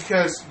rape?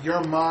 Because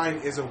your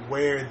mind is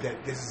aware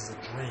that this is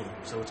a dream,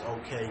 so it's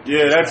okay. To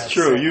Yeah, that's have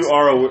true. sex You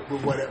are with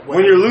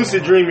when you're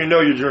lucid dream, you know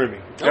you're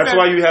dreaming. That's Okay.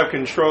 why you have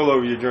control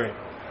over your dream.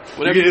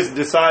 Whatever You can just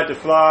decide to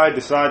fly,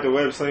 decide to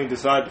web sling,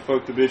 decide to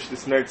fuck the bitch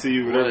that's next to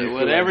you, whatever you feel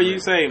whatever like you doing.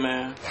 say,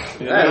 man.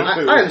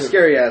 I had a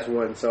scary ass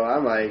one, so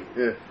I'm like,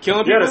 ugh.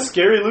 Killing You had people. a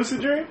scary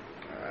lucid dream?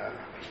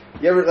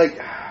 You ever like?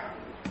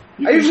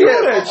 You I usually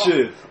control get that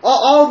shit.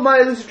 All of my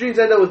lucid dreams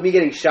end up with me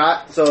getting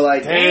shot. So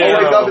like, Damn,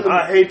 I wake up in the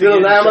I hate to middle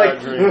of the get night, I'm shot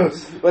like,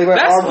 dreams. like my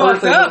That's arm hurts.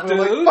 fucked up, I'm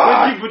like, dude.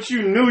 fuck. But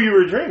you knew you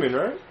were dreaming,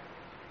 right?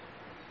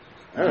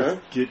 I don't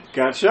know.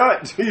 Got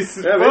shot.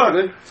 Jesus Yeah, fuck.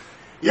 basically.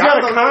 You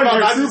gotta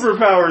conjure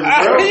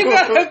superpowers, bro. You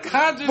gotta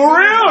conjure For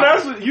real,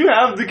 that's what you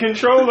have the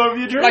control of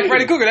your dream. like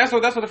Freddy Krueger. That's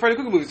what the Freddy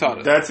Krueger movie taught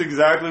us. That's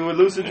exactly what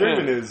lucid Yeah.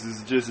 dreaming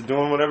is just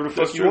doing whatever the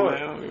fuck That's you true, want.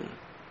 man.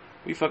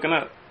 We fucking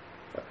up.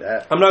 Fuck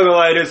that. I'm not gonna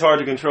lie, it is hard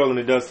to control and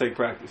it does take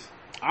practice.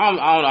 I don't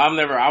know. I've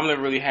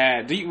never really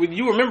had.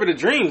 You remember the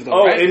dreams though?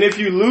 Oh, right? and if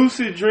you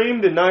lucid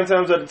dream, then 9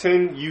 times out of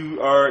 10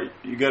 you're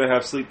gonna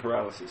have sleep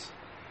paralysis.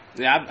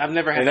 Yeah, I've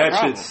never had And that that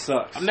problem. shit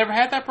sucks. I've never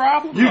had that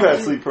problem. You've No. had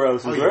sleep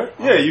paralysis, Oh, yeah. right?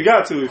 Oh, Yeah, yeah. you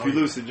got to if Oh, you yeah.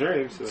 lucid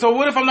dream. So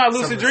what if I'm not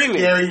lucid Some of the dreaming?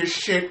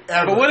 scariest shit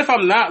ever. But what if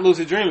I'm not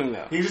lucid dreaming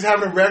though? you just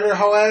having a regular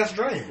whole ass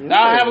dream,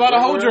 Now I have a lot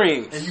of whole Yeah.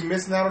 dreams. and you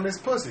missing out on this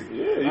pussy?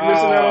 Yeah, you're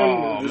missing out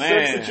on the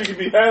man. sex that you could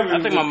be having. I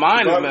think my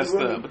mind is With messed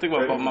women. up. I think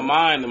my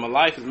mind and my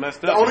life is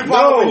messed The up. only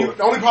problem, No.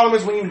 the only problem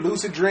is when you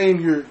lucid dream,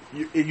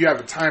 you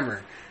have a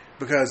timer.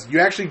 Because you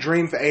actually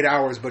dream for 8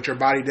 hours, but your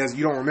body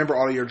you don't remember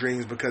all of your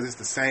dreams because it's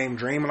the same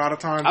dream a lot of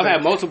times. I've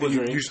had multiple you,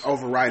 dreams. You just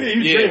override Yeah, it.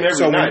 you Yeah. dream every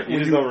So night. You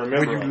just don't remember.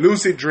 when you all.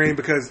 lucid dream,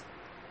 because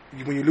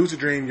when you lucid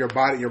dream, your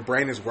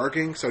brain is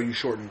working, so you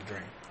shorten the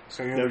dream.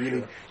 So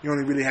you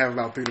only really have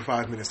about 3 to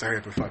 5 minutes to hurry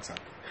up and fuck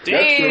something.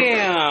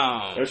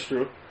 Damn. That's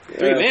true.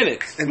 3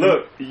 minutes. And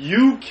Look,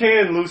 you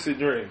can lucid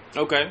dream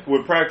Okay.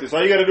 with practice.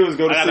 All you got to do is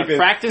go to I gotta sleep and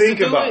practice think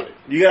to do about it? it.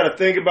 You got to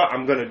think about.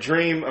 I'm gonna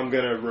dream. I'm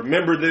gonna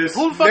remember this.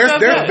 Who the fuck there's does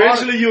there's that?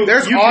 Eventually you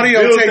there's can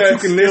audio build tapes that you can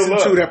skill listen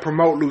up. to that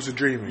promote lucid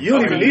dreaming. You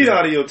don't Okay. even need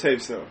audio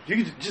tapes though.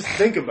 You can just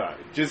think about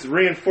it. Just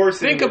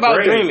reinforce it. Think in your about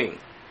brain. dreaming.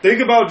 Think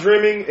about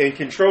dreaming and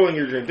controlling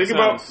your dream. Think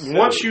about Sounds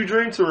once silly. you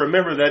dream to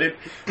remember that it.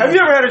 Have you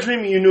ever had a dream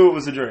and you knew it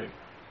was a dream?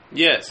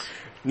 Yes.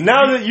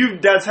 Now that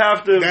that's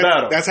half the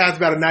battle. That's how it's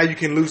about it. Now you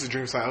can lucid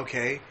dream. It's like,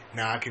 okay,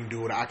 now I can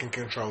do it. I can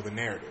control the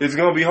narrative. It's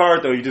gonna be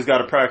hard though. You just got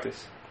to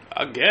practice.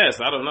 I guess.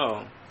 I don't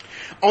know.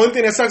 Only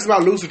thing that sucks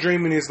about lucid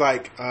dreaming is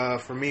like,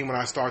 for me, when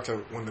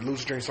the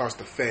lucid dream starts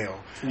to fail.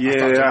 Yeah,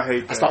 I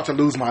hate that. I start to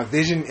lose my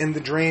vision in the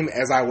dream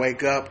as I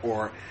wake up,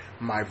 or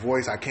my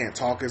voice. I can't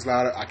talk as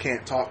loud. I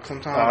can't talk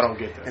sometimes. Oh, I don't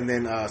get that. And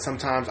then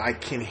sometimes I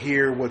can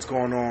hear what's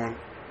going on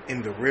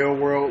in the real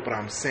world, but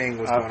I'm seeing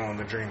what's going on in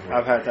the dream world.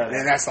 I've had that.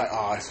 And that's like,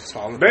 oh, it's just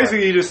falling apart.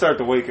 Basically, you just start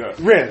to wake up.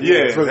 Really?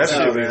 Yeah, It's really that shit,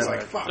 sad. man. It's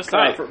like, fuck. That's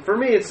tight. For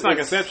me, it's It's like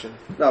Inception.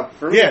 No,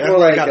 for me, Yeah, it's that's more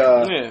what I like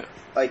got. Yeah.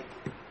 like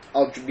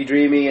I'll be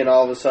dreaming and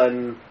all of a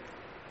sudden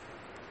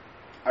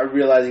I'm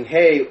realizing,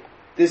 hey,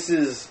 this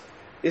is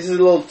a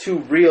little too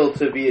real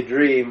to be a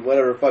dream.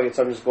 Whatever fucking,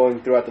 so I'm just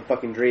going throughout the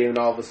fucking dream, and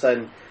all of a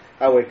sudden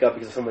I wake up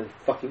because someone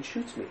fucking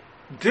shoots me.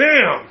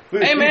 Damn.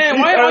 Hey man,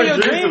 why are all your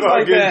dreams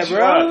like that,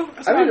 bro?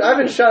 I've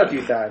been shot a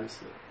few times.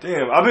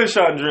 Damn, I've been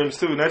shot in dreams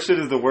too, and that shit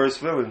is the worst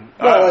feeling.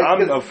 No,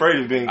 I'm afraid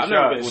of being I've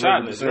shot. never been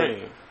shot in a 100%.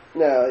 dream.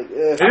 No,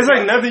 It's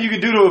like nothing you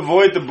can do to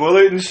avoid the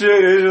bullet and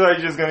shit. It's just like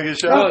you're just gonna get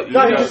shot.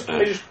 no,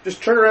 you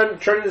just turn around,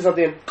 turn into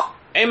something. And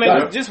Hey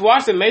man, just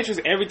watch the Matrix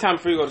every time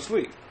before you go to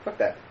sleep. fuck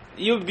that.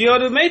 You'll be able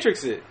to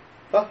Matrix it.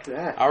 Fuck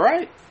that. All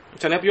right, I'm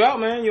trying to help you out,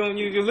 man.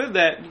 You live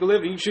that. You can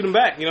live. You can shoot them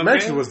back. You know what I'm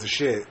Matrix saying? was the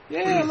shit. Yeah,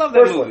 I love that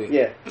First movie. one,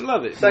 yeah. I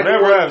love it. Second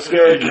Whenever one- I have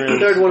scary dreams,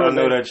 third one I was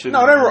know like- that shit. No,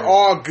 is they were real.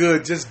 all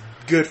good, just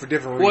good for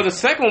different Well, the reasons.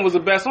 second one was the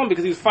best one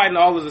because he was fighting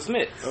all of the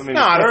Smiths. I mean,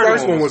 Nah, the third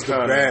first one was the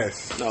kinda-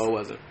 best. No, it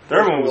wasn't.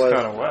 Third one was was-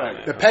 kind of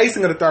whack. The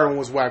pacing of the third one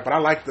was whack, but I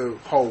liked the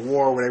whole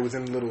war where they was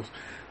in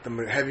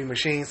the heavy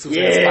machine suits.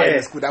 and Yeah. fighting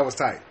the school. That was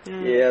tight.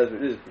 Yeah,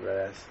 it was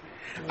badass.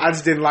 I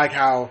just didn't like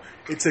how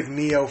it took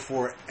Neo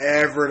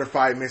forever to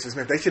fight Mr.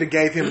 Smith. They should have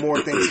gave him more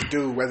things to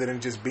do rather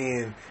than just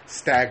being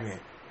stagnant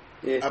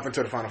Yeah. up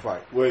until the final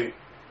fight. Wait,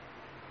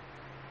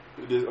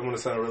 I'm gonna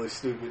sound really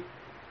stupid.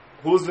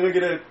 Who was the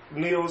nigga that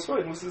Neo was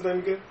fighting? What's his name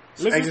again?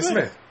 Agent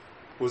Smith.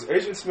 Was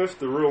Agent Smith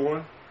the real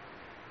one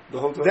the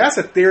whole time? That's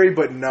a theory,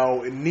 but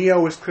no.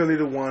 Neo is clearly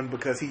the one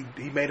because he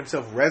made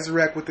himself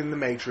resurrect within the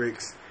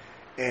Matrix,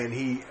 and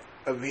he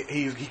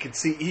could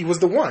see, he was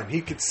the one.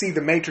 He could see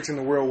the Matrix in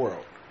the real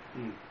world.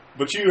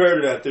 But you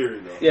heard of that theory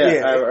though. Yeah,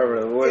 Yeah. I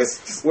remember.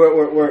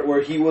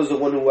 Where he was the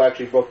one who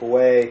actually broke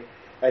away,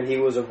 and he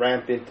was a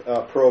rampant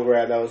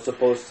program that was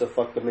supposed to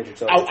fuck the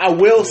Matrix up. I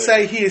will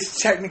say he is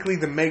technically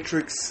the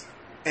Matrix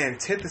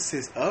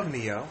antithesis of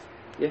Neo.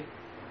 Yeah.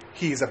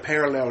 He's a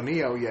parallel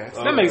Neo, yes.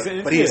 That makes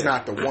sense. But he is yeah.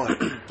 not the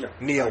one.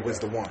 Neo was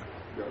the one.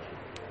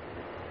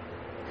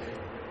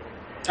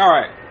 All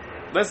right,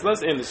 let's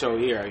end the show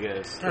here. I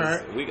guess. All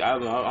right. I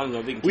don't know.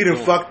 If we can We keep done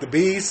going. fucked the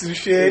beast and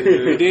shit.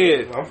 We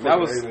did. I'm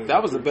fucking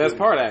That was the best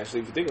part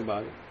actually. If you think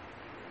about it,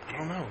 I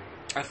don't know.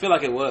 I feel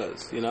like it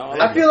was. You know.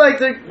 I feel like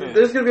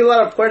there's going to be a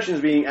lot of questions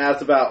being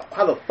asked about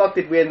how the fuck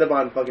did we end up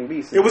on fucking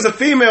Beast? It was a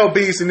female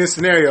beast in this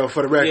scenario,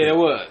 for the record. Yeah, it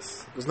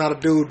was. It was not a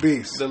dude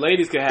beast. The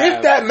ladies could have.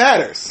 If that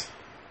matters.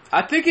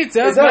 I think it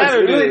does, It does.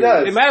 matter. It really dude.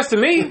 does. It matters to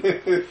me.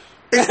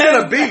 It's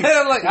still a beast.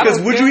 Like, I Because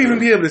don't would care. you even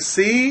be able to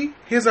see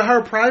his or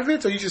her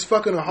privates, or you just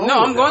fucking a hole? No,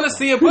 I'm going to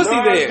see a pussy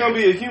No, it's there. gonna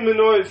be a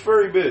humanoid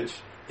furry bitch.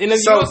 And then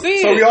you So, don't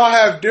see so it. we all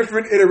have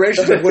different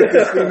iterations of what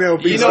this female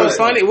beast You know what's is.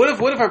 funny? What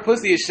if her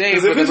pussy is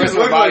shaved Because if but the it rest just of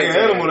her looks like body an is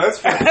animal, there? that's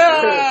fine.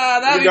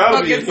 That'd It be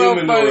gotta be a fucking so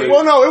humanoid. funny.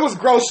 Well, no, it was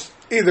gross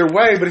either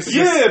way, but it's just...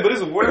 Yeah, but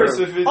it's worse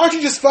if it. Aren't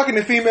you just fucking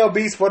the female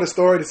beast for the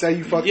story to say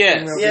you fucked Yes. the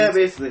female Yeah,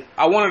 beast? basically.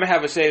 I want her to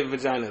have a shaved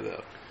vagina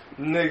though.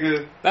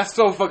 Nigga, That's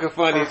so fucking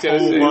funny. her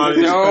whole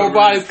body's Your whole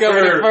body's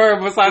covered in fur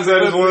besides that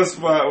the is pussy. one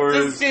spot where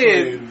Just it's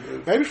shit.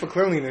 clean. Maybe for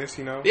cleanliness,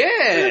 you know.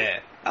 Yeah,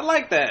 I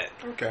like that.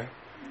 Okay.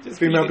 Just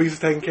Female you, beast is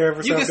taking care of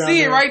herself. You can down see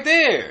it there. right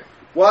there.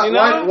 Why, You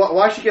know?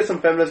 why should get some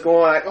feminists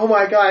going like, oh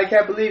my god, I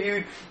can't believe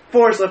you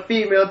force a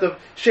female to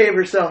shave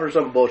herself or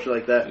some bullshit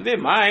like that? They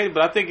might,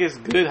 but I think it's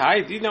good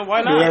height. You know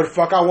why Do whatever not? the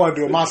fuck I want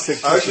to do with my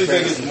 6 I actually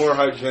think it's more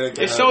hygienic.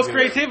 than It shows having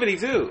creativity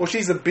too. Well,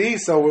 she's a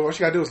beast, so what she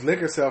got to do is lick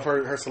herself.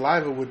 Her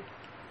saliva would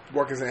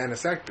work as an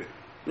antiseptic.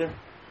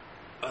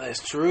 Oh,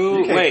 that's true.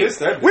 You can't Wait, kiss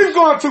that bitch. We've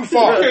gone too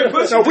far. Yeah,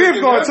 but No, you we've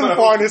can gone get too that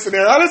far in this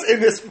scenario. Let's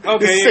end this sick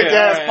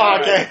ass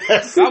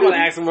podcast. I'm gonna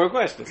ask some more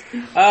questions.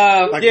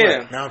 Like Yeah.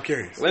 what? Now I'm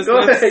curious. Let's Go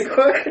ahead,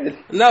 go ahead.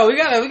 No, we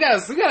gotta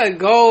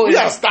go. We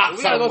gotta stop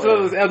We gotta go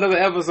somewhere. to another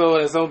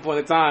episode at some point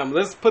in time.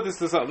 Let's put this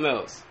to something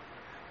else.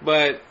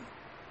 But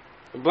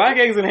black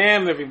eggs and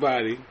ham,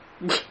 everybody.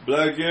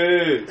 Black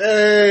egg.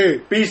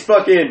 Hey, Beast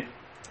fucking.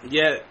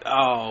 Yeah.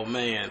 Oh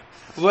man.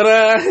 But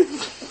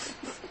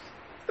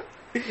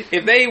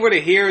if they were to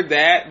hear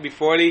that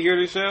before they hear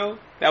the show,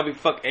 that would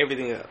fuck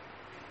everything up.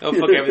 That would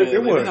fuck everything it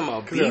up. would. Talking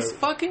about beast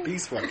fucking.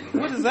 beast fucking.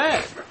 What is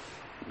that?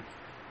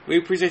 We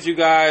appreciate you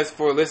guys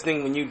for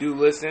listening. When you do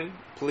listen,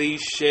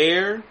 please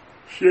share.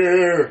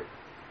 Sure.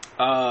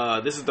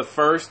 This is the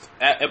first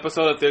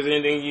episode. If there's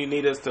anything you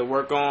need us to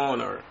work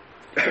on or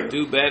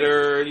do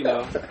better, you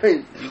know,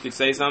 you could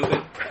say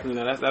something. You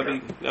know,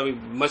 that'd be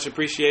much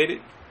appreciated.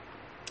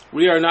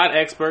 We are not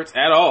experts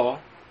at all.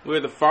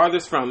 We're the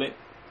farthest from it.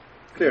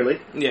 Clearly.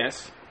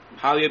 Yes,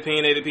 highly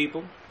opinionated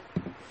people.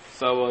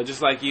 So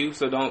just like you,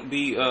 so don't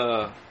be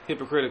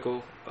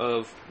hypocritical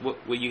of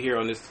what you hear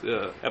on this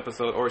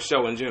episode or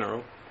show in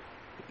general.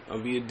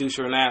 Don't be a douche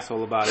or an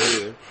asshole about it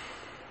either.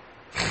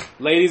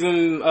 Ladies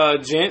and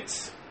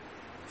gents,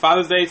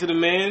 Father's Day to the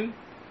men.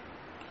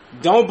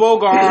 Don't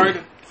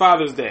bogard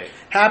Father's Day.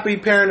 Happy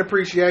Parent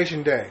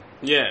Appreciation Day.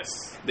 Yes.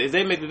 Did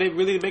they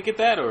really make it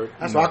that or?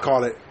 That's what I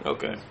call it.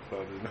 Okay.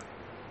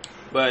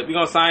 But we're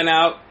gonna sign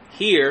out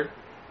here.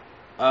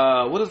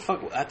 What the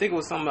fuck? I think it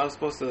was something I was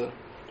supposed to.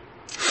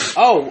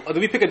 Oh, did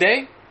we pick a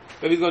day?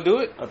 That we gonna do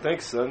it? I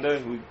think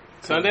Sunday.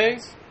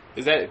 Sundays?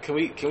 Is that? Can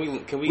we?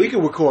 We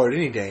can record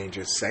any day and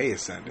just say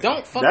it's Sunday.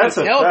 Don't fucking That's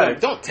a tell them.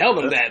 fact. Don't tell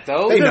them that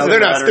though. They know, they're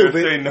not stupid.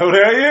 They know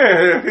that,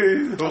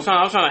 yeah.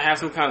 I'm trying to have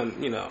some kind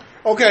of, you know.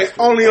 Okay,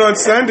 only on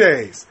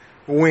Sundays.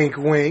 Wink,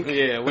 wink.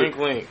 Yeah, wink,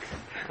 wink.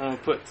 I'm gonna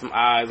put some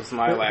eyes or some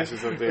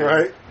eyelashes up there.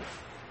 Right?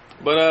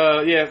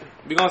 But yeah,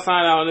 we're gonna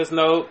sign out on this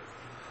note.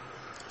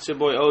 It's your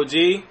boy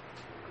OG.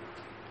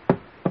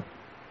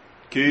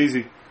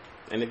 Keezy.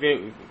 And if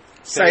you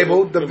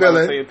Sable, the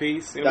villain. Say a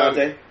piece.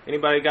 Dante.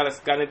 Anybody got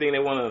anything they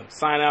want to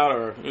sign out,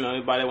 or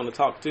anybody they want to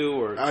talk to,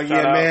 or Oh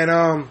shout out?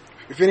 man.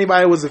 If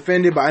anybody was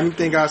offended by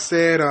anything I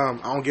said, I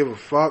don't give a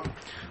fuck.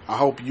 I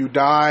hope you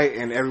die,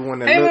 and everyone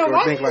that look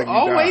or think like you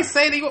always die.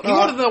 say that you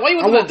want to? Why you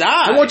want to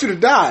die? I want you to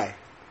die.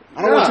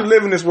 I don't want you to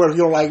live in this world if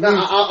you don't like me.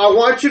 I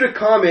want you to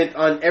comment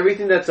on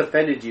everything that's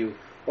offended you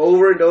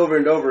over and over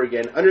and over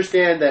again.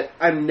 Understand that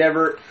I'm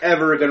never,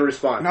 ever going to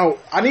respond. No,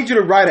 I need you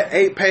to write an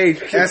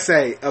 8-page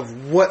essay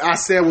of what I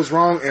said was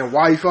wrong and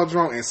why you felt was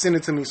wrong and send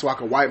it to me so I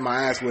can wipe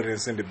my ass with it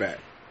and send it back.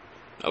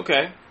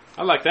 Okay.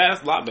 I like that.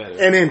 That's a lot better.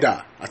 And then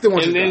die. I still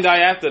want you to die. And then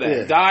die after that.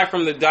 Yeah. Die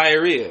from the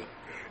diarrhea.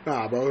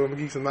 Nah, bro. I'm going to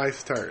give you some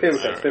nice turds.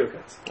 Paper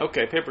cuts.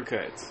 Okay, paper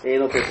cuts. Ain't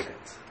no paper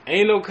cuts.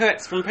 Ain't no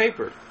cuts from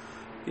paper.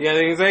 You got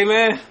anything to say,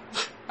 man?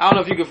 I don't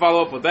know if you can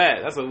follow up with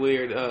that. That's a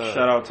weird...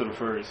 Shout out to the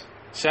furries.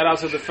 Shout out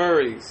to the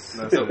furries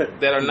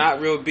that are not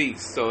real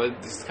beasts, so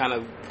it's kind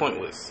of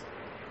pointless.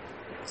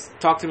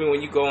 Talk to me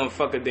when you go and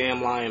fuck a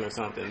damn lion or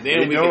something.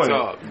 Then we can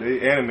talk.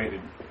 They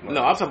animated.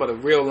 No, I'm talking about a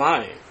real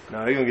lion.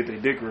 No, they gonna get their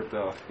dick ripped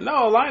off.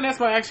 No, a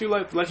lioness might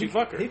actually let you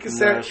fuck her. He can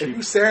if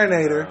you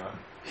serenade her.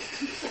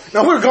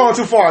 No, we're going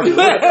too far. We're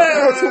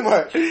going too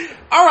much.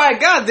 All right,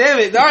 god damn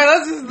it. All right,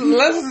 let's just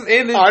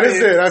end this. All right, that's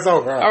it. That's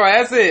over. All right,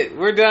 that's it.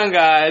 We're done,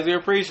 guys. We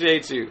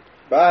appreciate you.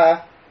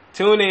 Bye.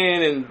 Tune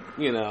in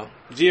and,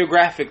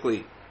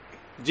 geographical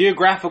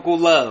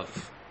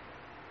love.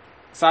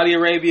 Saudi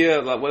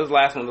Arabia, what was the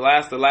last one?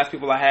 The last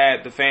people I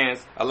had, the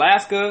fans.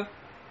 Alaska,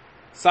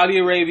 Saudi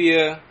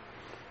Arabia,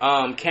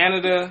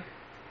 Canada,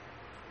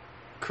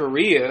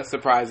 Korea,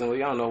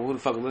 surprisingly. I don't know who the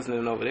fuck is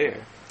listening over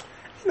there.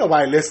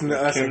 Nobody listening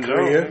to us in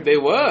Korea. They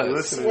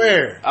was.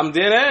 Swear. I'm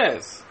dead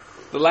ass.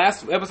 The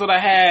last episode I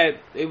had,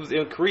 it was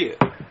in Korea.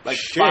 Like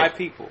 5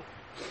 people.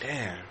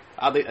 Damn.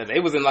 They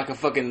was in like a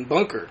fucking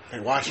bunker. They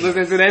watching.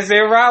 Listening to that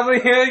shit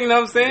probably. You know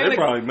what I'm saying? They're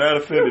probably mad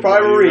offended.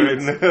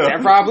 They're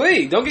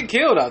probably. Don't get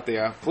killed out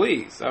there,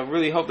 please. I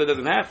really hope that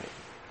doesn't happen.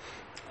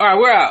 All right,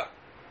 we're out.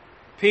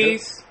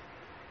 Peace,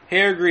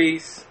 hair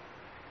grease,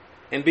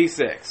 and be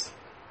sex.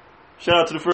 Shout out to the first.